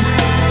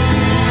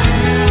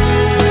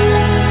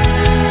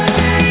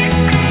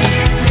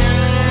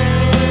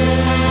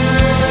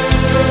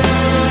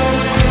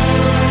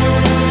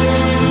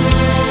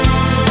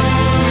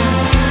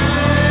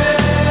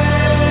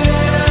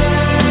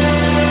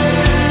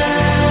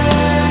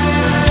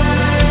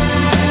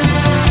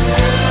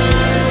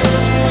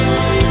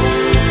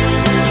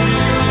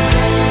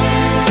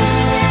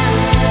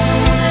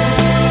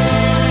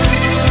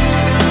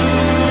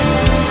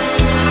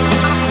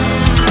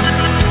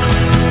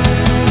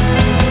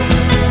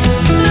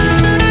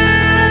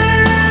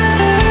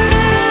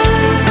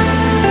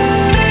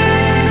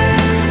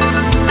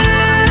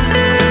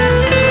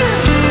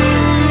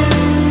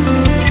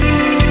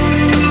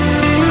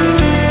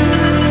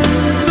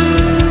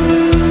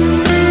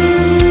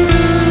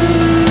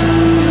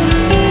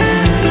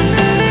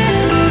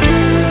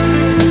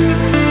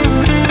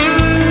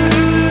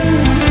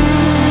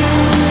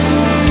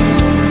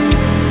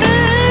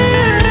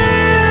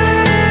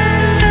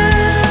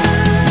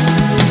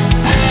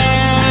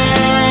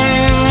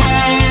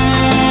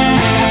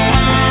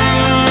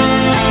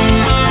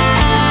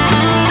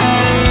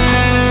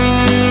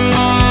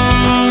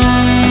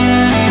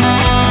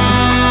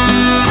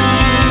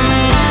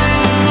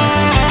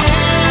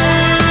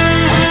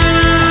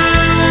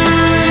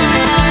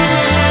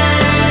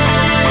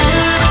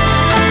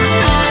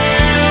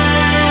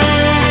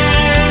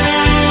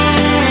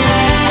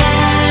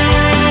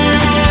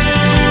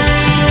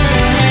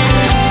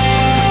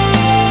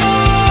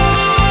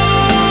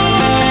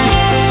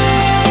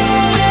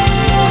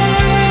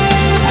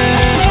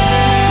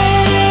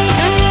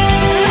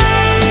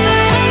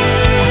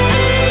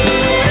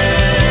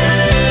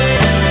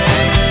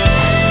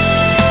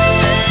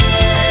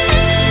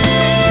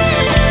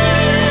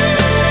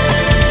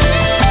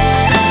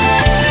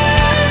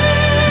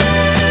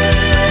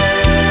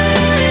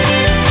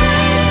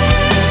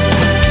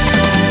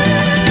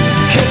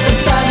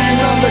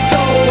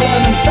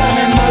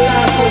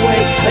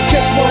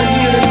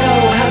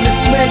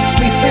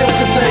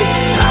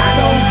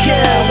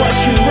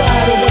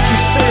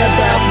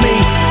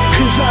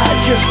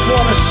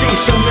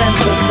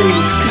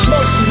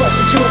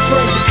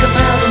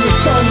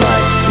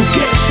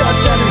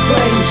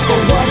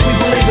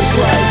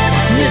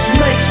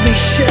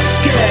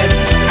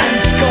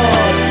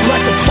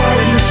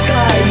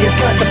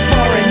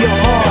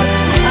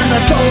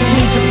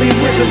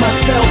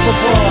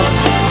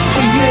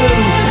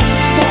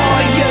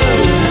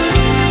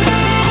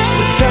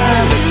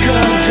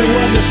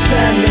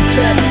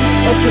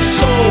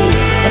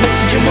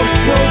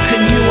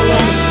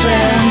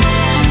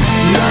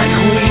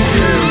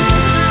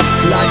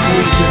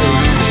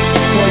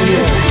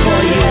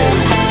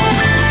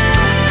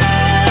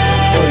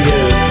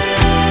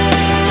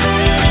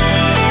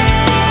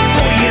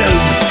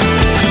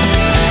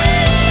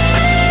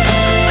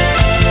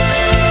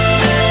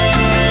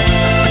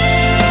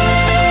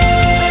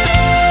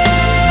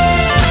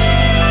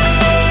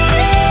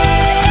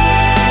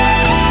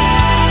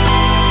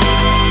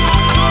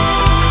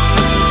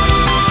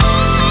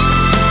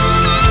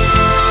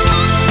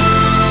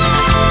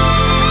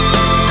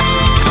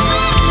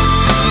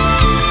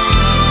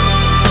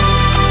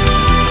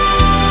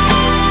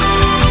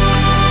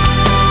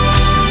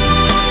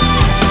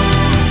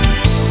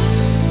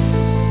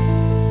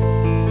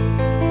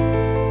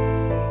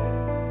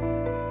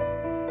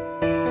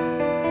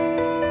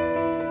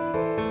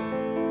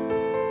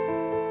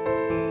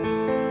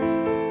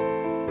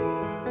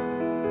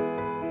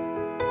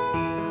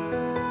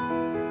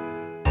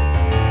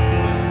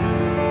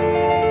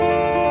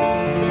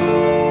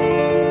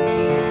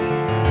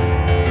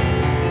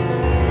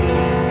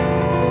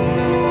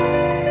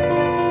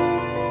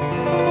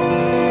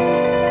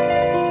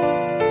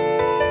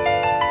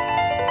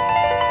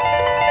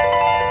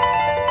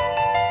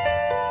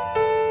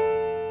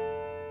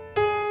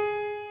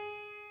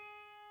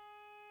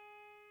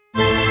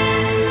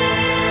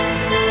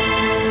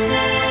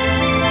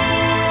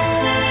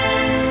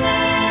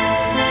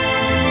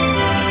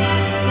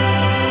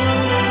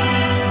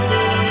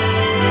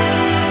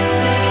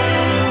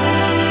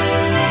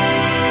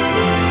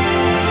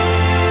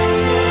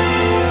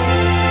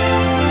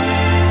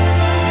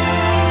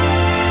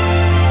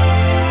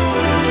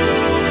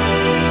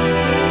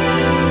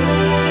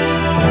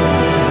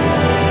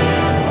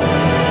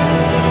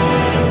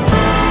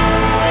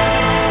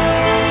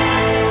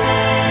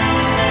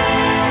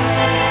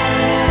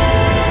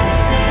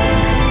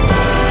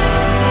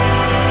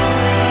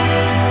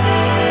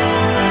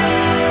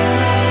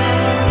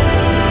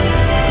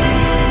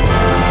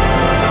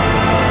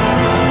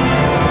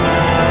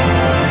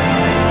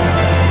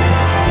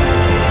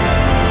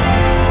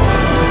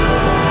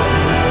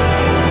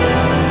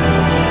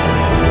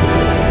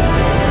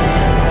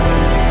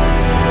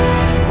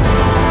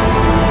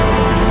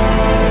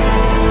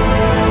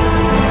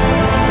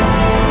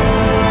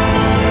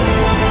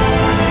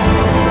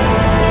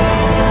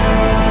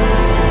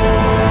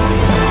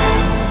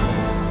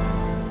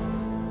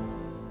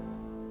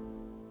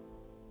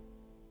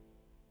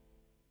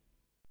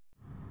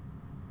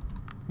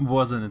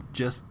 Wasn't it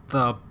just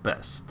the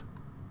best?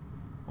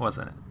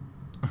 Wasn't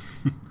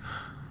it?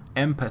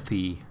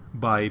 Empathy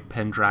by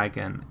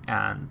Pendragon,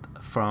 and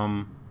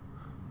from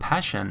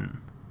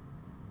Passion.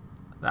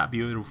 That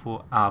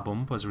beautiful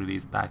album was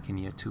released back in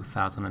year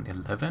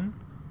 2011.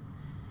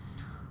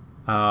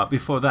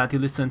 Before that, you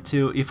listened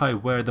to If I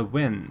Were the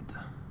Wind.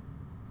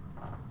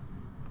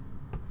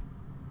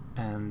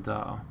 And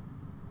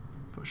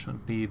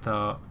fortunately,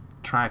 the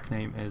track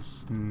name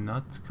is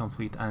not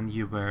complete. And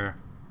You Were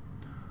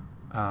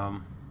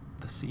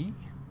the Sea?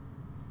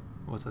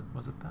 Was it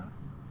that?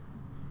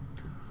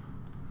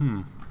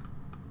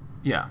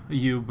 Yeah,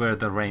 You Were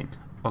the Rain.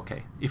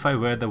 Okay, If I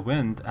Were the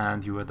Wind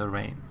and You Were the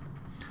Rain.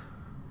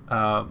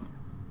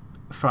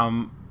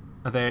 From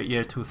their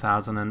year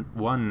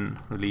 2001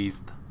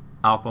 released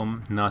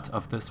album Not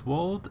of This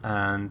World,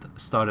 and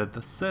started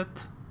the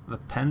set, the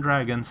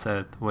Pendragon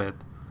set,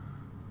 with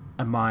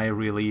Am I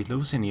Really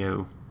Losing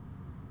You?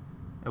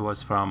 It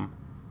was from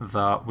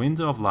The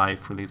Window of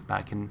Life, released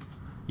back in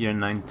year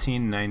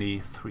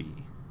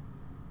 1993.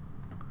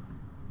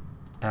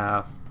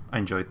 I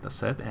enjoyed the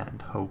set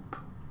and hope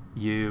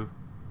you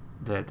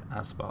did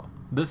as well.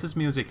 This is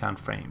Music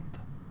Unframed.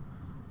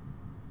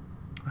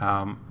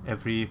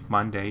 Every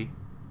Monday,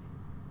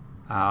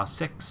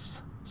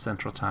 6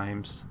 Central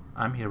Times,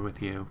 I'm here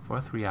with you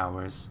for 3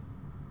 hours,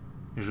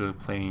 usually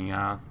playing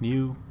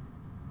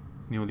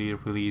newly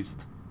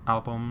released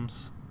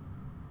albums,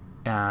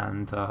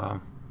 and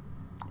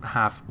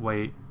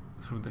halfway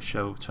through the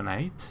show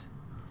tonight,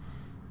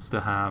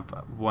 still have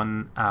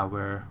 1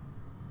 hour,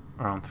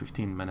 around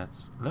 15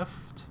 minutes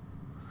left,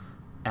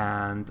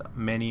 and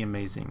many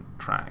amazing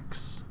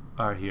tracks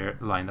are here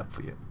lined up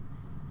for you.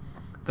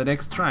 The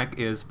next track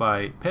is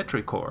by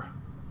Petrichor.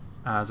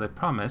 As I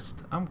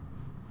promised, I'm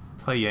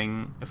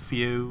playing a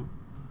few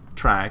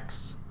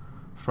tracks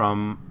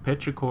from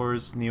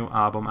Petrichor's new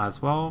album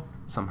as well,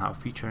 somehow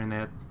featuring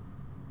it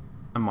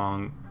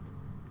along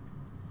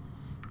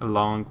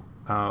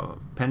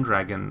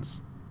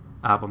Pendragon's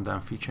album that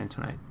I'm featuring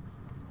tonight.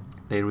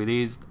 They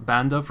released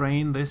Band of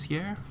Rain this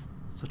year,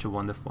 such a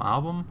wonderful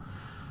album,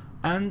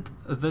 and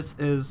this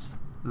is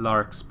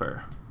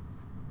Larkspur.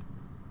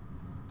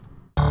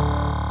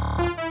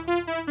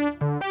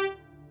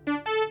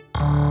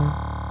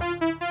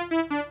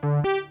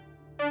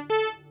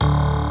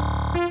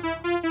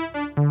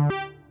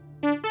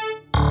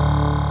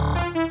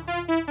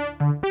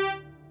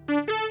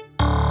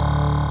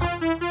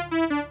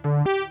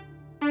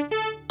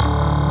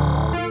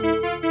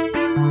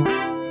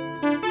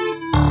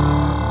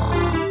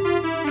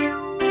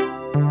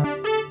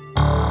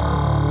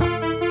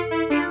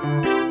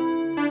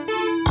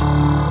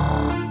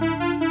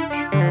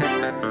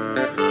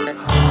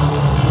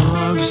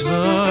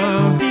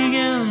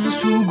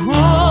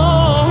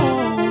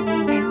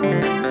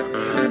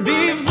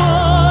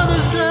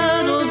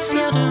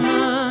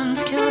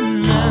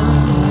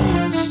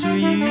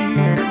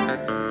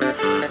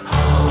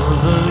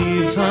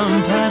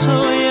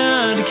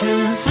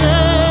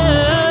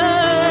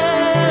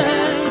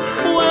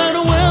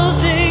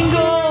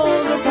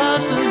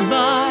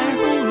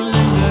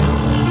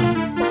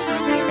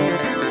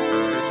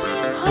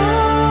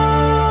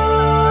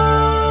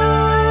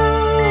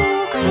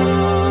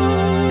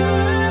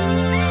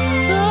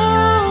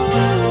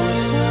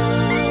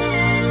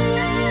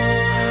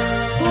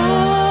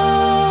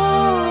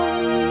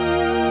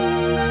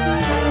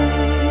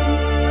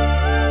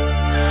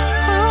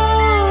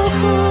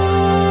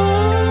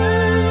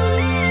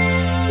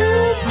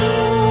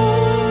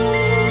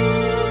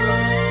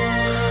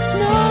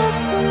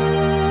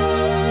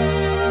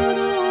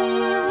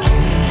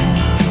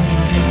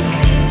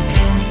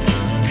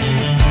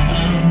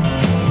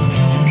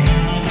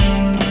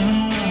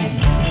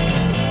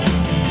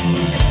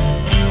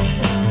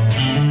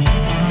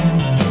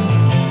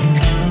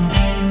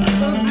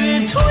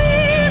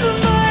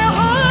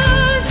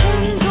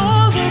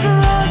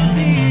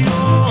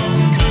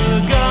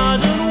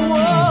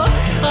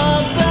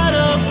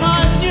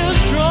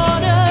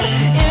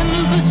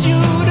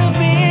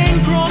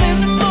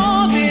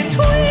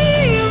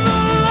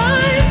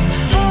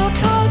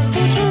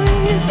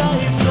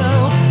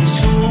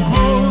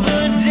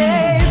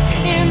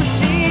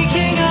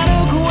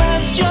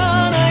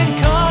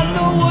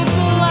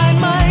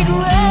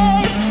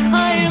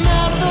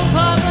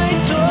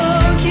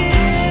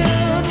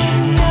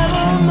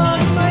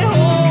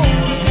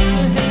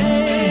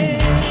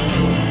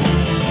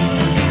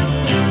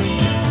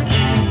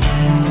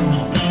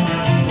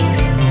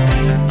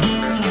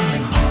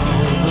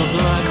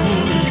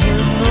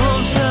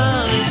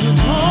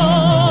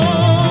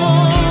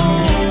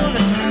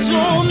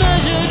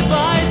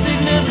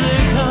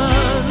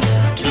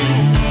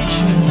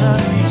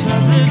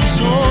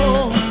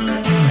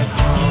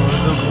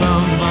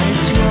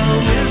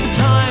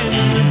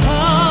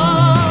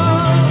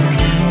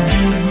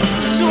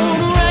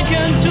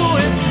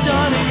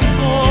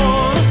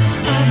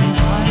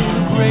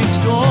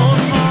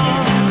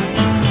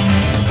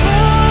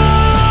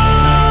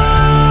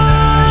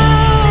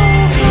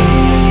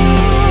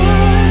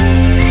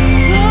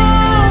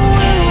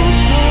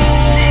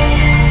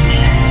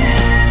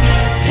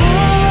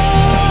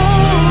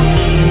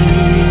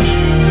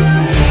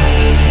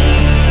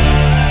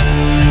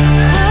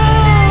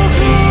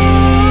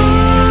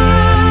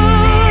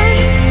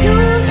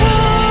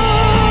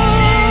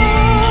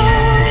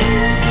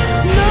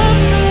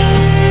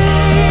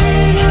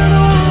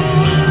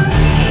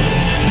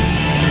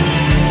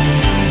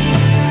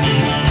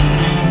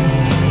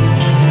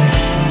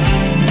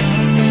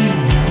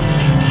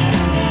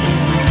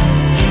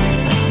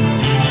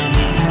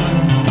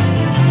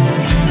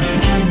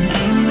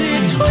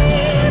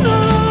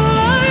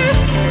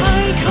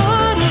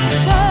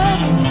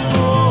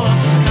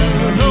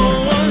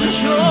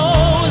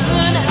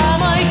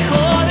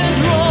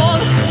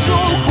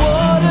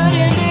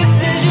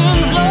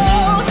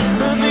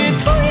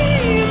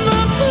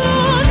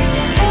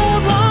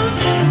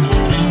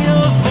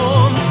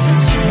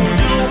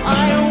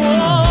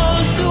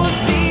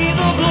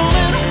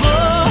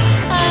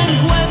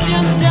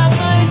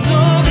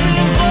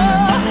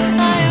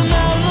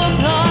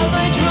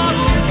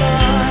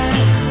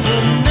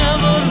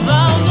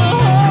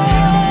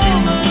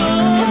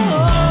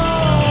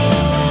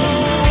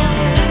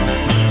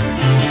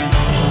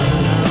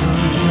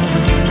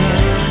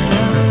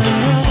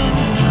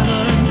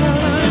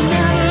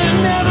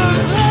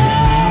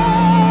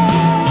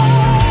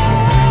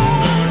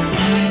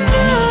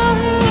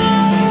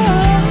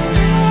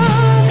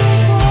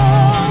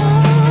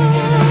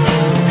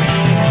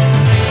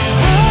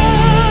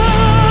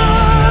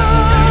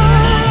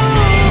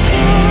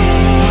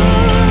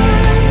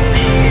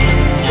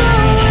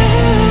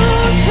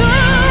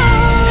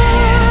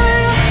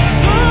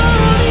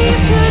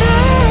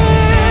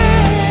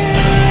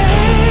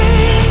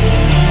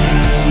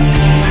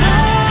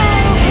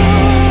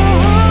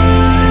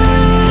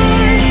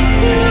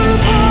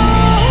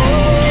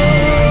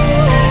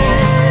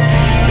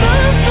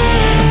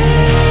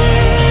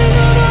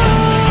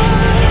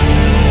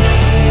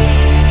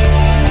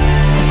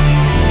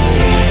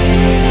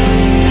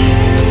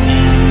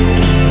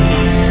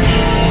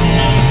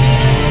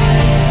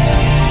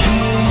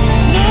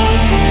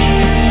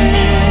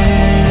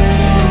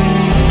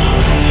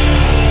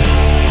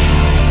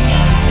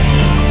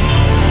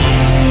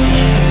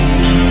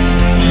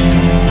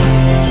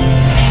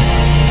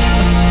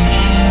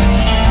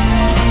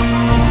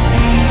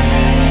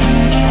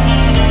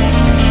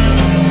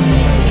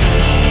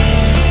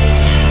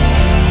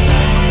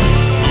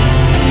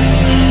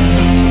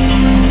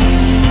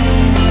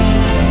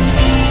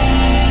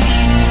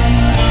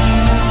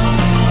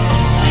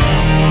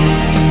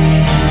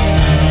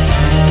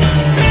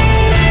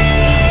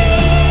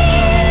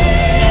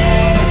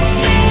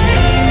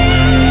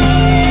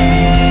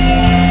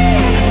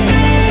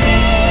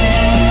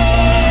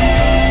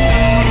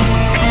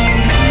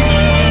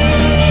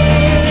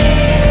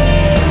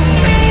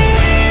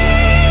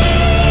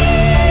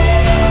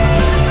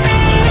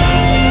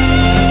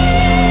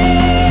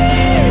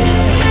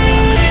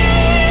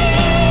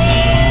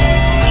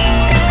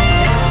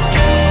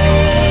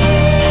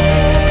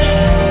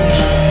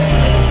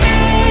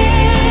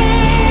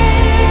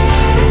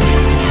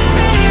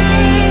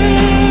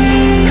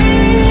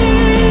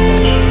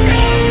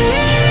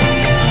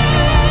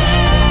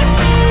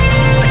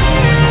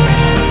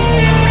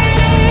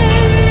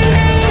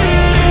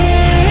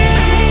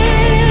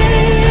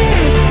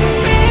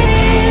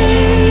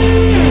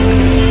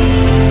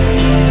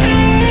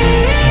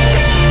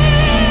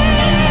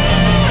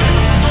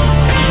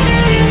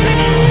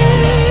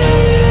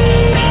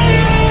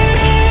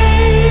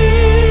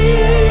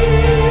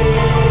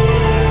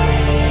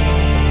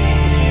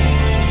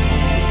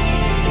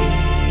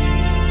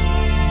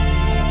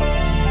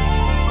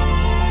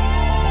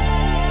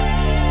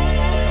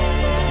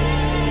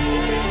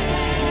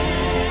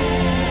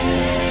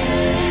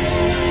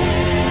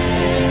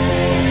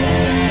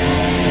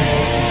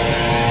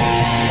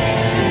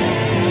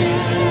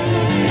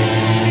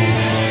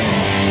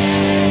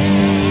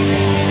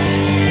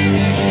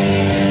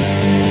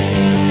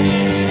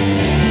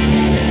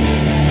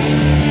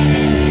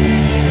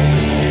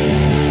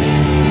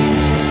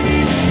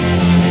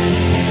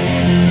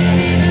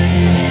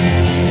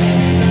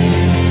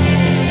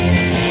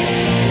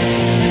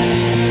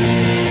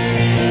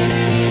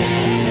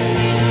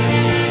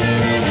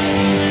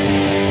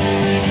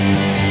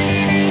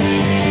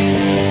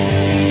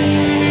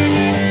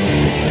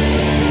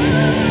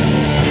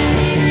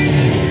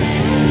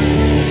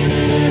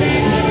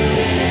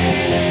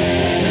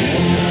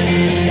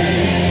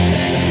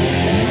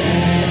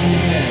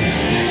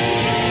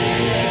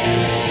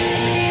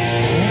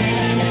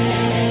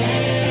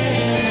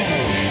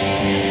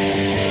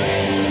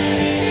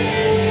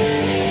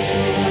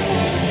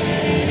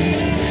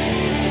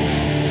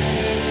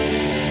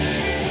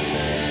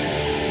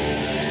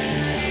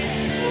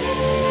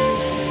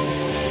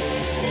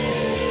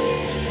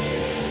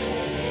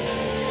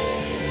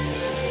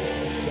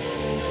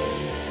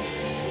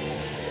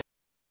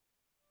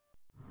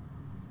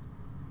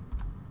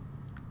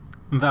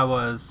 That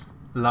was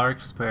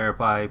Larkspur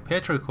by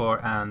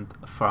Petrichor, and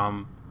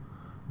from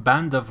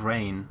Band of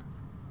Rain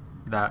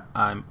that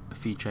I'm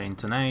featuring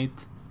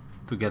tonight,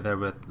 together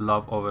with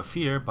Love Over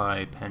Fear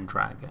by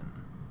Pendragon,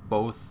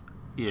 both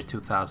year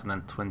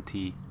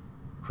 2020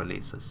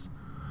 releases.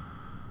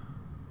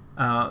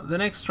 The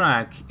next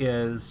track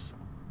is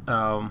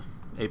a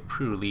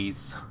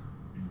pre-release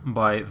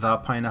by The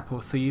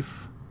Pineapple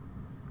Thief.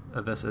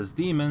 This is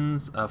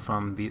Demons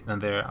from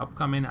their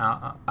upcoming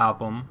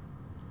album,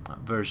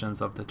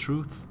 Versions of the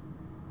Truth.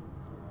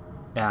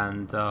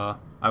 And I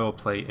will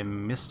play a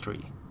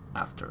mystery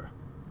after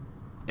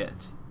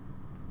it.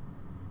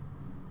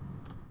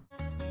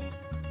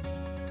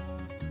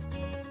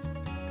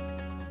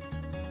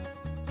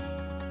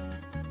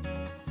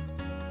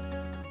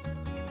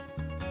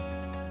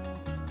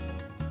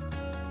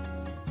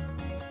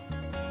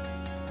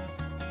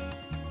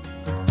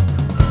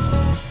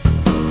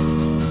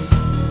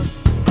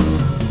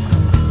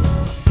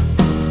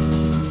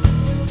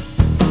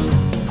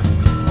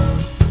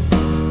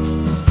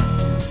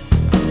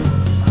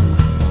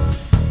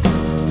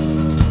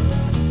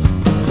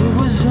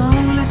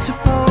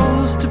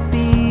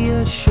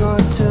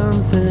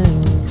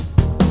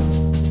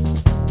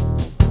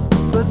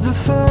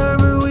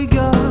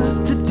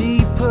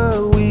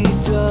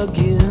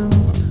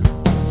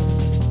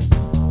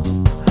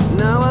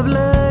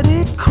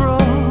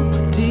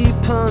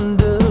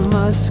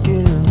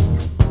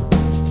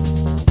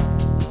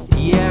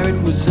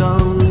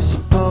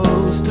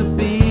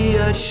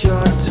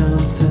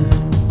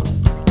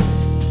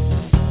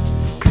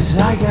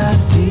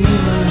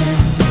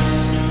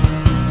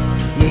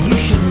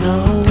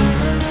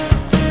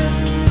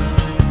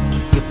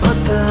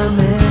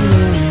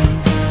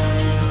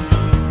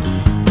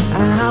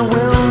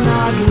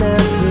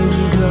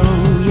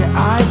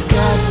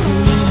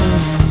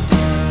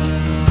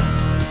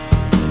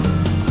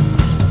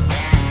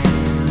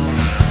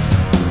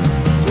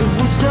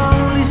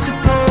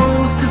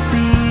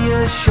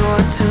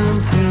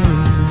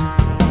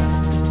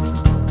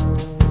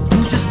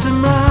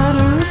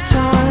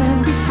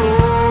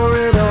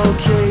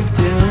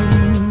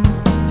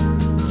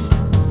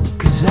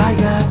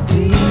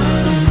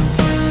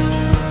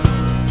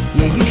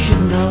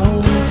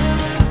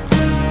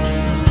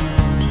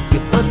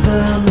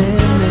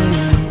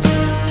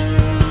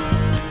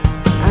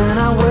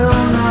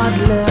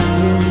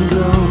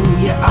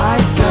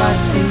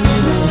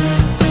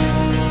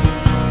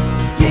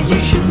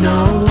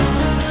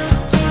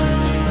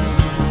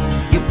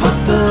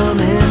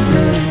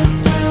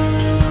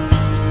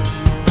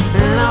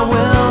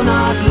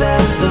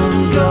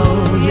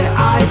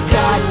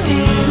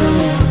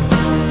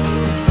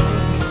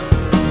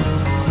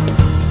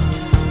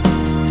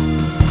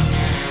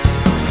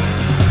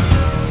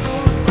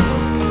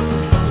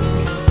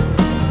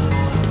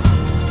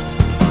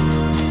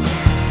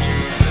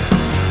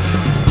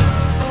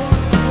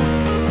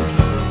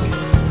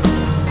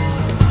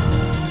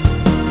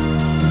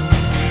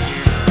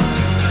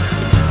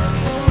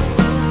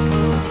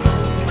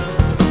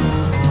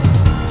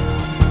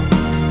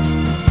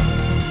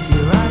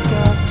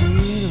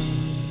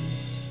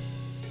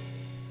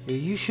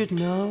 should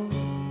know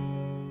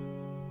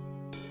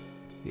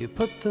you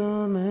put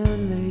them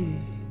in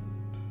me.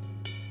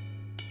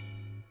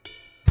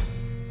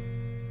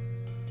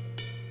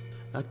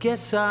 I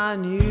guess I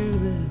knew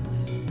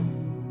this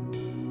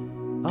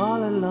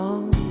all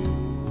along.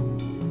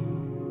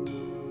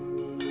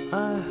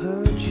 I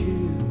heard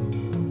you.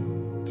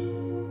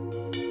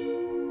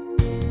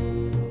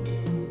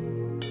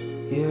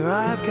 Here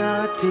I've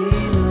got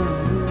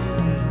demons.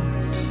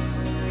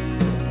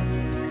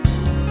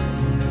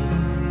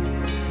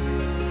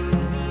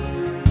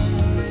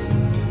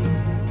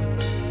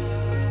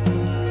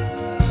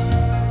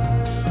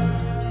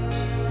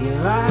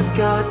 Here I've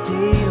got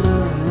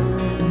demons.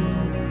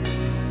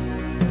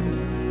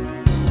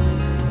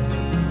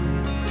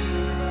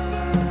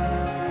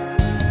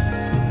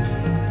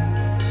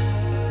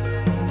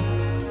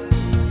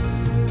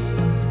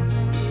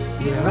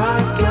 Here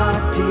I've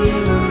got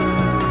demons.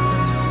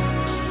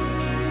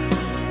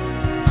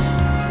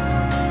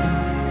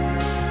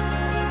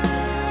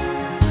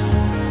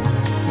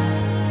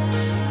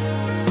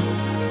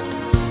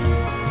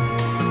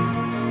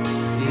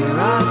 Here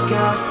I've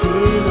got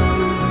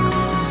demons.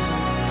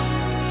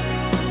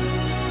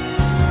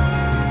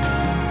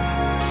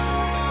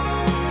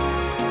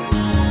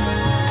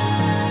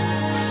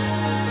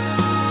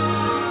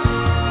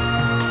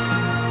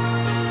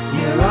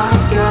 Here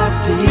I've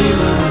got demons.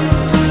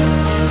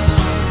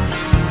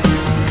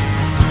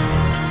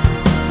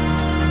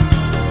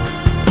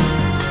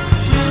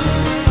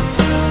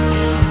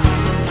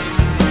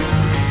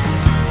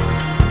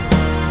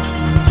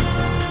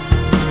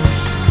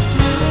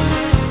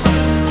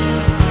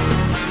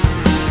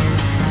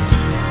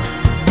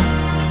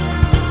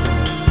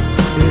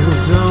 It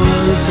was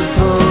only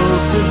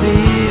supposed to be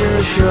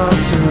a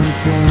short-term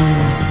thing.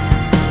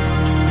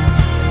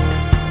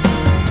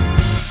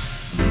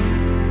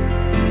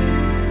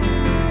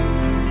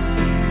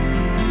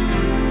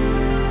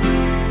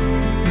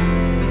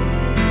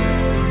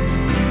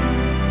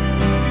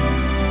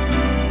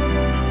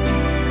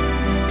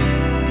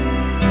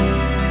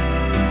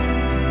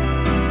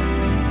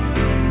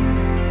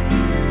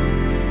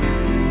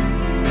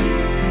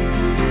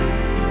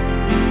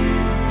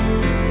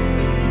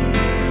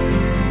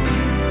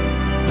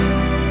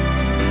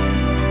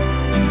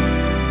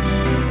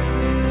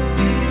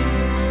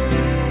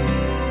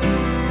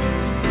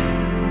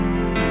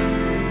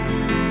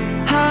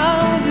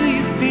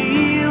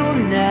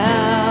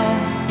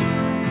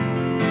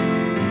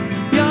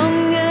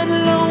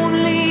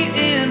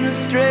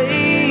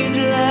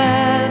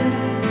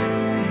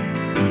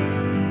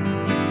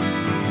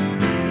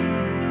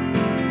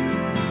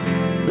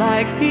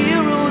 like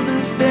heroes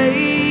and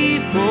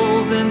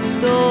fables and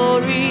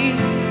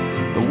stories.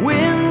 The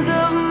winds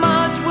of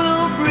March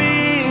will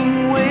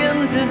bring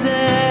winter's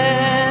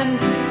end.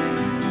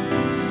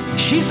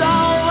 She's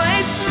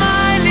always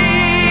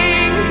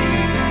smiling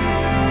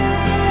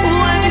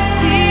when you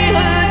see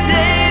her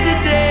day to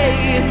day,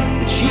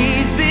 but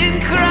she's been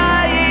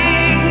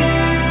crying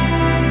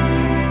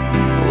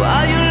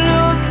while you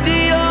look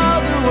the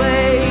other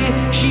way.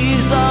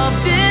 She's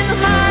often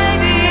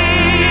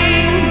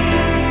hiding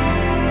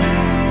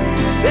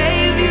to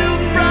save you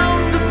from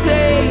the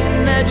pain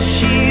that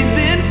she's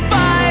been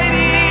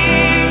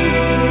fighting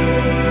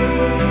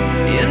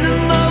in the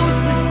most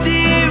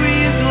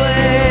mysterious way.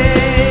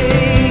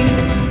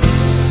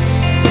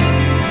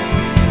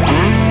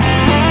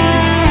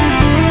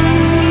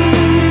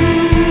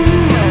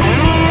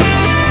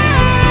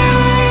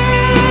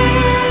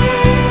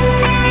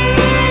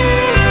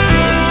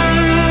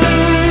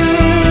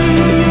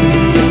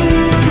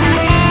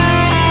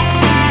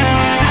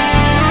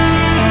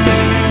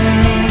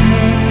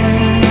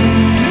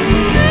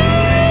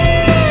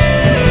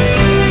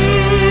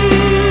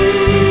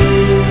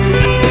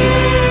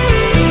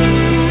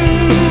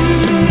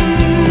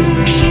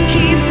 She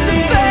keeps the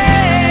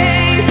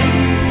faith,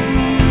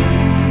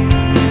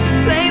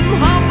 same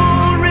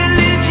humble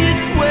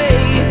religious way,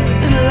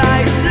 and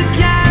lights a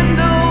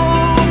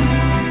candle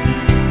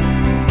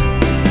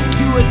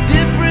to a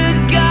different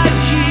God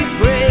she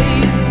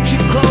prays. She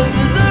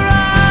closes her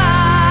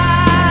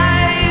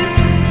eyes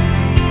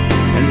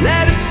and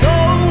let her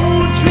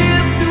soul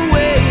drift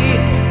away.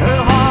 Her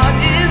heart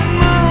is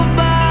moved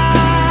by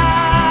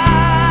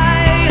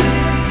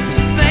the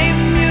same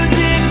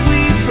music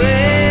we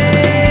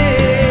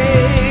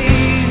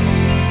praise.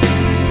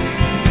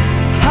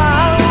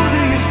 How do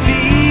you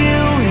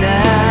feel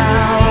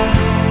now?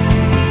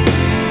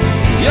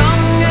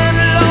 Young and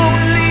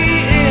lonely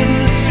in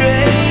a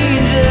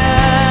strange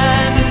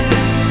land,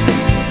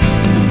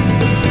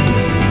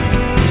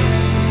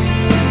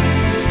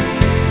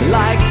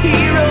 like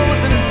heroes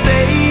and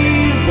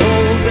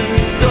fables and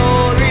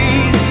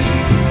stories.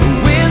 The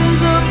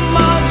winds of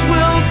March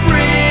will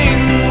bring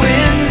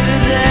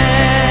winter's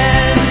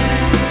end.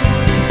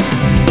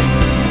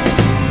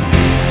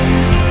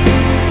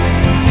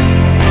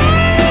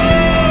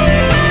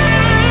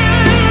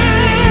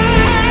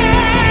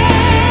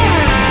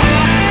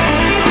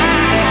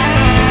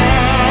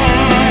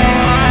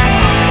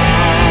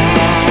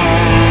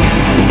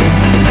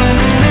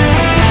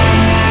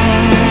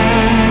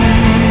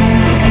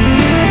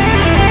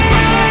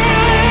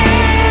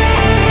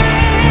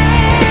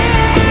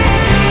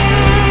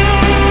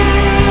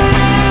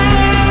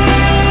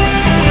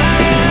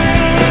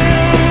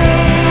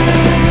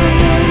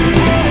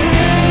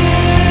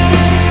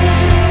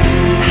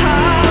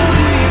 How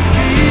do you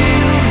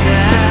feel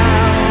now?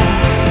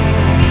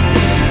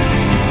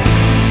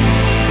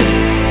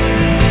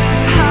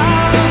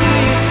 How do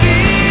you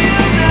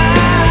feel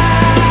now?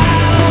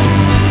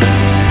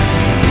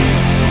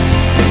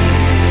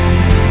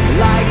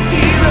 Like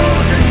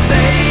heroes and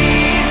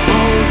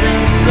fables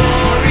and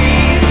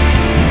stories,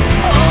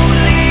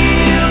 only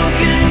you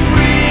can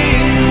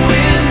bring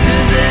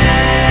winter's end.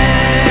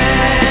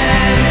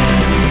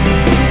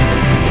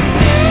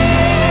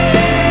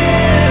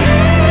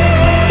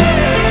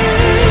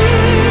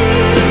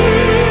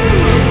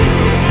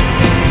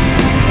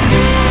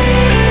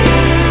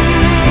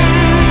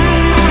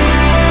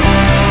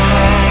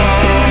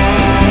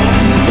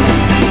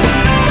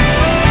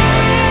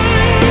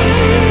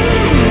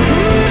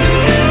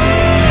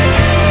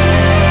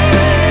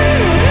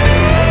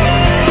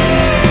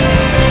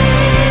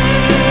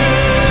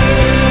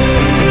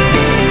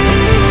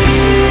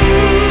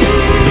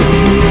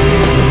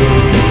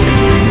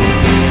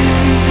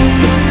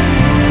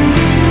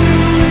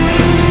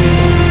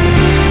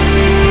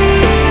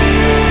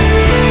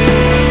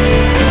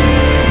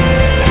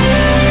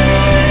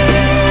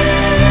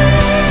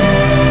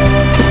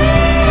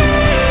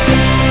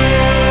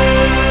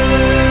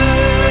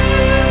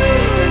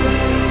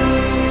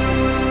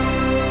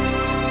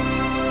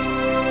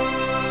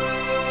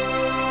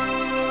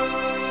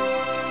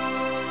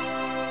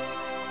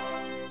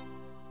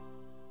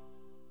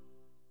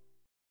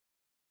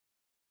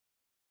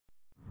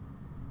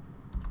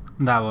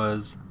 That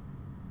was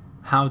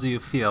How Do You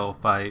Feel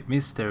by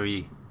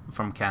Mystery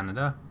from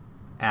Canada,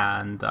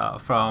 and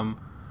from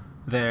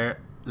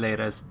their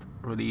latest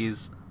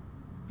release,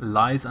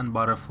 Lies and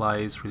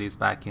Butterflies, released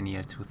back in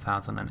year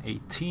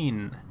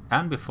 2018.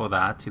 And before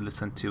that, you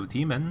listened to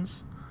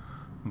Demons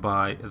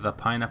by The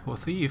Pineapple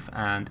Thief,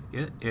 and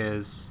it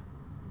is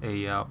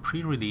a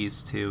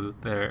pre-release to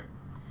their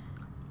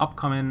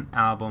upcoming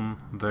album,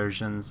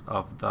 Versions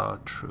of the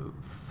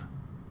Truth.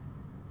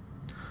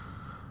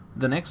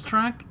 The next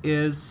track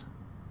is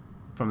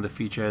from the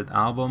featured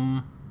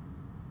album,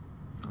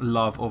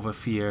 Love Over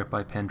Fear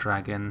by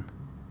Pendragon,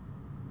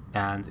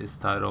 and is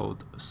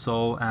titled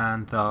Soul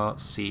and the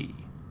Sea.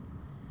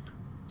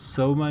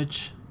 So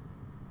much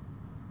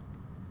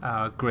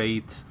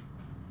great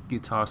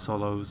guitar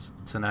solos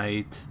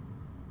tonight.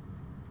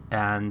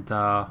 And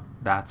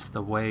that's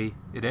the way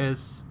it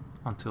is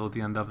until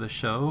the end of the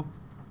show.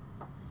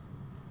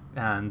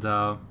 And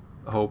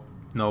hope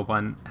no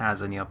one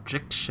has any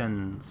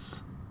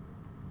objections.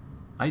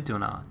 I do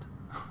not.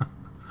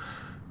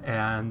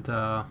 And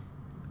I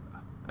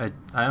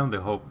only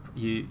hope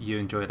you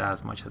enjoy it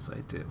as much as I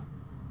do.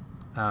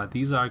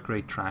 These are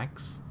great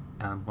tracks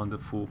and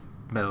wonderful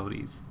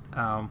melodies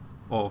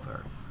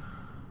over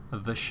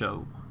the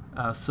show.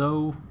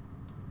 So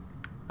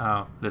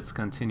let's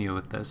continue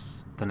with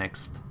this the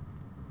next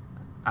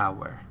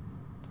hour.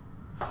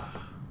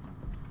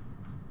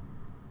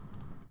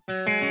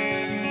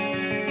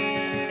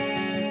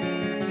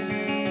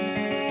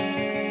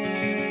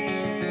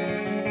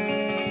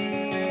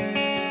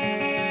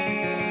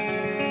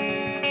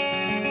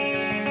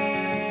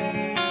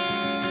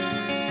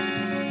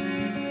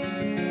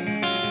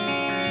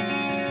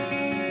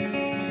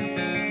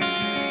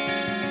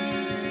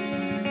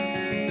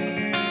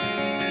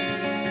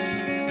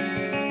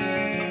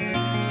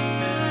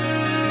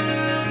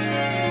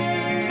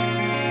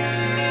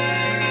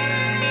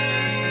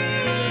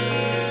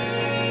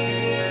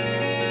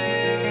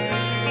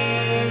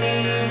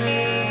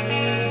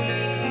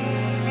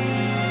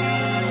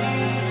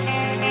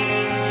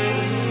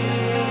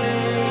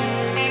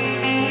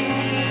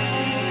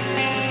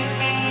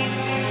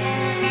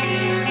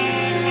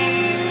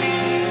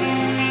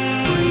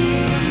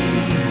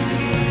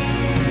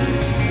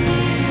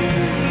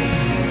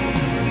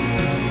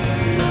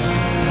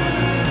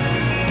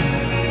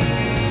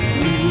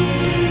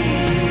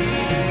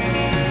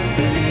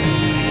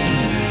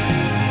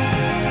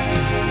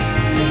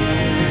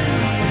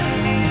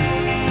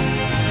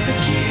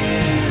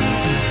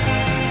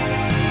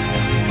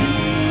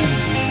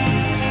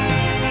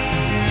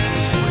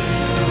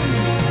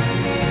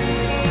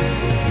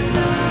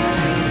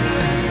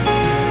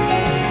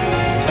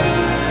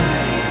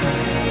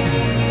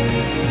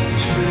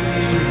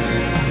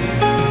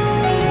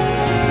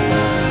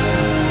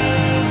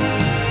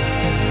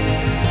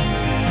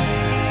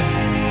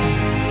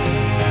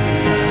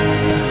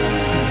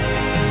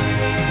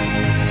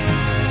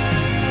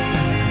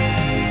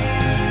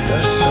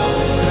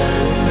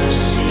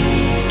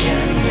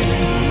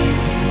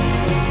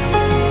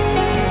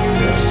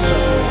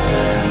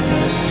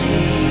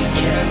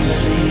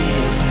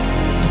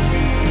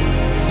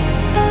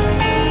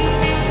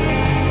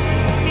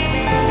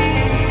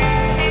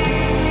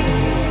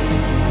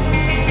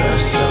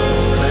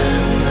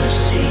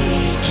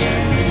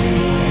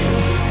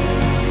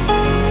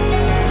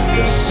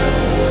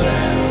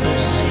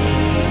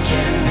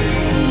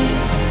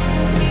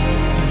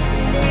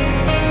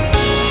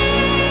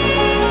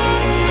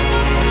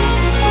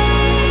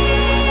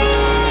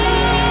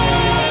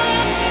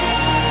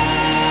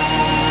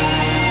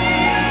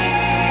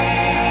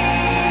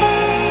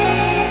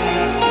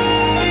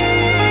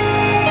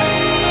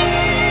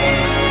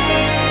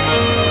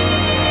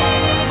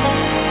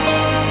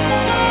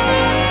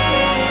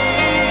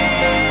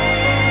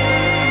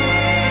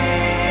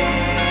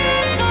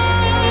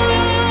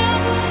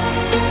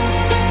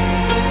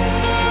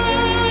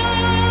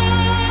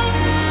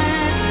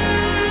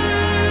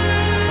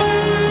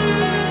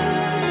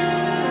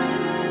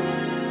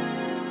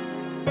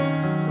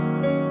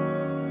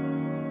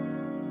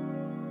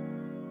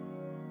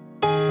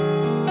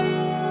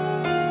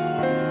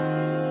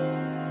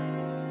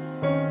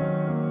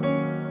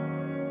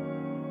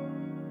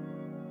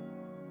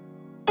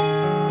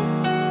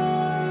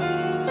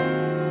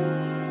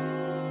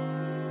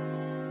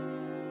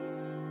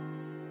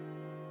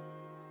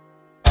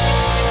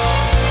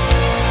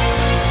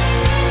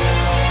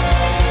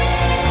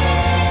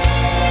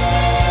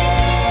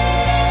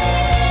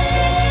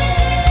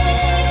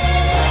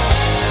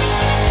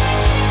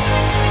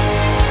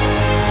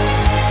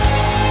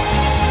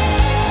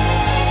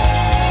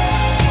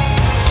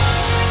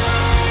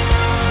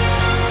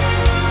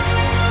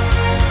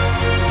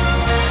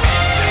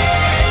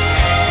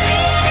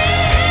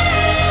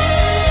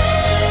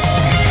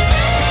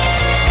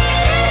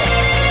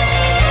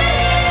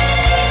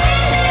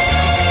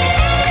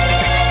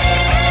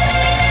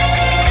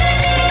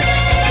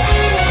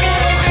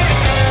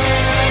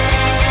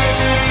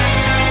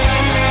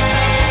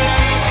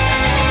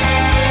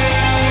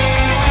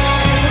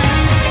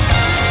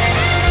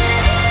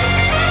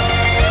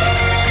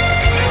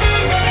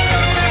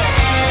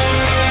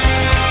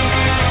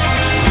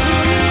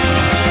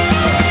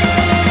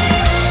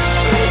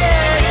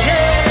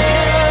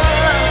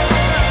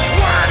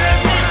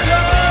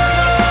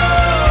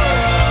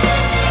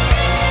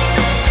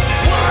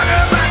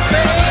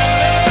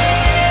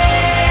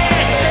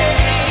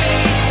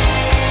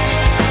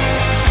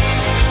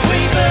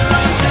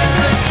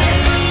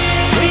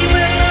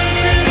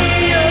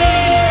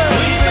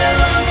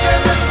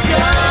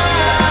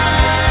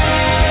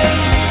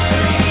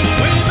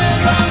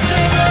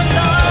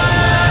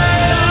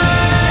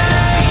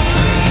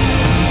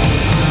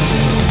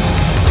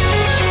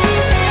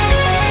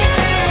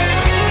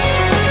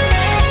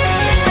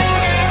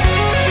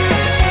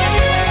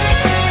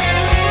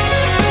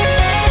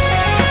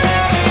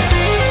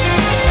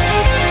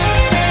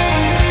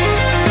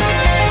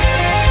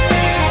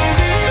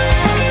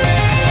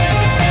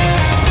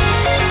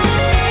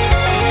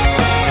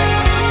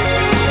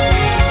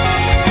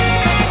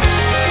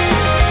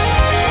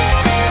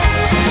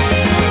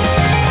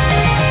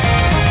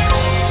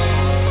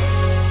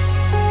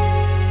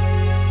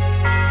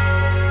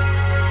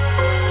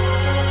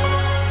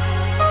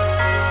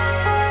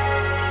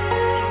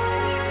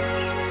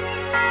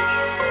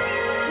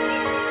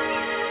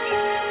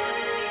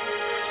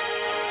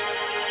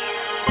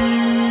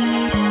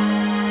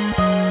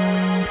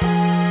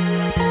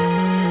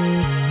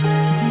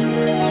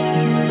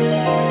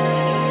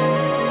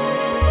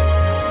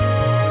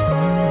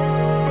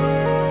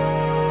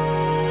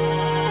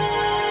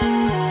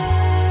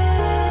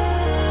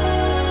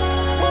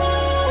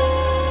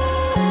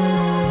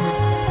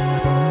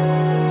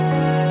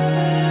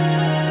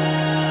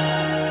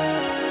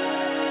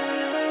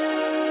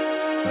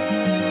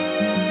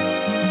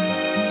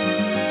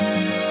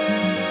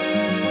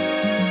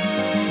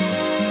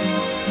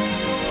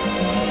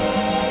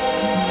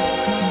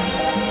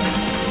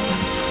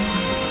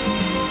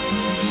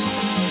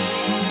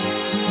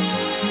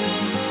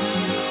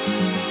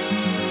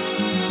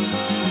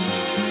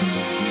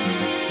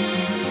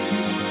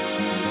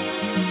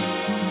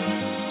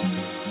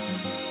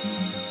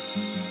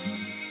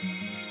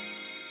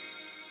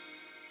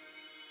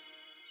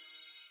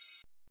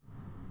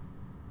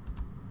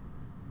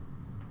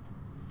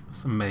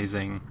 It's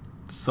amazing.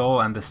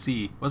 Soul and the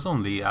Sea was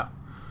only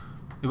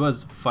it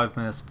was 5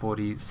 minutes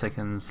 40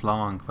 seconds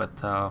long,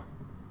 but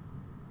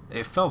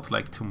it felt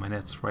like 2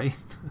 minutes, right?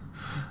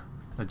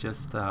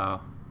 Just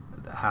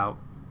how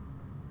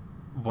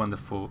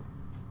wonderful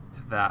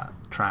that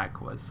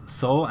track was.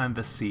 Soul and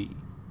the Sea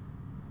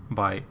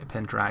by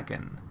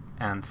Pendragon,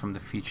 and from the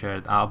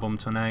featured album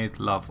tonight,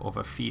 Love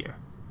Over Fear.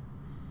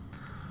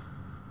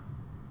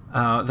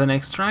 The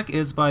next track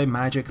is by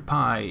Magic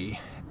Pie,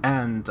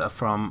 and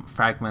from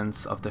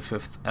Fragments of the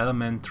Fifth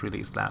Element,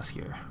 released last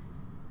year.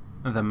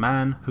 The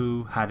Man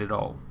Who Had It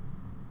All.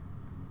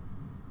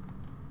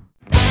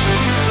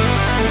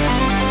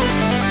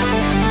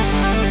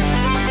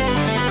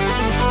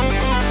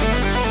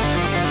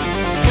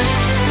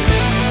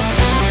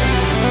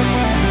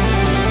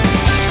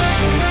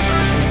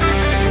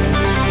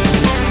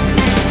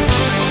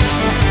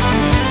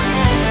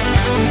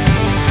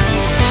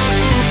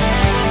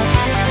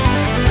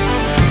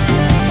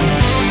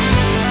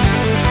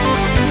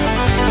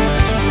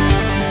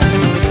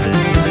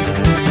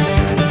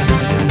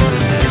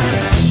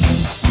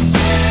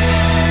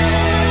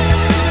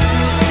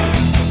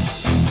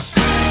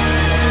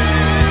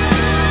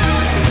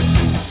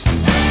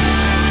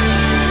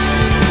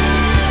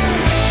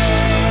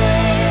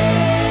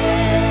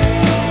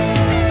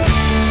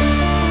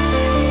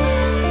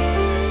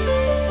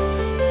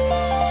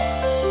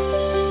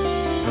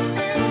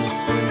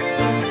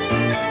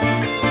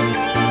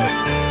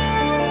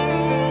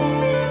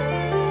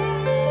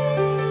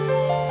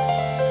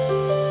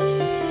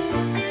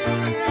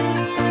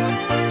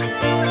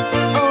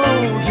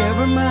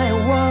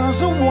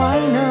 was a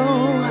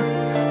wino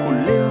who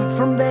lived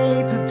from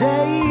day to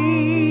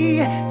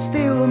day,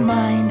 still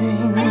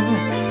minding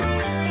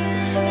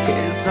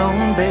his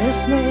own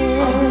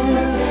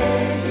business.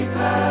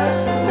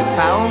 They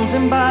found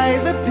him by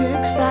the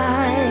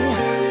pigsty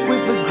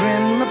with a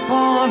grin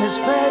upon his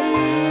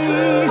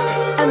face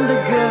and the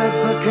good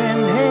book in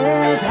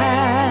his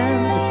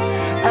hands,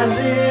 as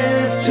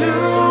if to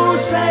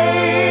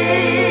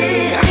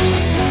say,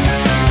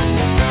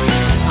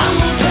 I'm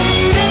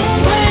trading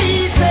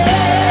places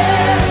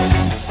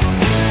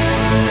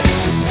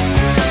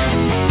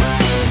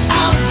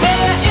out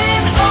there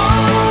in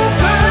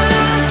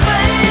open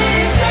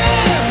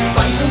spaces.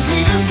 Find some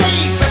Peter's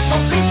Gate, best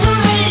not be too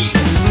late.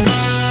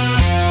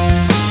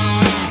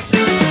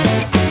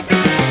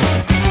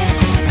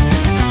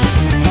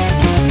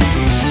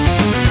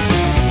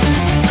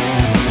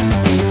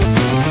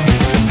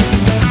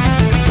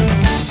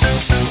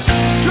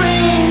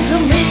 Dream to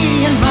me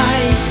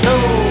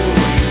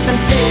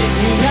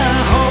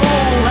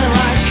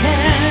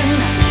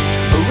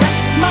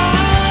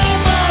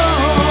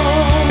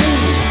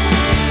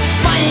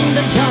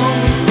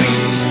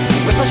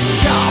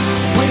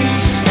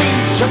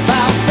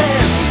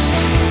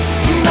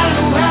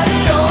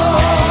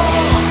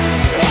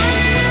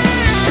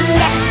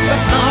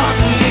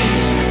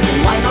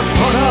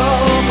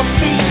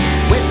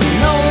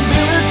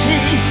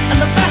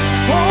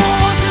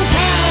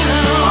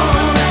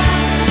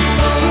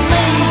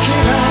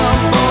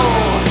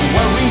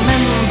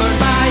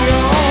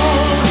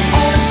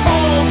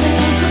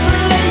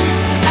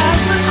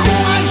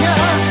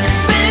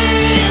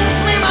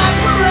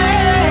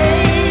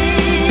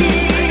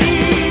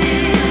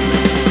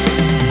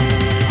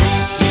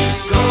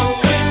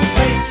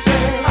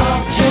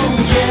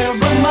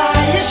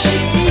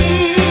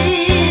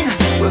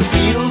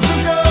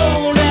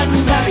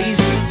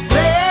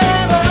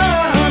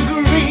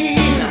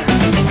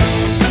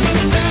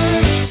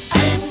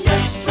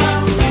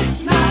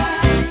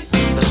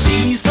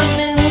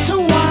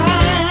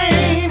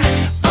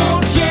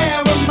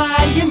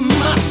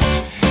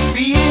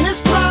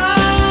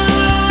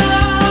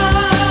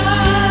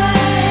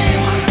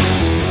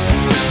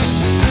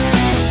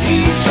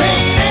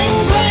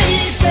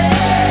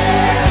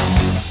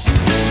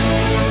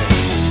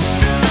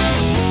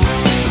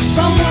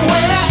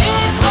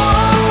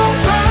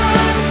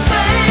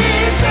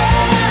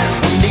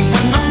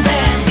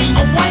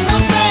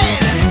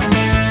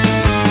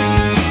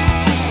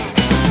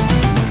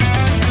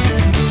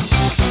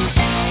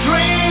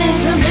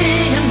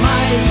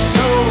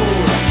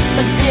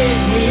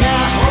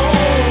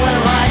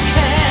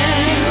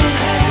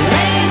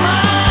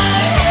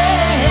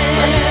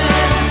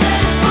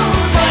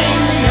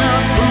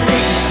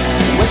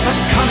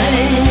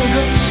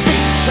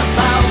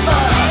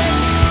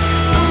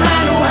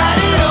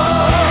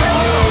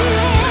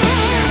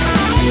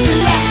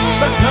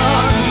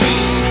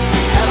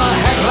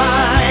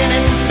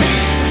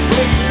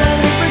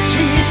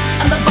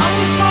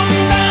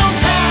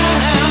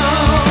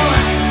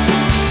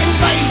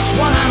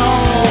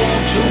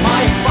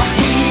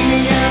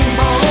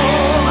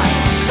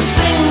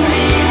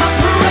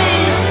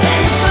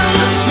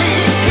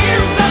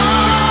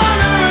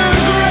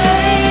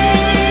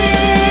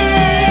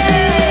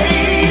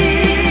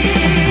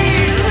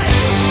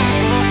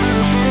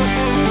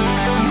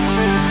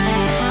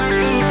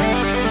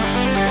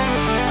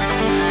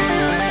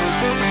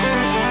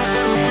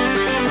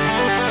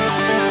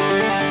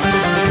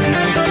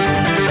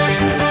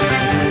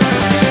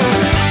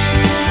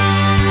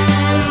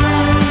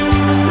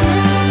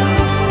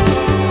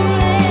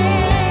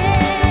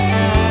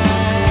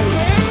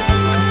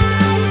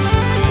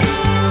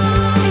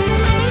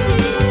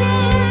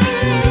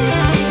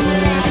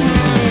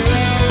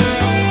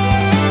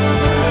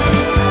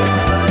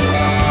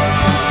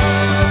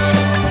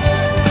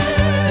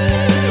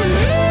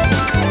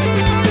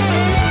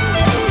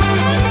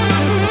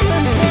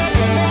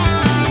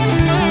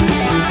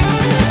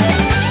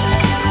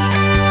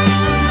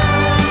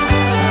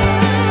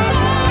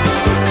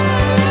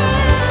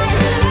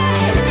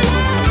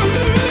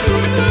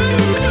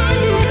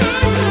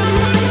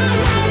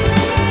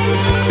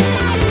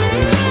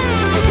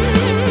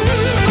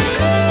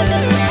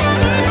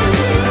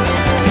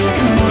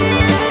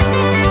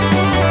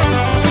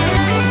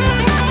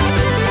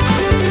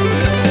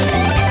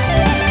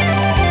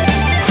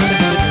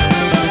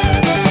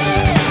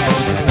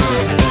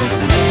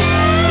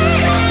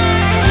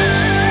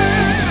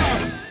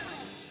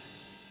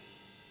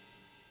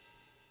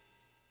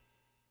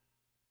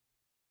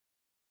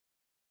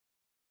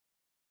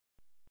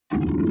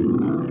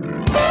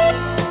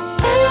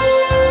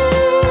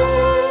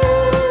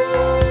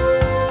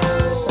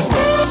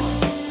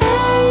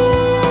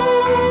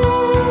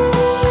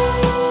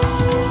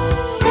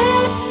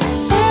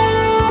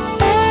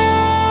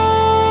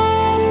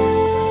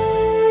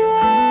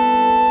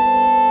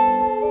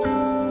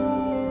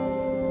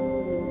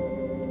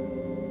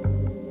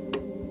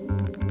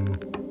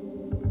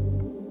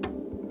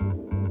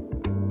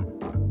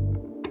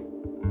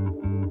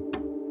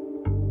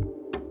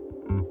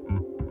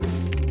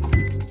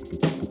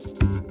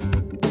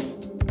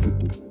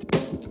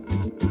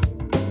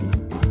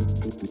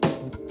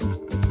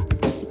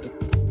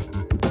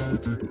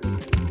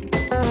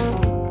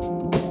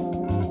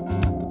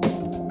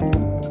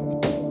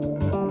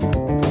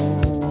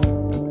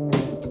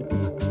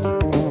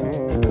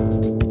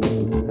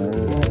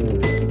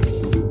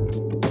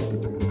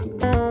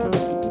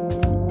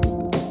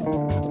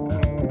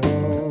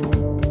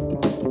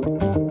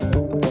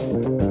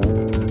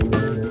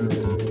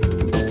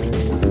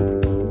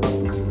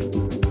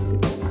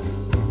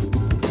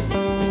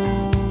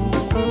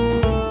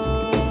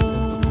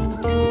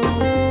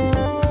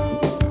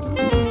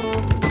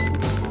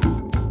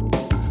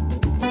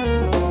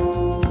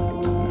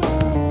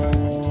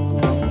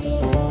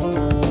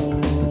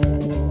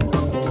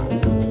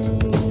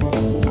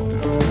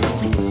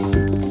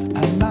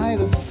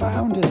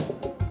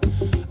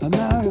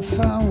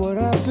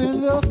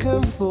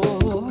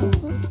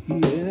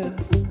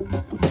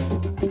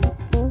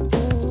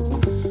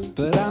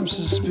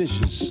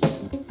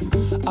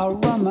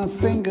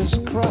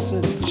just cross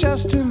it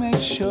just to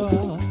make sure.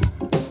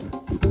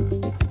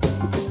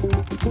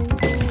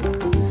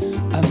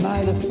 I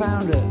might have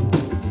found it.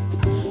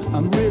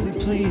 I'm really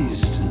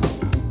pleased,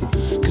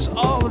 'cause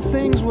all the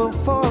things will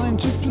fall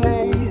into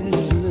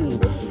place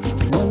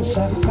once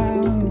I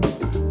found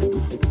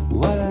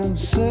what I'm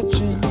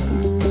searching.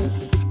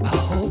 I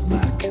hold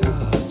my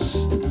cards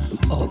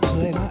or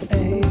play my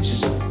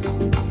ace.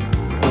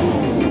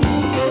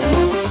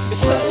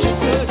 It's such a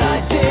good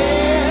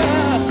idea,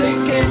 I think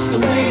it's the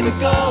way to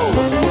go.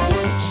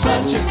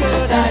 Such a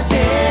good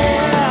idea,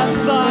 I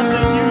thought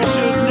that you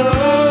should know.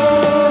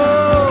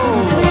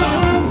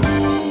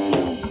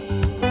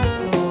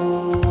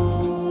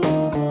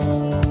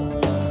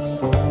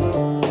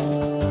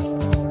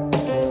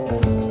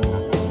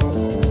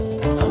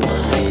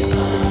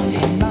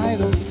 I might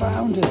have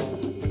found it,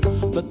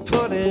 but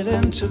put it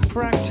into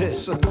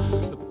practice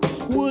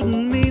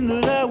wouldn't mean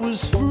that I was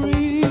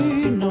free,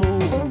 no.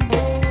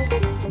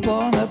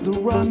 Born at the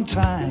wrong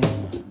time,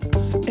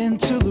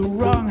 into the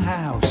wrong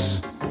house.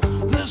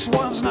 This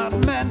one's not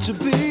meant to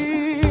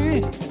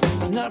be,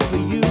 not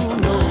for you,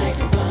 no.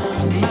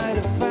 I might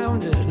have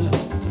found it,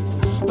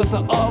 but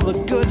for all the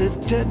good it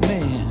did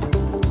me,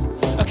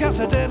 I guess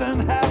I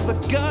didn't have the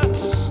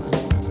guts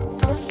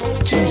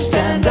to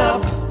stand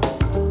up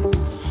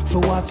for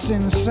what's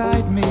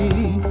inside me.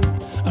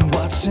 And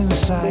what's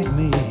inside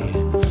me,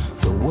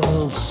 the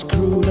world's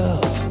screwed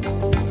up.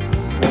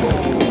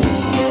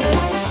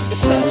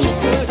 It's such a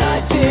good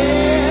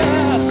idea,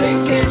 I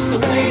think it's the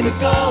way to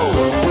go.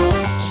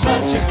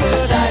 Such a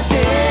good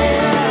idea,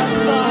 I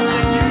thought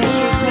that you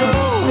should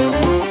know.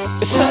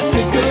 It's such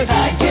a good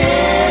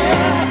idea.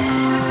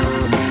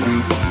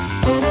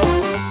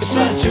 It's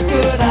such a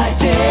good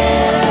idea,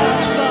 I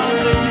thought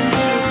that you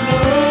should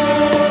know.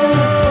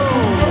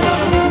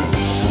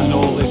 And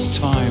all this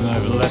time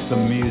I've let the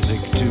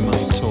music do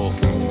my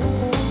talking,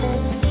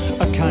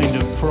 a kind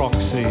of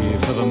proxy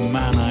for the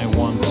man I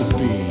want to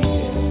be.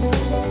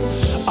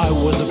 I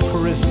was a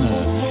prisoner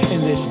in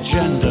this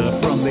gender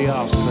from the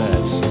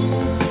offset,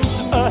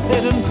 a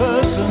hidden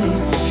person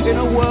in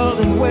a world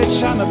in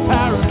which I'm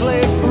apparently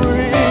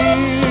free.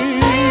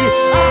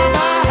 Am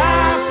I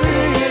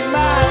happy in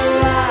my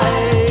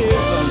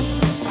life,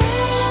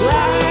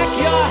 like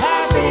you're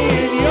happy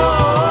in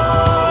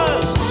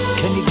yours?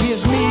 Can you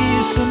give me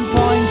some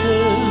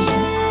pointers?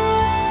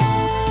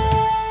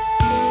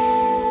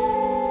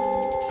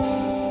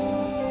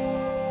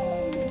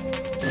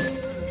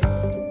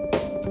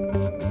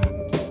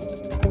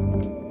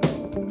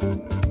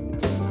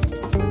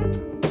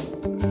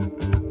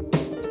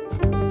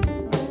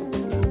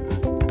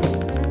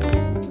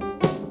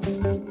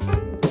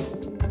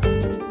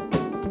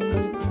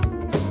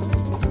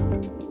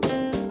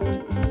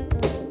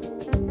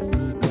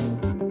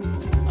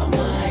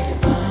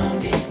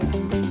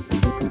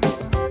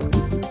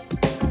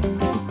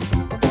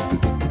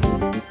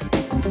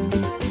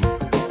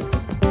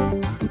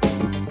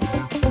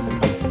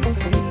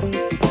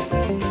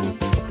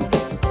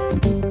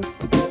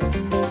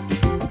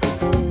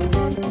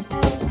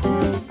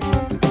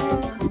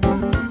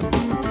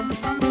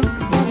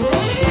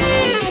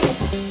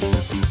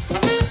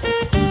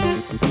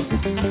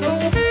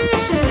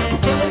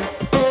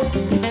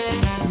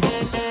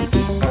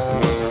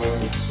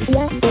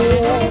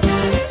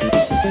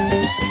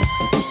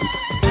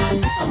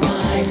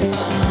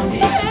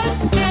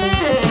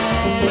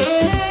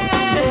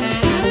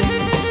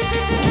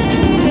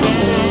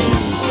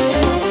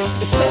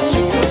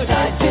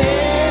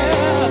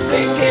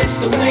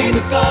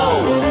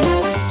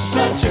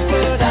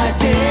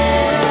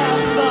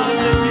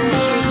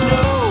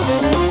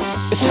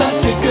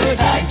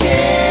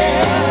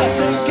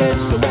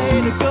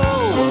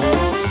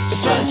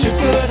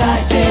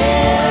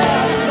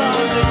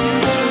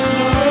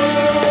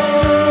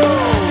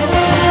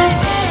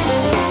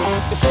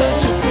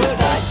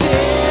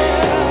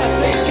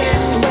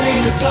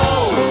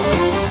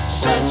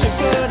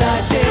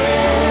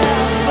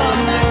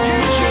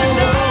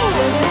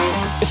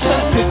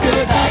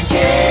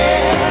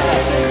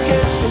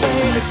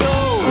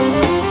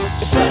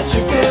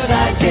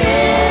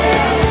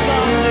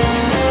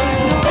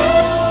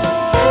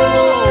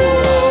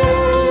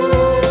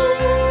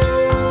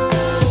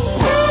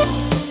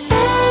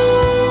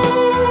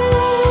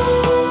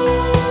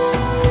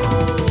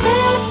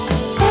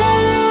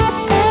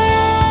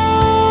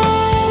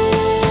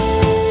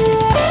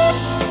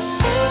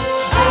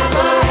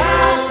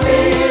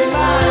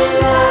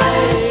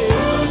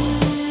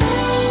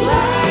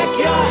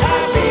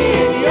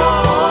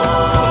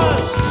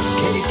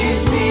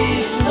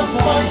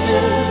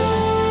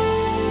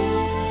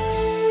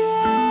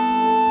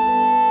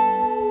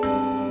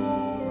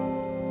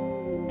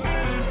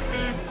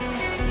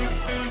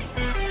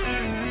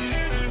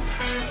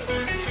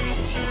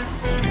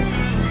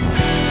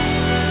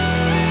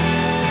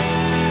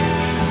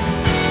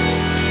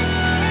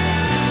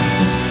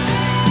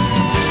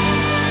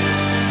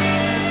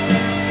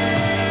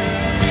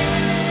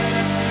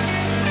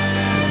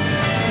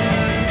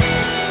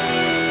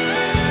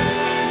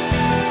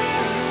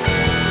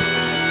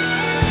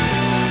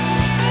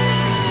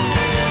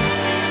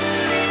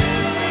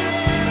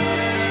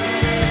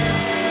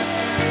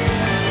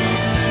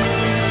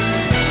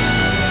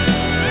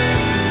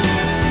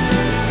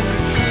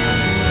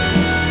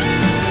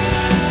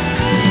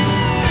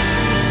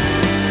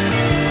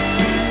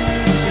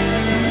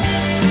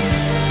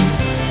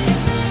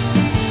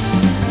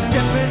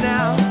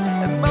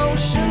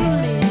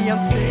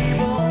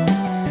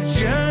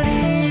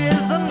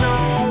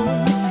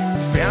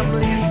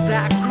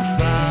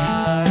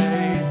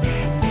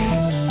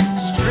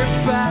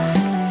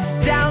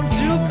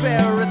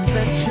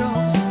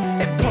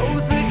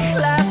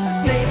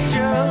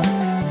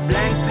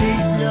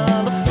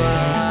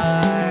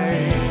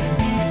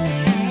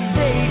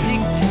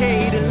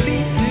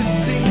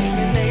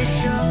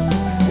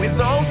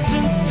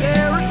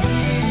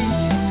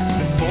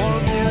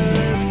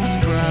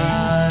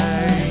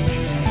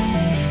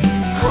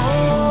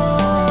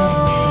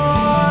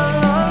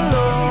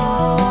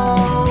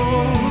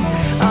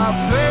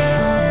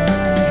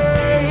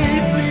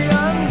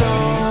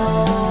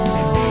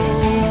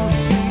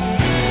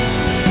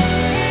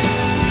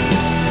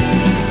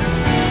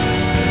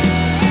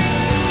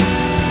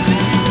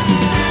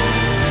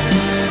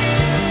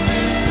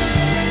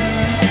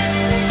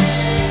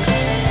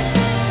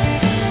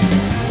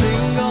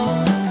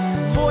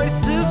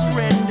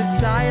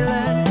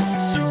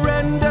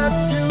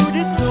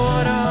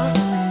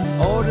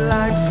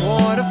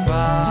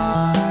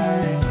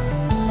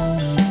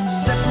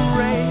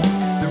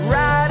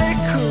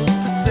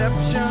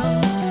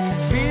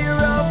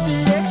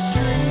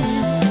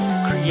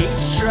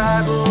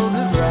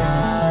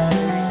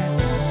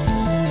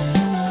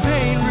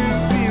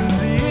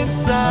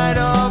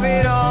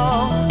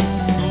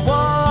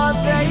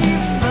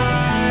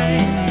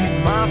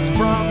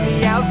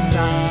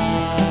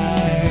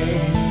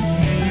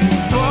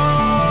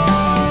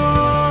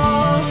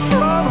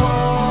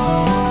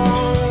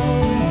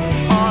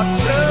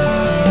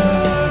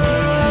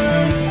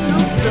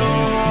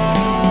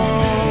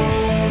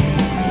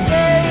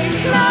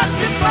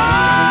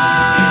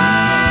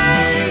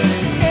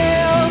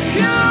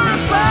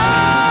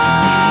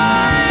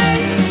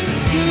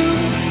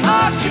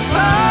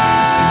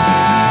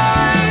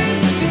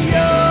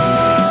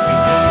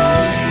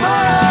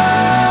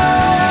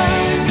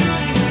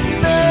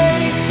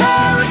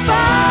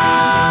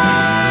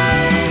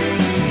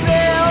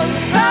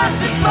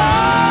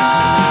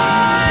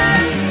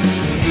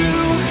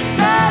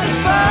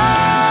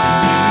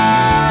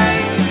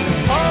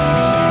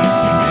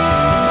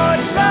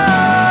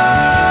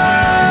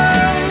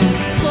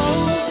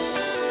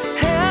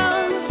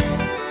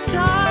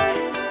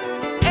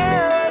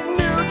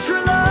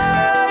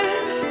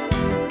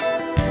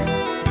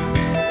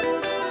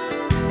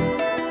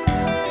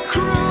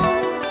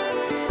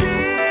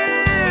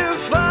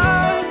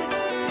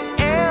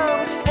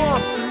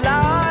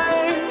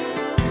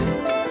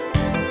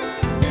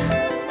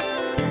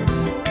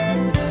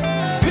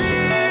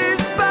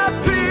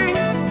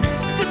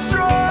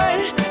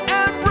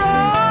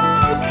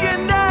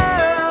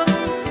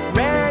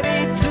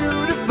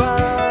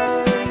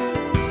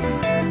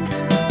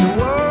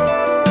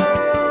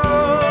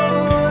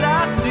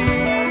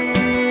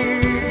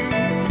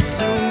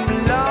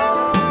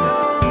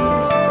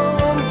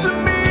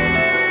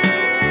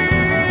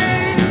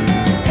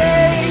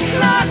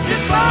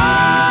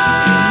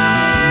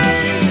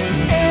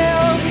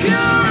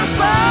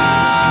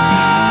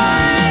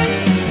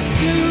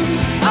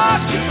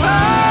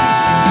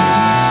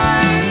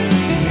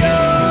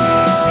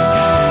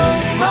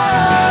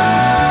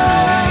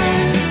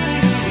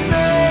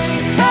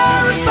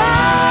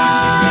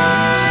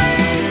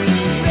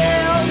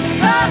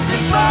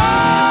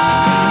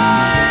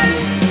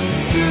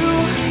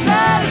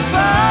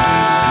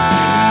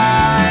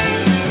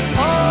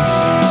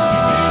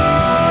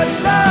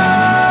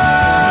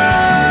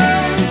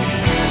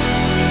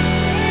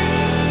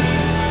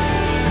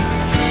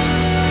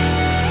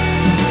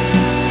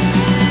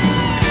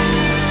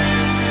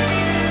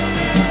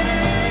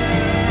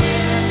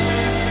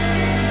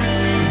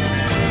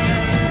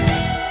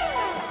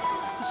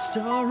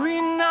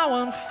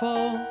 now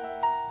unfolds.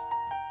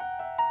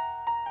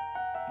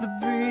 The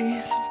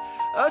beast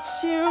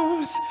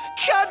assumes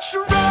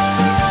control.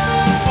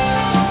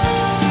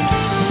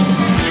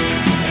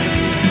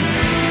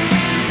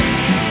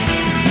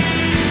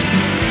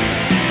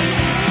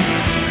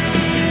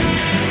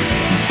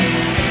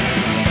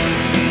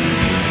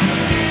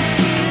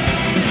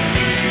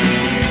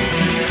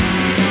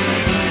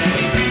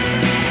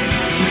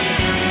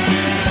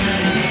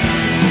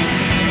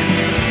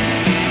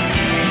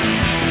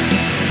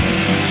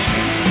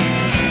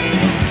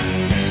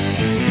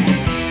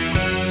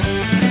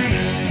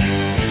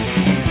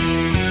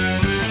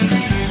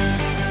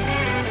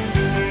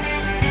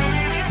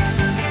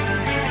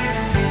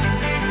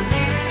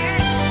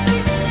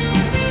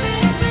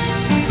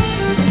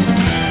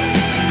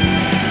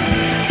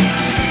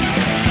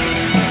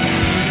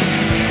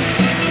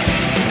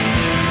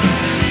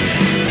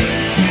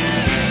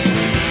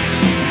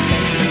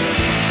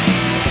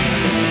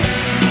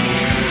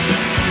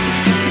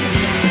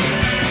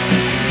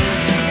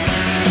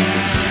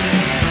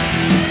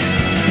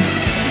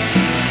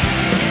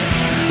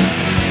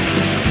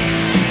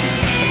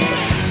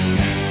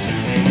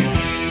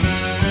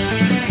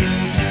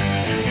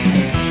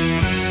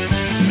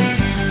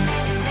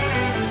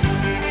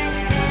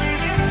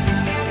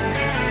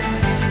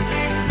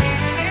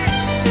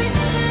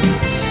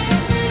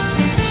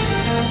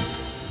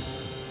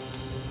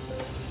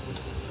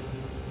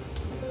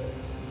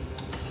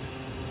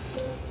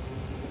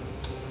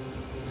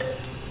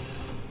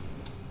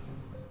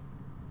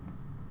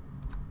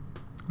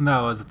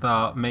 That was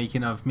The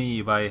Making of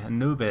Me by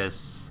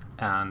Anubis,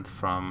 and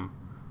from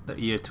the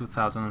year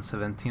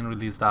 2017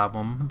 released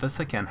album The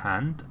Second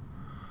Hand.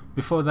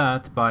 Before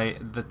that, by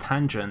The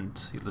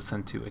Tangent, you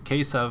listened to A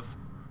Case of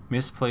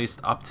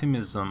Misplaced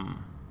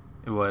Optimism.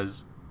 It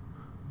was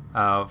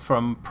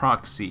from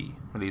Proxy,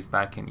 released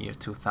back in year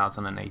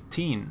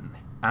 2018.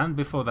 And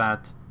before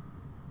that,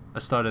 I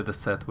started the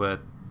set with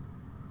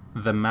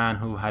The Man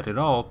Who Had It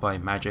All by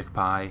Magic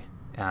Pie,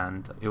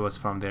 and it was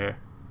from their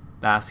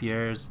last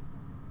year's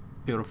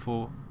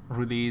beautiful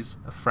release,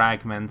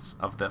 Fragments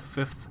of the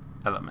Fifth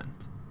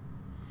Element.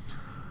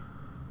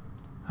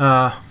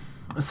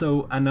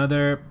 So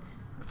another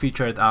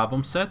featured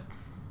album set.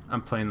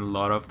 I'm playing a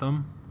lot of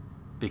them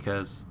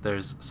because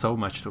there's so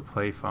much to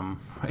play from,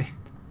 right?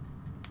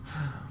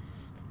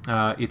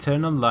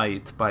 Eternal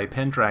Light by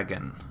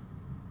Pendragon.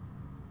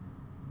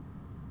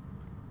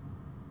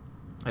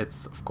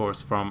 It's of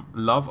course from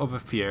Love Over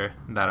Fear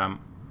that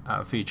I'm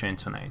featuring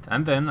tonight,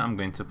 and then I'm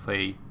going to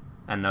play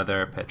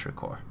another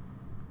Petrichor.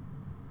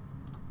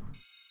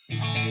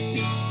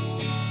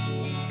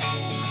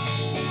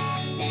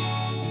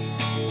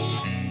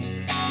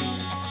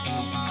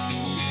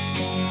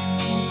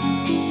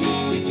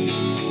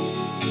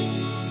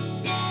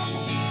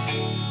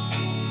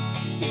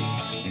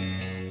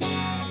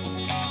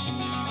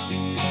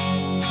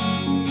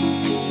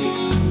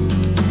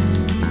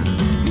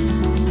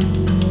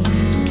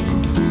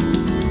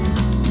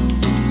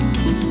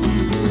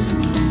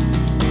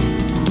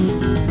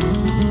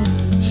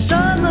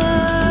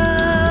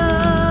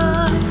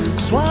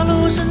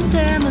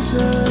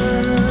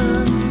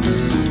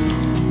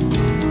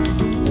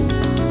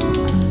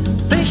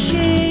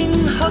 Fishing,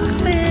 hook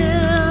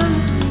thin,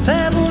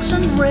 pebbles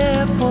and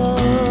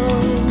ripples,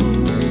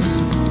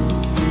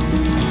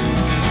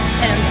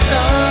 and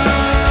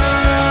sunflowers.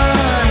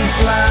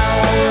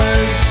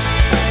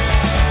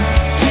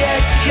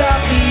 Get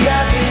coffee,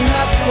 I've been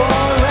up for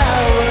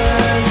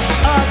hours.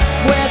 Up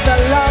with a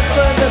log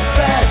for the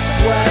best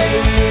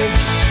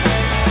waves.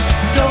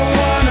 Don't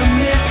wanna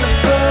miss the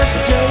first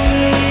day.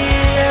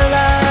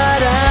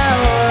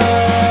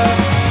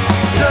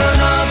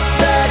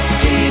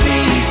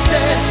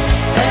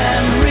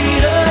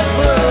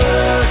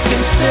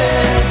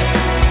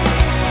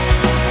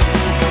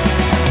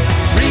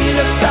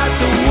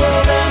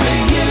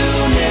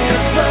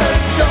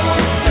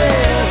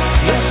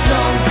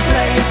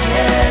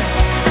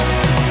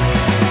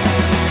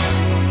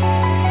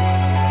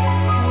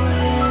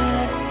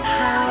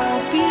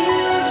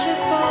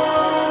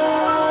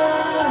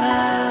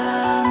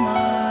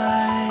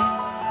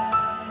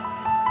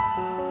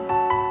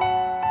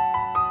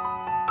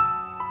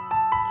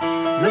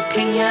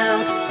 Looking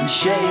out in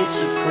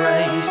shades of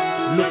grey,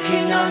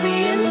 looking on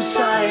the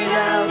inside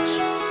out,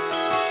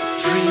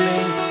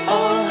 dreaming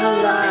all her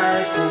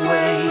life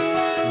away,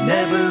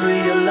 never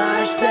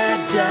realized that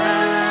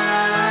doubt.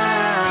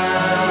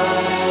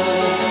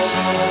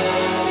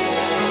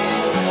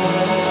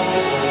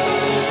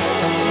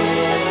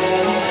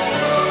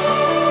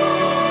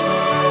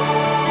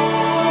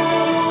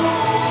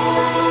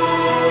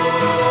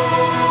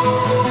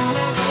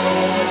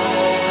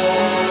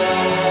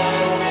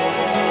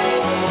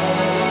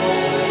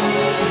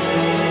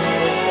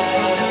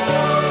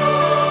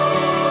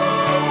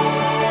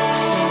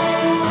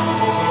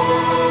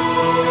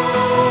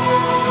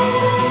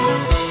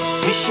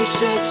 She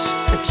sits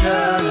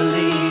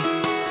eternally,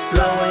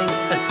 blowing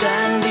at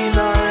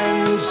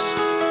dandelions.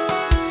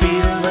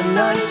 Feel the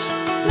night,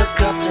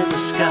 look up to the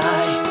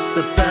sky,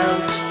 the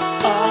bounce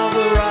of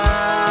her eyes.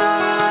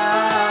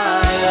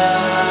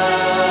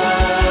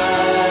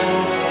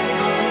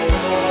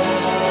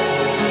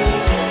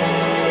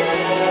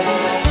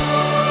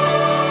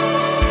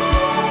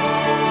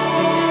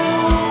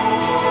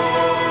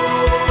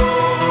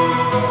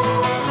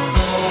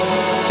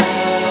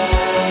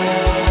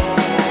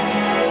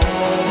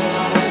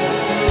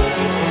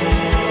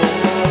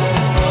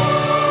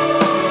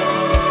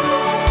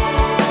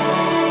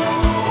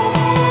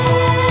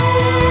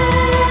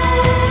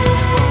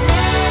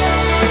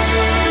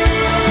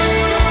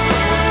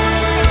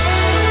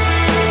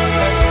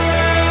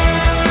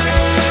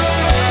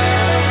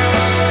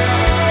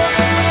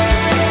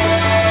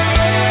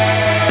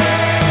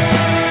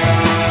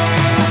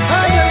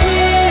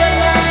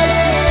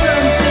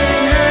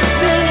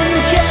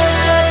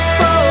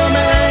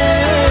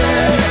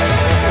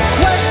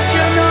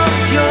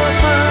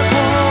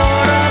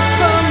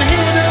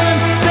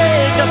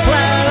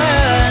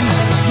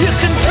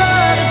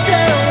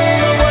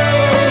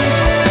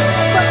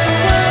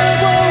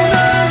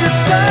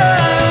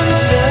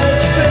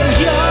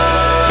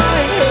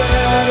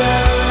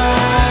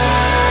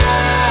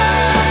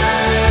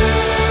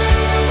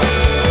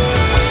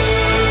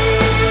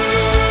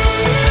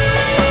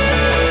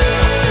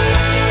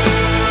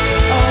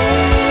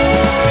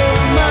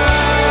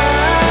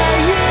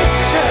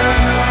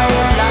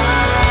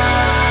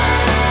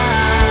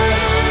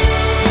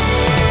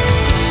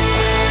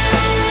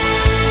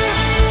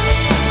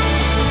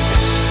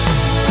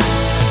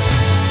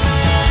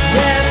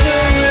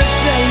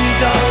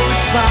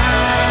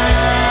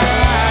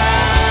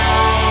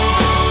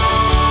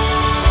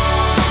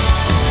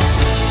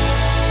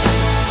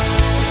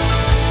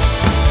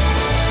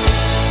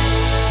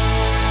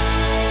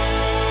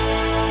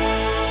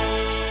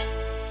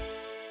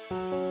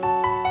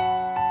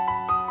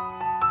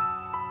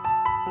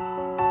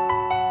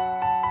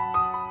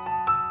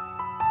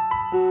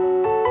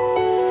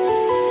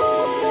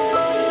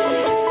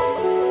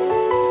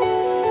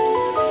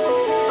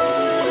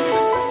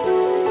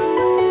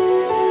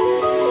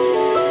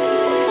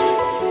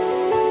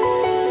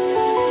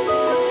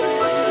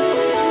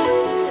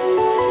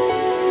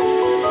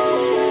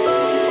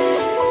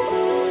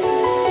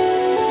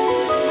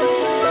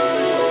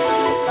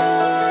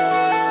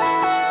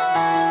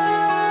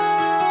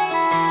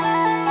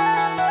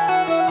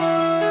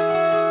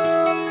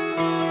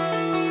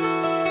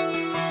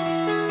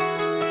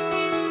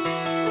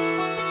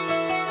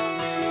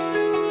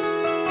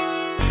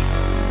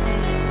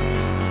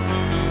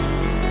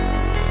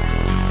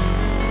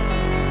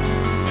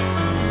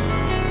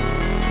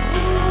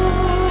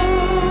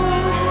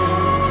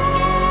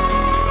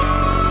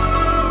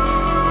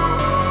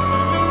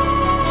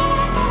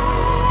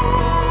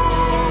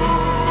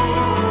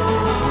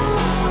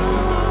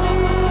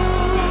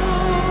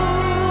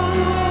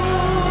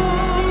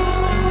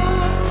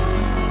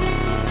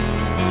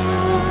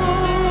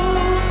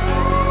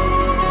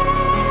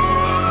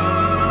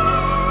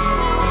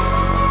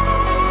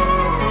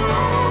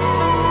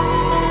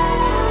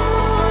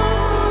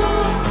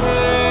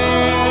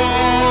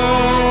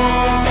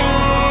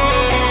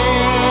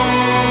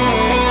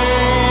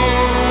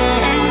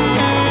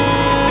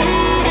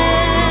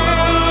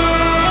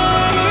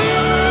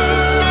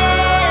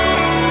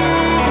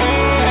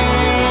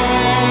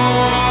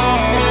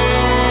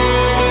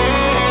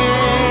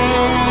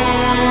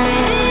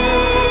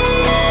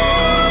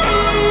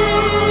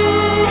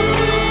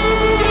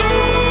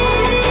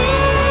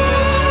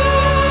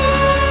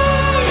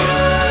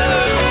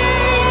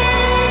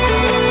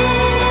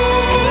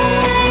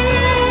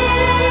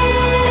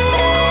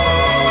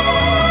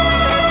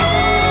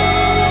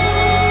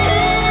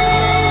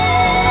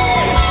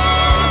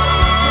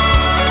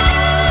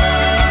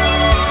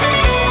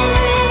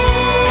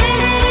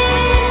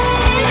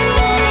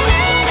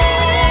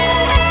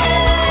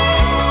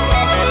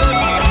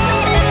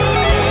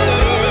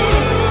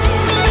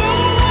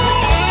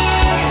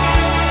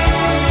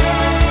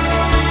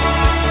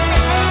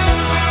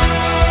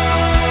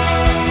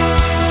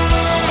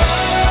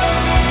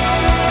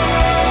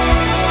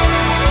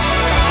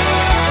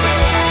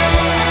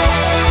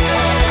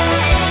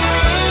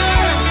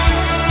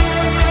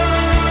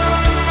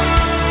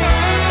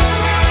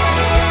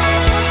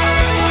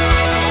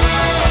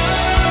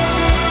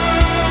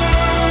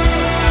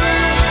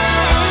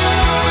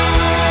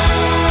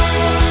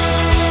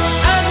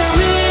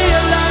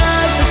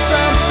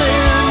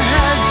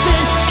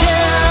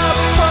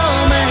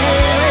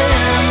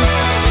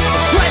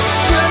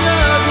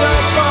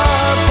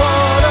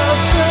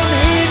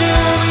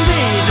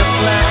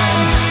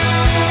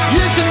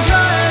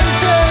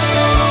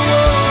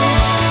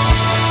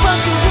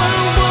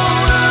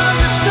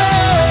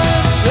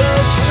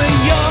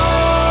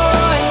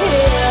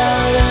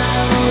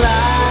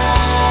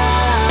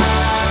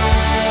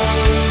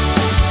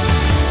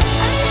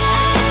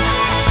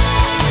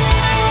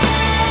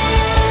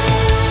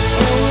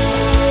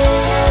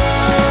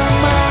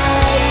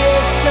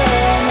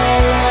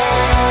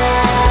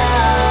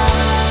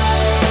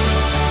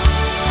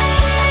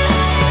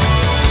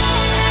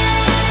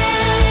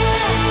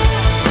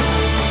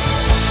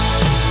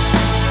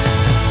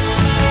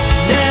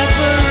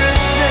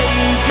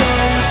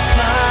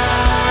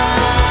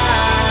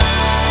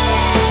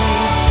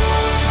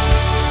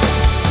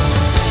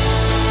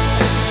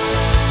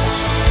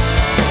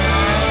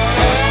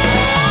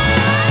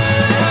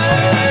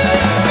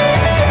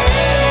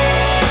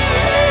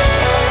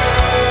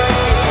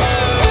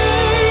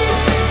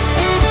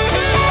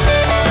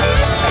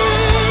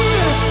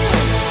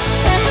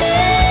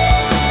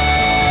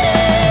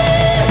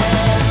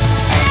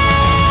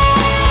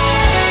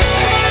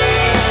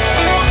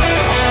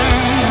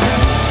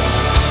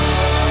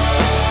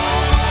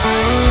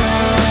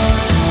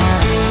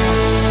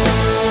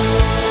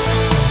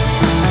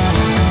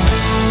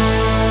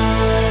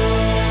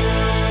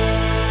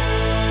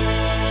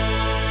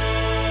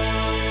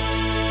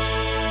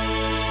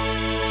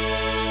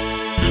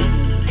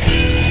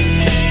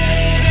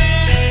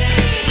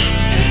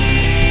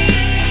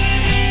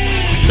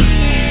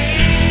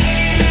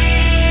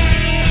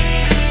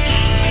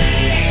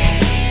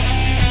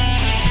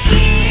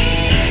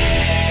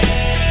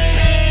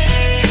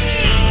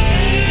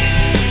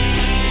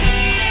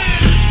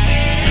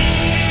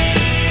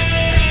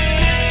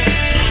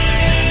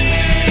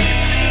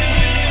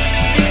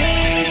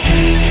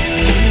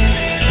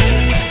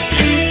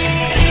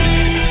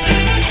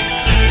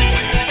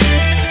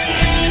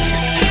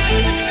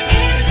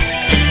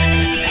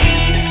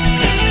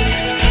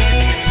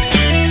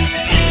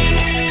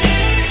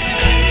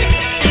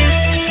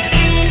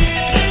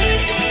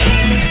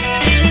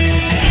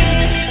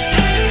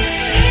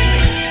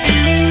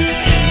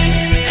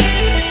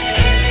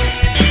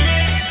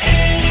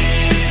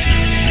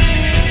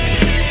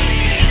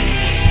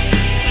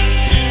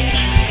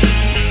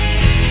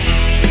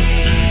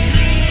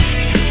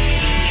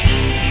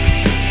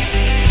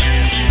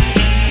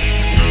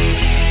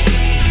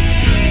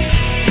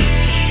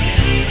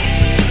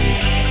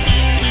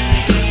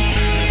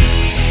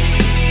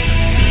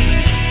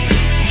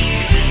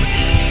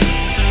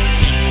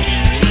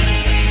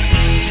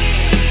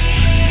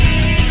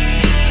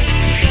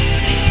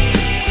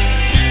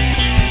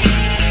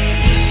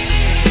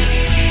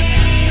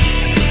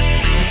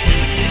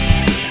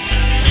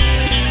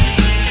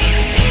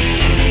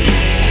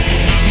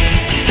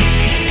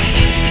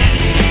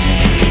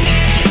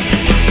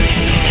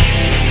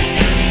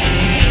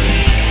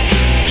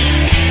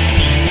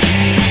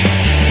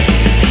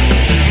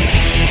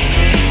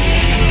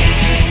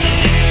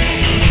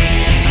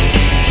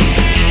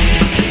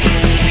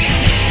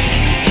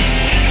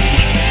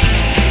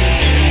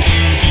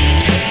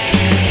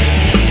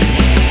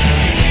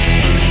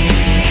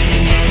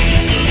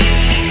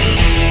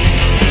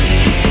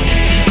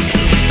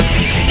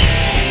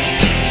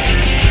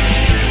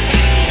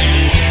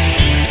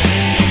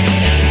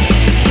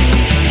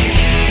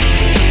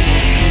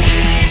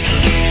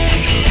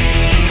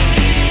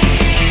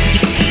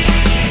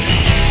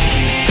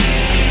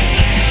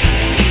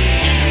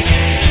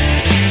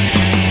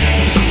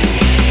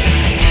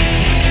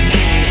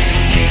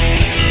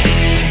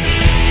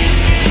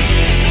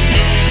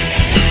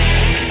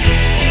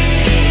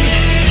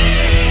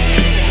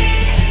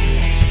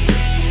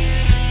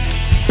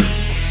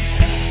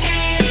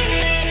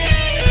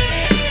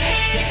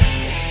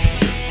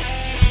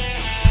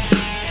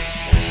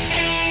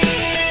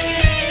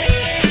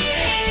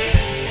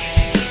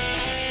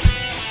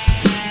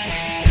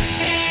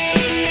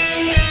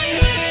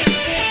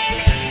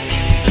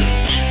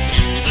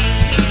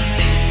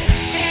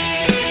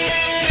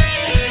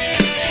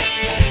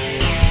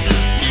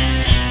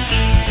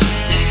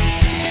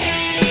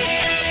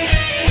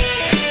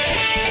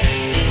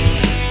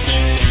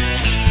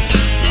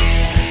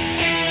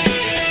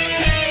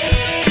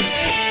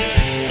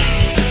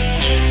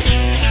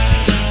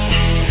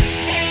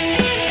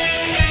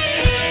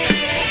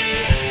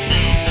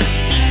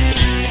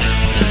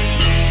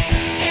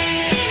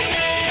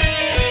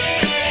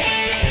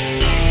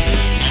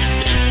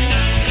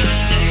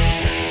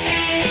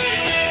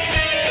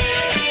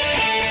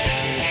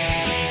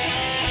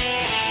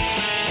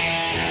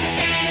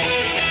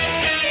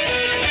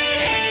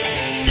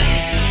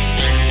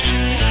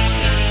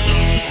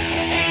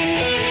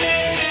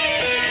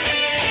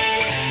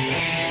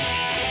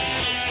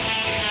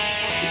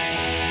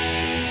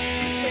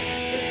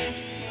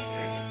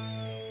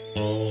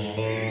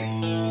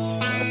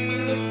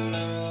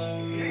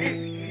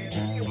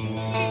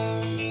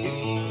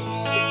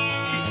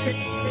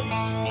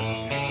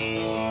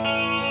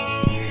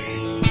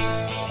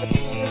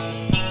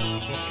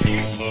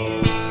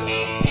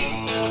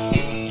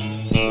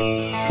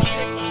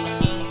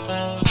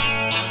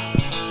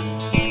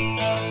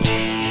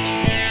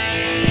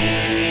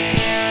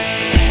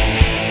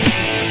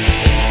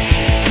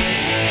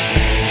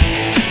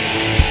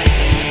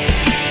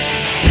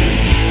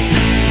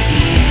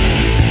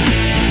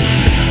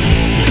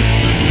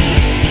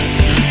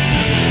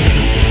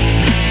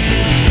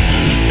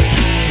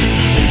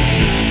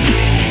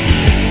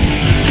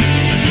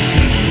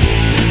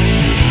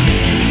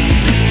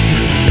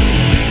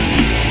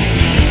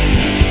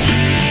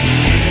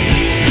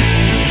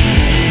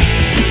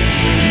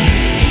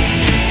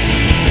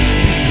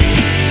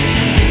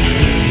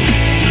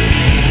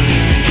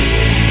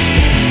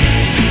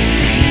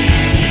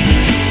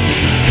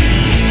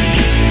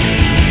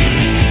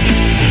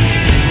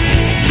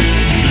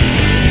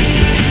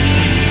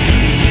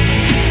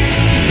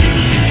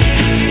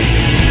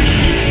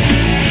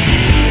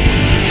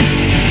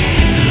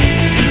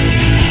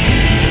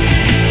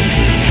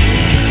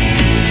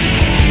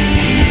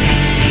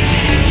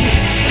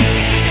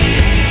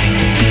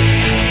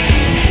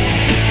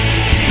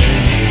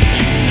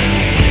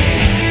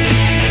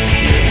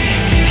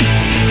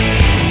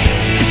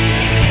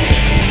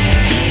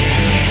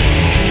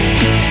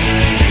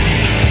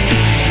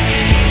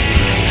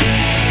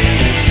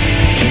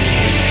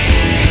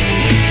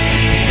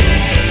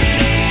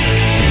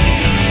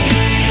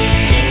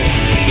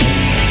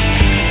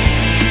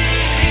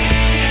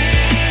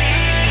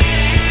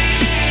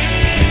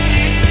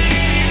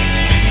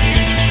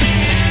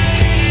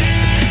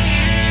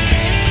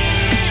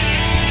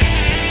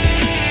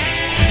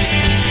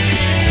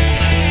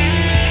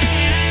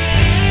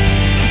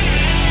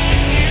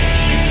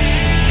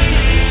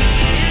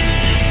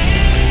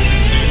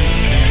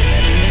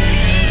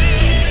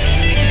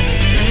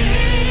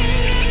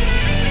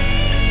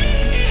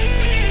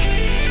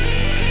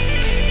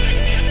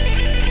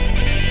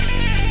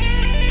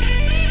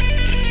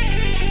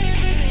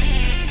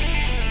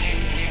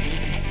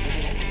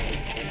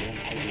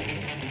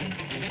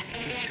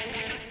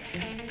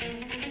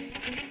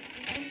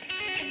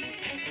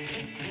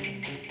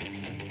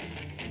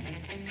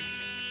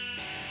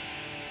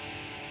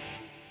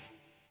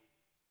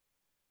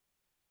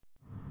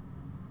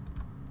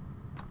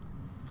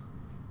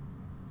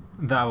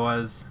 That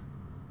was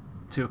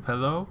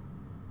Tupelo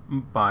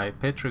by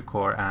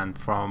Petrichor and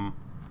from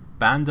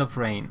Band of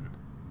Rain,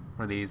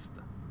 released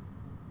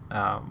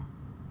a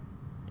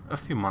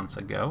few months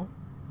ago,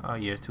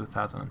 year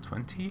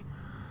 2020.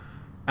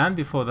 And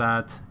before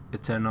that,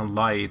 Eternal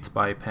Light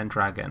by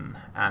Pendragon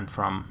and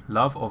from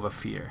Love Over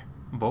Fear.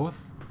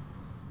 Both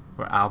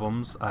were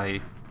albums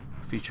I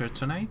featured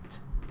tonight,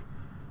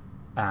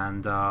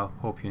 and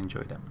hope you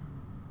enjoy them.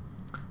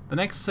 The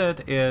next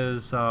set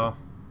is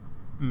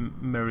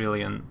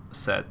Marillion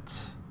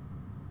set.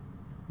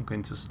 I'm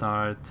going to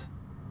start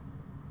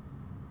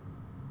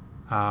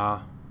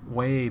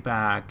way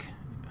back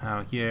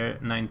here,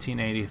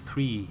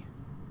 1983,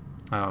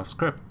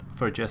 script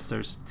for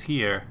Jester's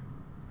Tear,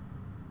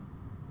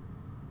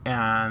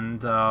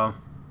 and I'll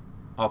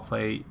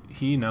play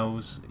He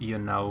Knows You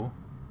Know,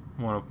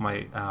 one of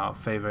my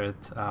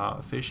favorite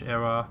Fish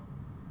era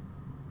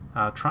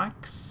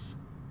tracks,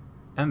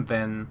 and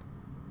then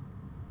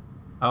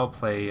I'll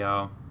play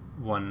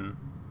one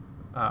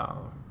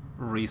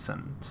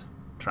recent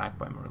track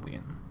by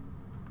Marillion.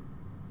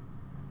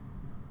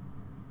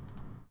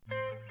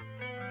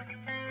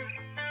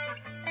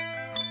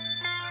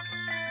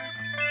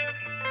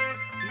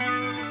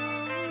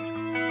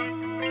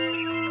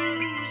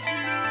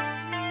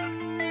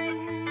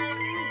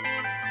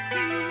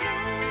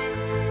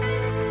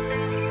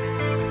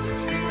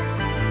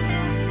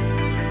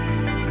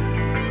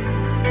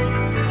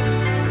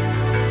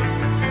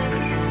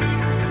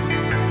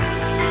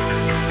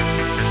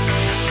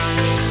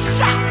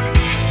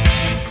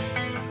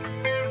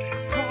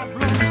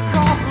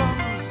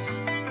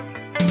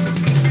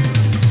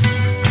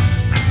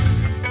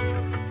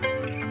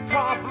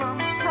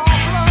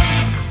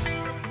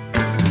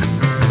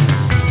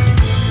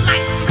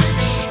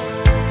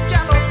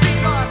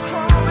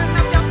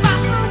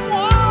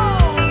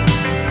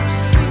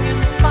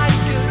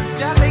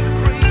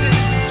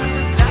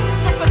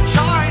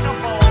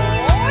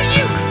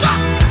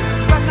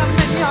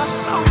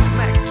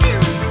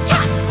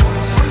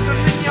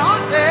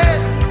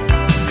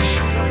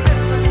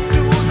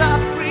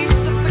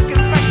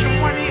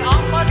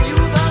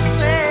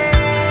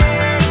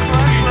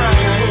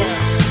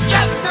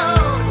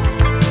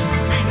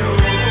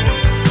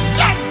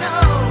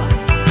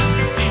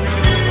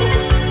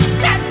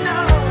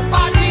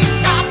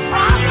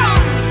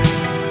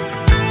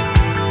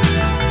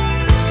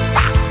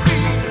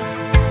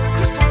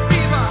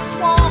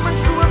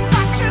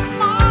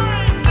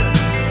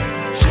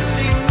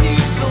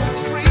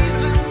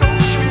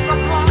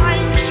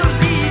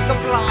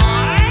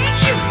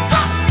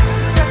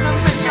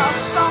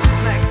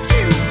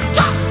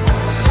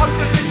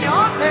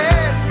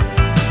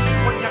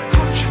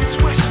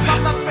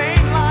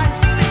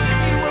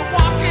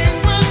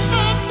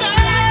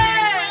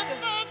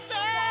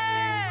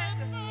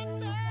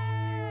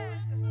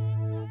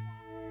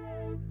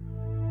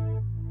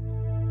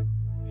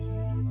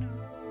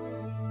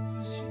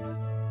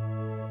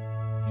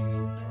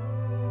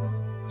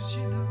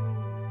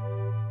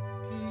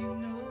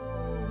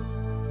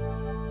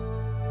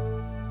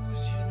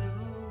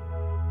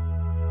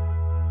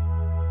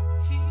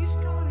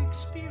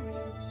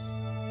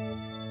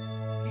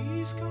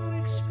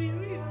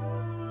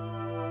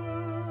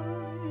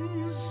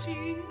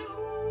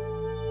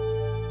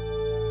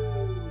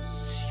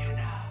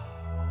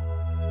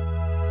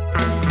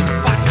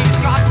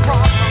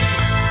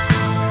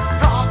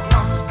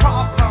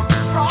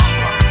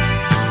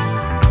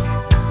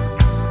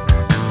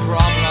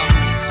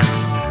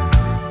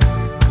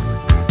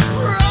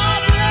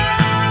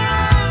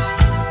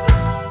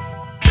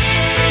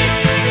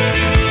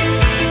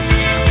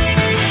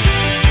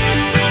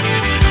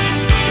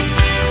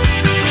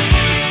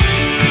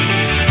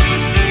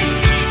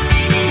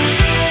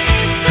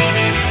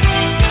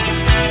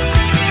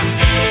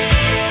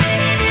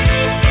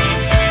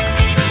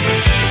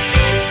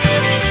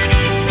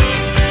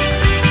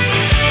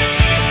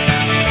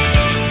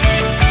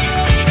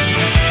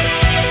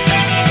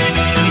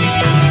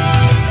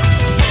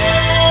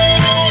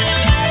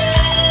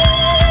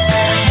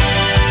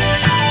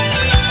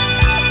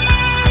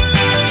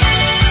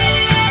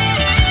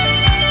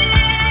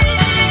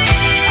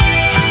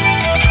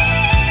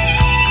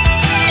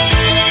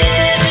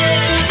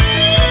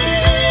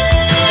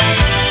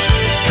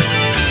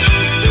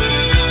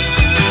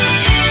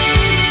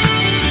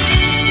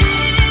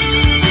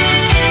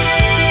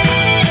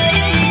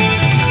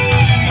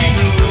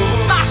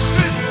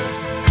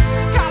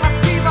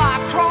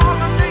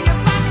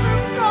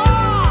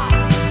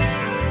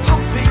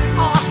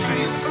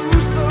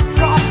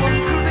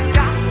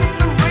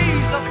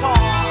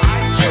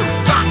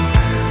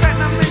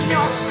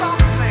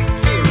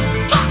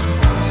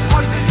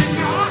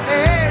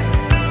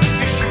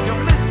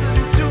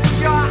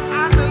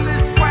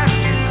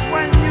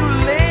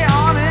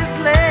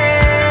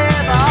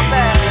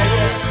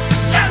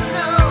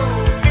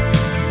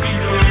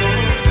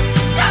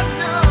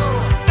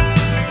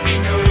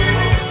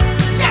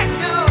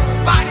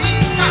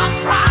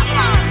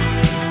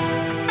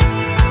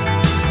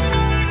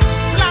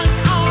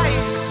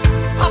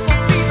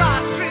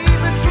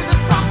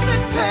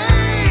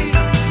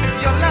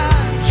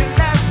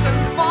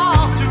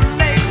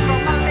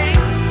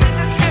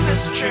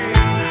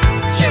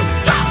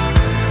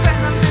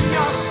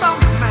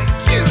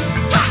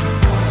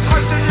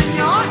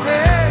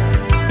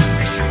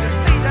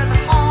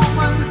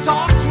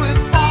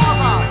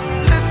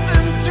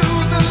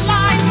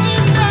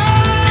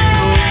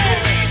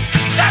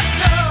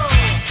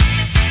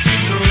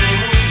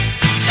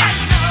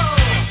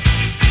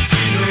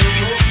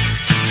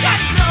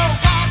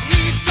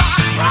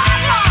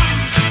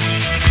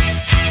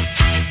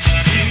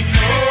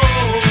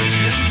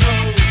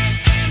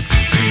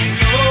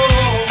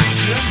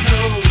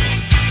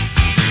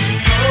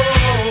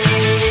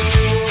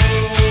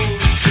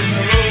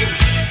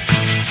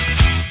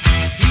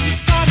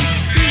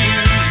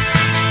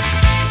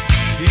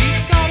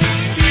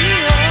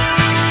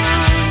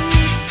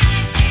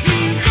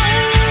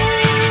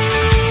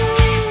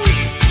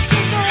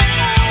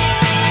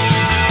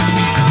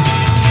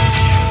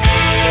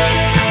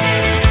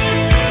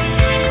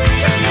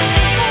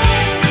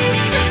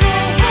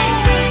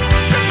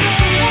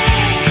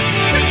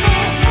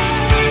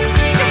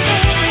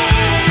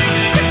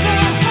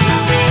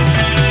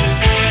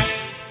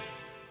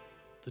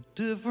 The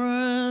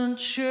different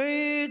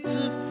shades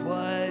of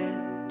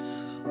white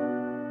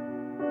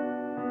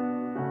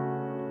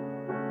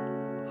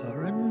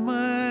are in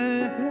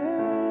my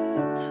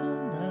head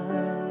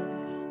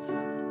tonight.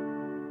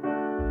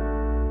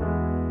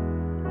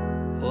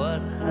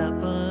 What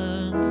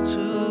happened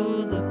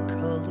to the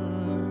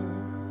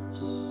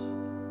colors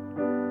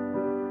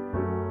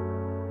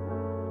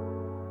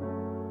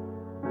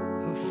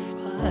of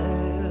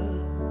fire?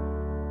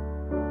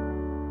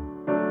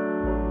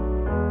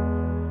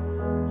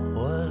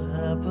 What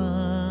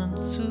happened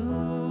to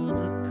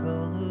the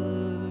colors?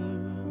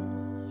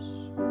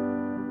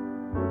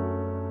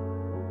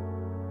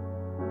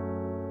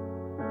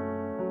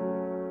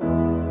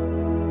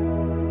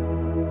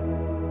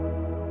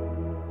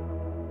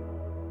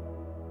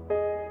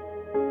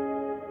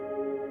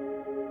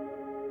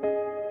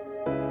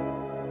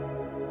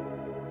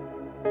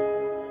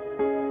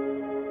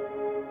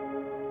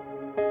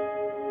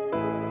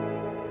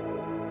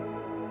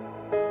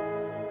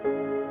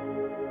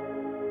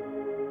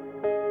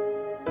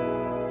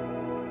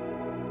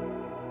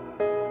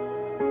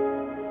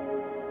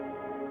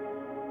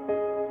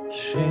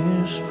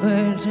 She's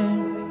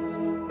painting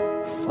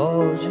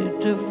 40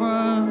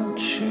 different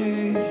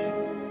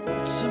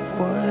shades of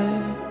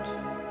white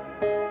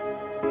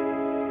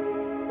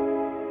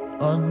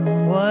on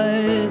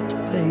white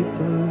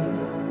paper,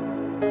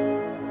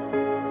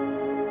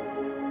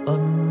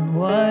 on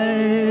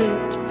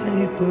white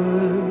paper.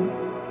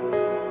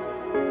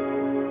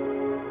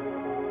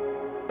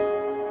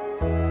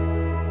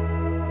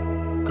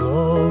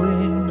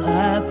 Glowing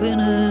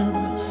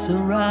happiness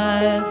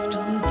arrived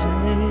the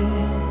day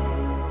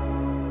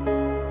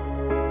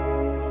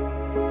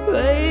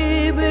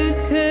baby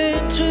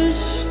came to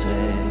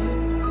stay,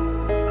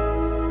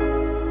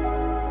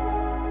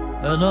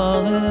 and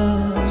all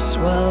is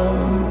well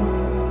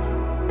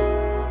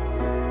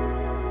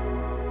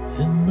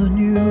in the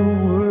new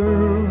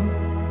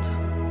world.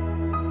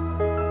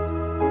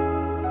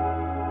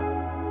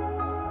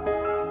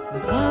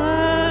 But I,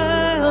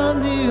 on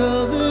the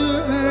other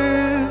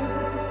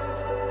hand,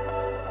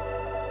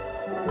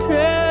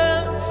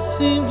 can't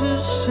seem to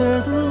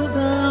settle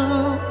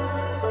down.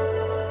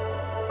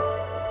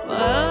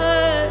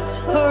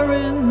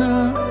 Hurry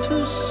not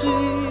to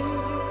see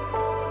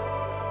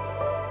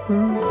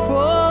her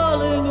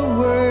falling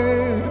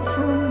away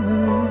from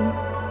me.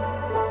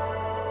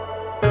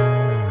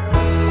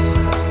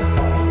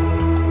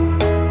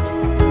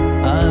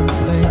 I'm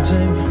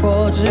painting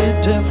 40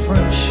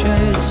 different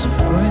shades of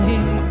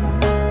green.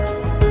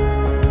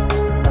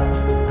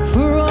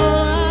 For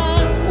all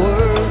I'm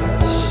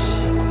worth,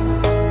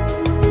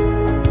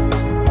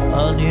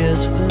 on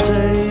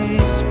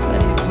yesterday's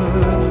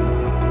paper.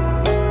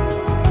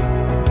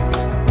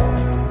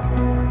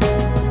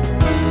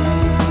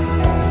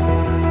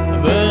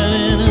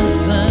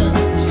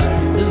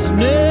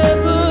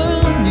 Never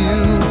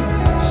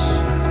news.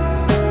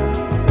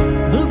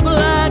 The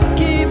black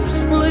keeps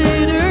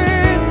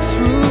bleeding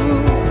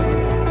through,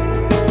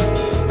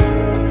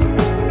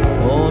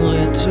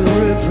 only to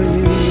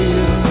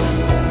reveal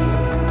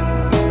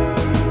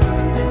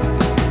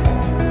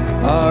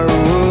our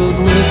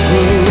worldly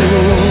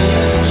ghost.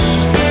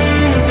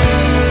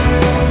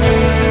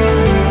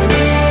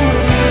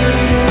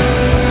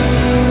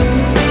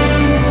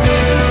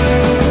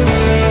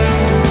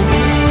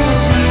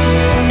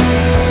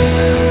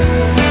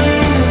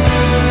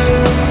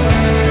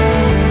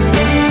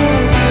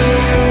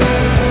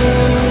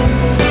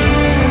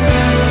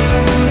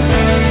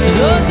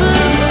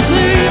 Doesn't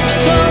seem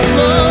so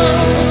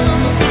long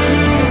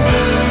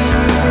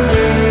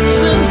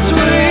since we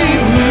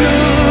were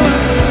young.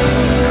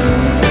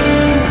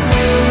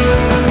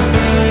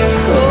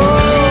 Oh,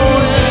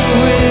 when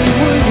we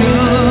were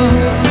young,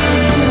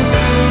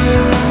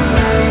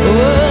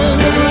 when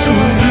we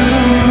were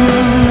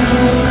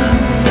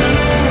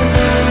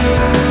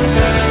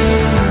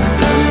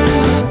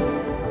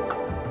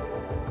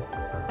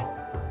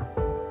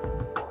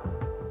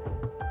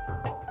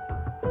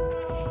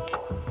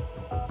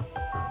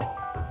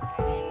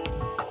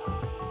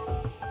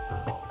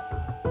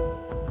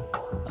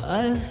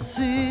I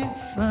see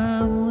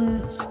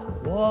families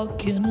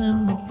walking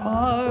in the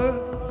park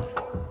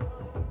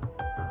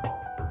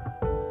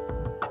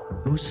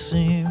who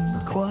seem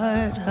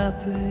quite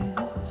happy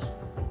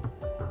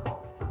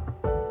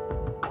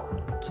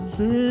to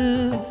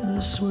live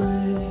this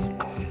way.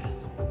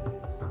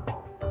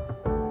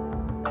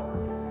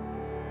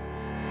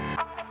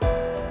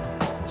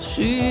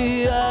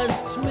 She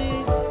asks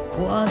me,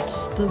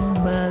 what's the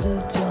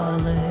matter,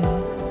 darling?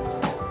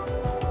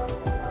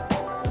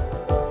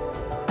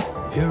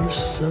 You're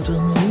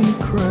suddenly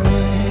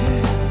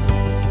gray.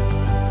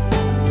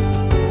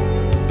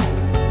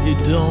 You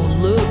don't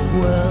look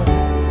well.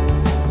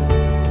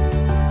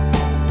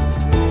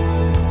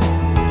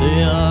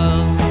 The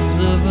arms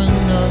of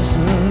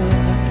another,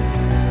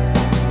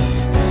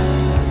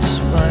 it's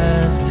my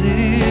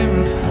idea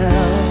of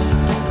hell.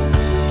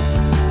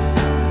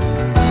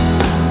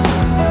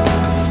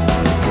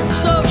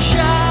 So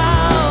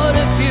shout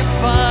if you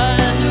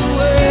find a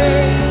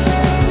way.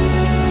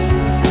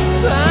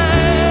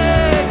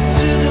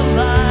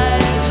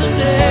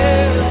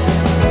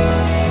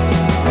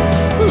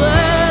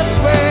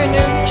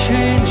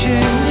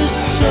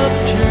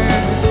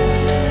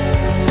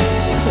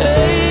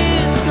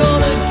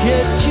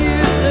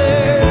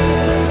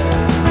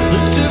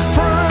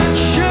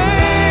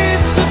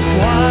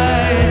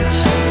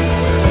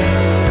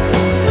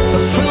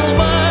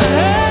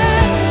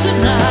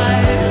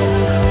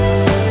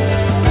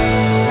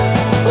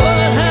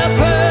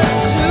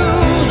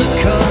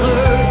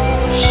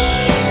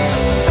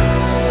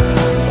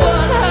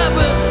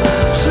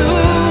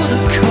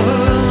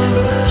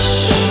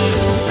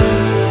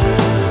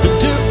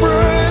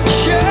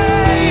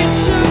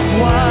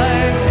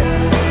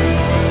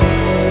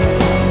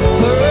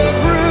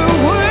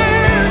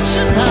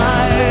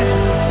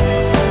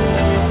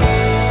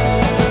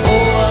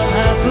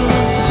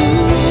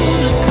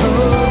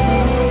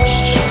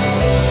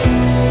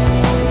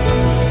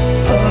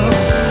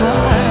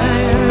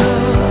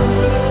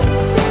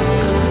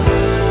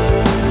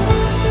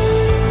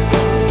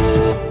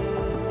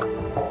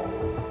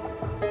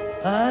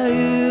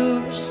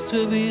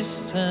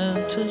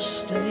 center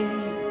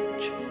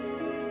stage.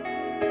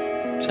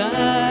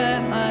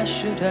 Time I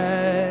should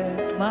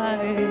act my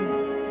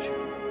age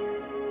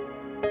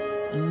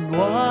and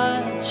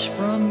watch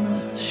from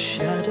the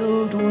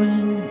shadowed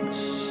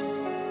wings.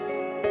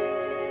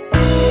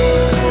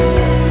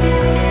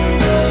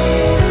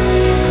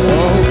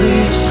 All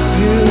these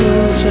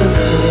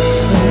beautiful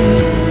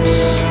things.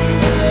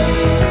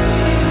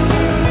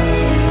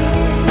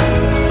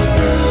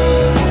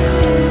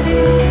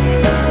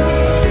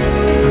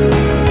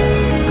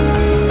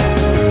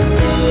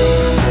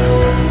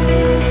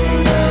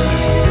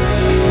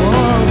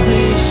 All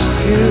these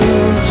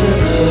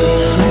beautiful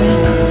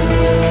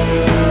things.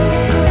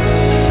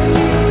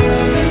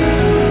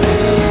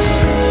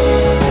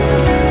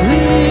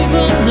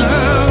 Even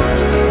now,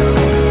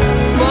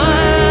 my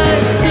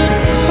eyes that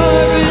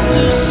hurry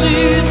to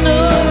see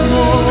no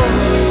more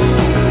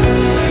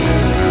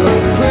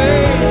are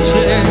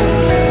painting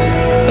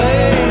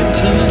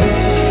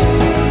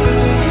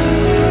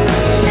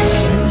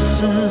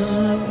faces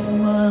of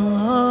my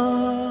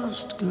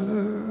lost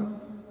girl.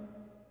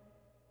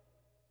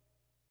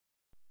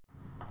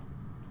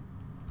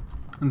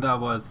 And that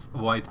was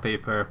White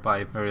Paper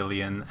by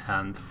Marillion,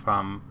 and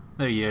from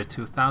their year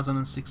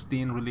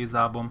 2016 release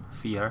album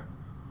Fear,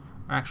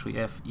 or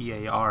actually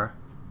Fear.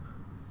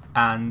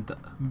 And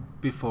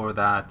before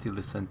that you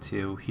listened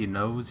to He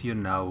Knows You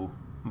Know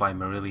by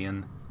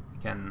Marillion,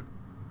 again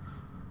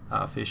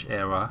Fish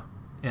era,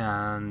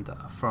 and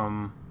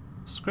from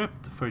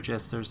Script for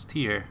Jester's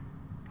Tear,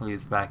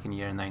 released back in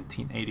year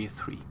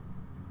 1983.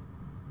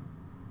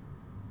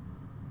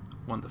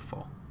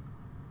 Wonderful.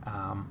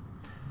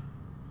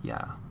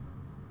 Yeah,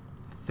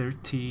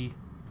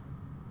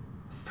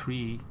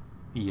 33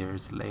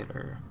 years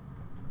later.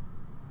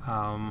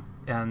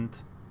 And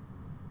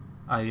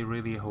I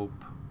really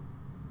hope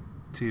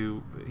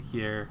to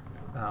hear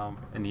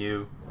a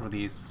new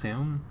release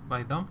soon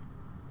by them.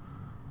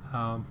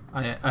 I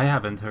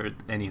haven't heard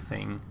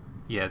anything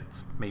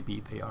yet. Maybe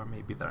they are,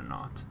 maybe they're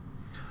not.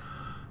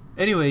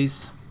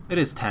 Anyways, it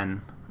is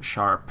 10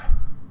 sharp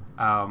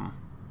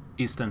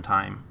Eastern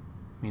time,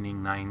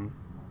 meaning 9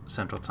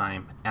 Central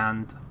Time,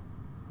 and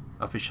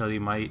officially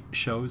my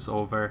show's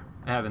over.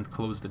 I haven't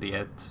closed it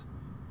yet.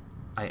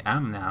 I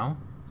am now.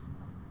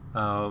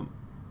 I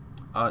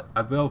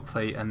will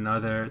play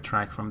another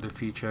track from the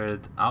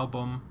featured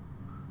album.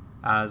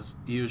 As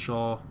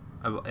usual,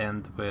 I will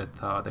end with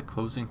the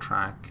closing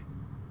track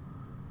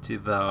to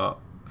the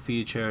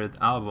featured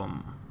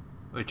album,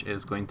 which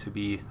is going to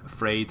be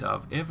Afraid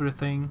of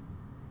Everything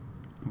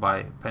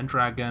by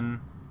Pendragon,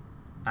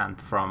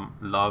 and from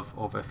Love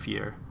Over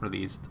Fear,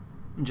 released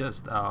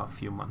just a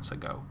few months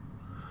ago.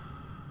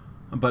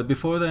 But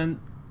before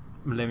then,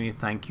 let me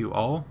thank you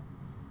all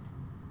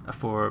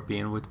for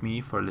being with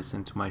me, for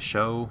listening to my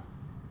show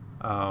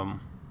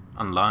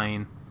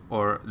online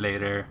or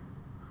later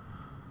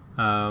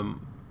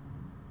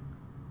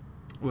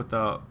with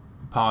the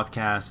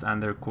podcast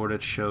and the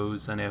recorded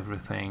shows and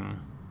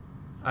everything.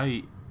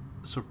 I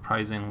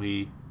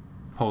surprisingly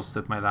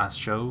posted my last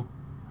show.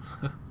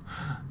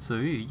 So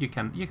you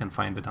can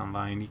find it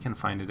online. You can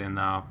find it in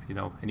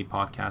any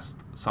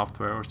podcast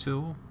software or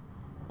tool,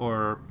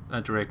 or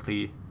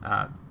directly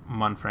at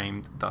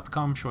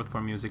munframed.com, short for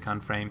Music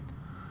Unframed.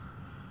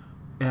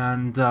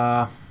 And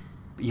other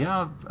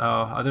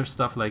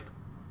stuff like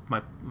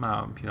my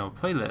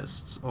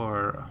playlists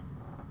or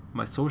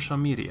my social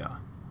media,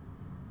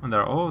 and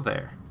they're all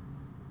there,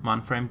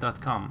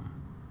 munframed.com.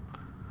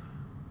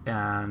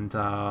 And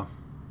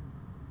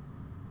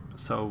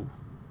so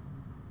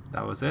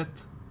that was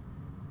it.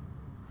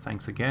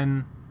 Thanks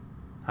again.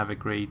 Have a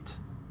great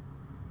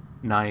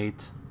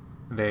night,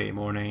 day,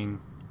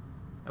 morning,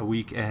 a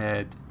week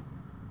ahead,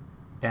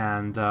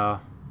 and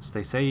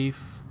stay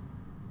safe,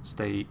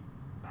 stay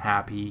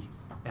happy,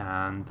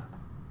 and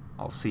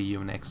I'll see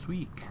you next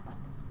week.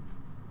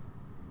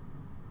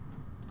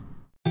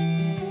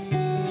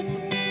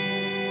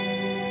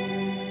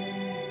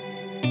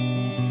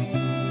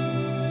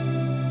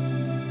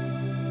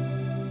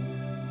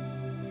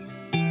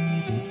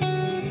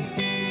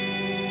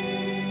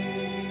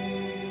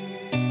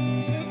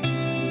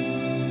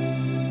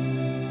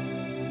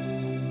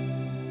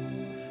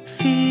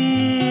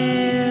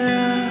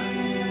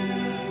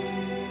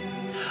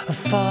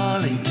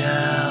 Falling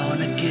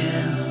down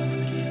again.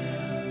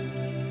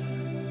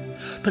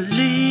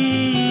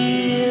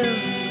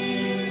 Believe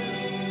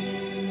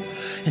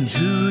in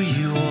who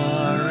you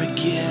are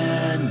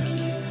again.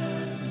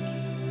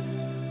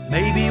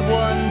 Maybe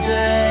one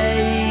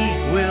day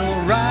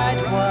we'll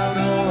ride wild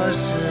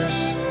horses.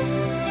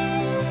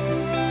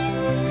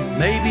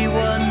 Maybe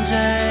one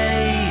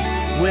day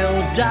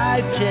we'll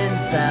dive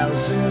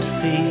 10,000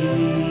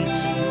 feet.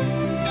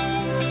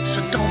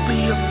 So don't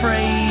be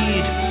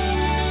afraid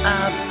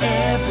of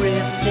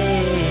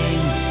everything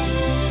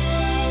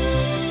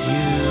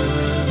you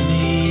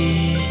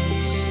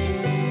meet.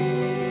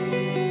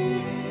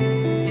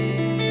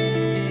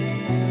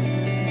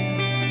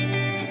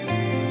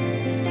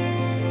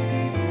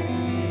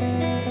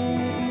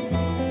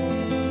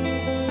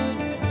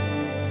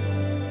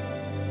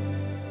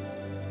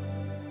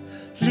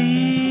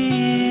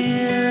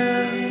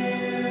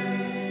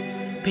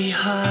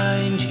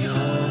 behind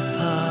your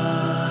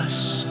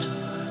past.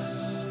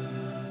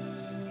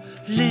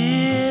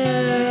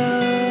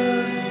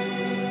 Live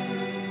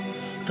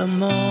the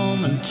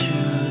moment to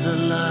the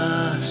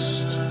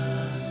last.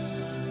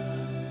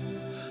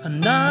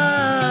 And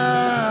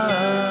I'll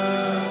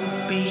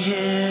be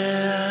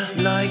here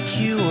like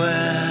you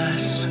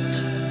asked,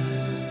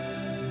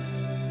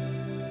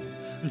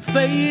 and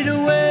fade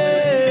away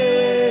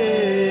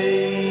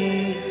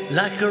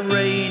like a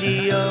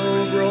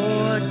radio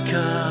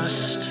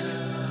broadcast.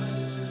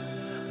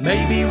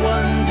 Maybe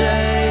one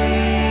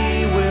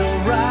day we'll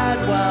ride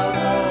wild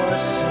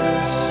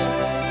horses.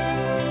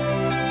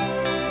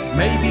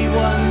 Maybe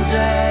one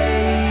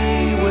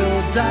day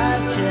we'll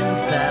dive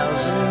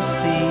 10,000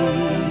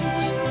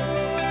 feet.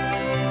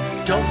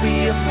 Don't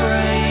be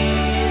afraid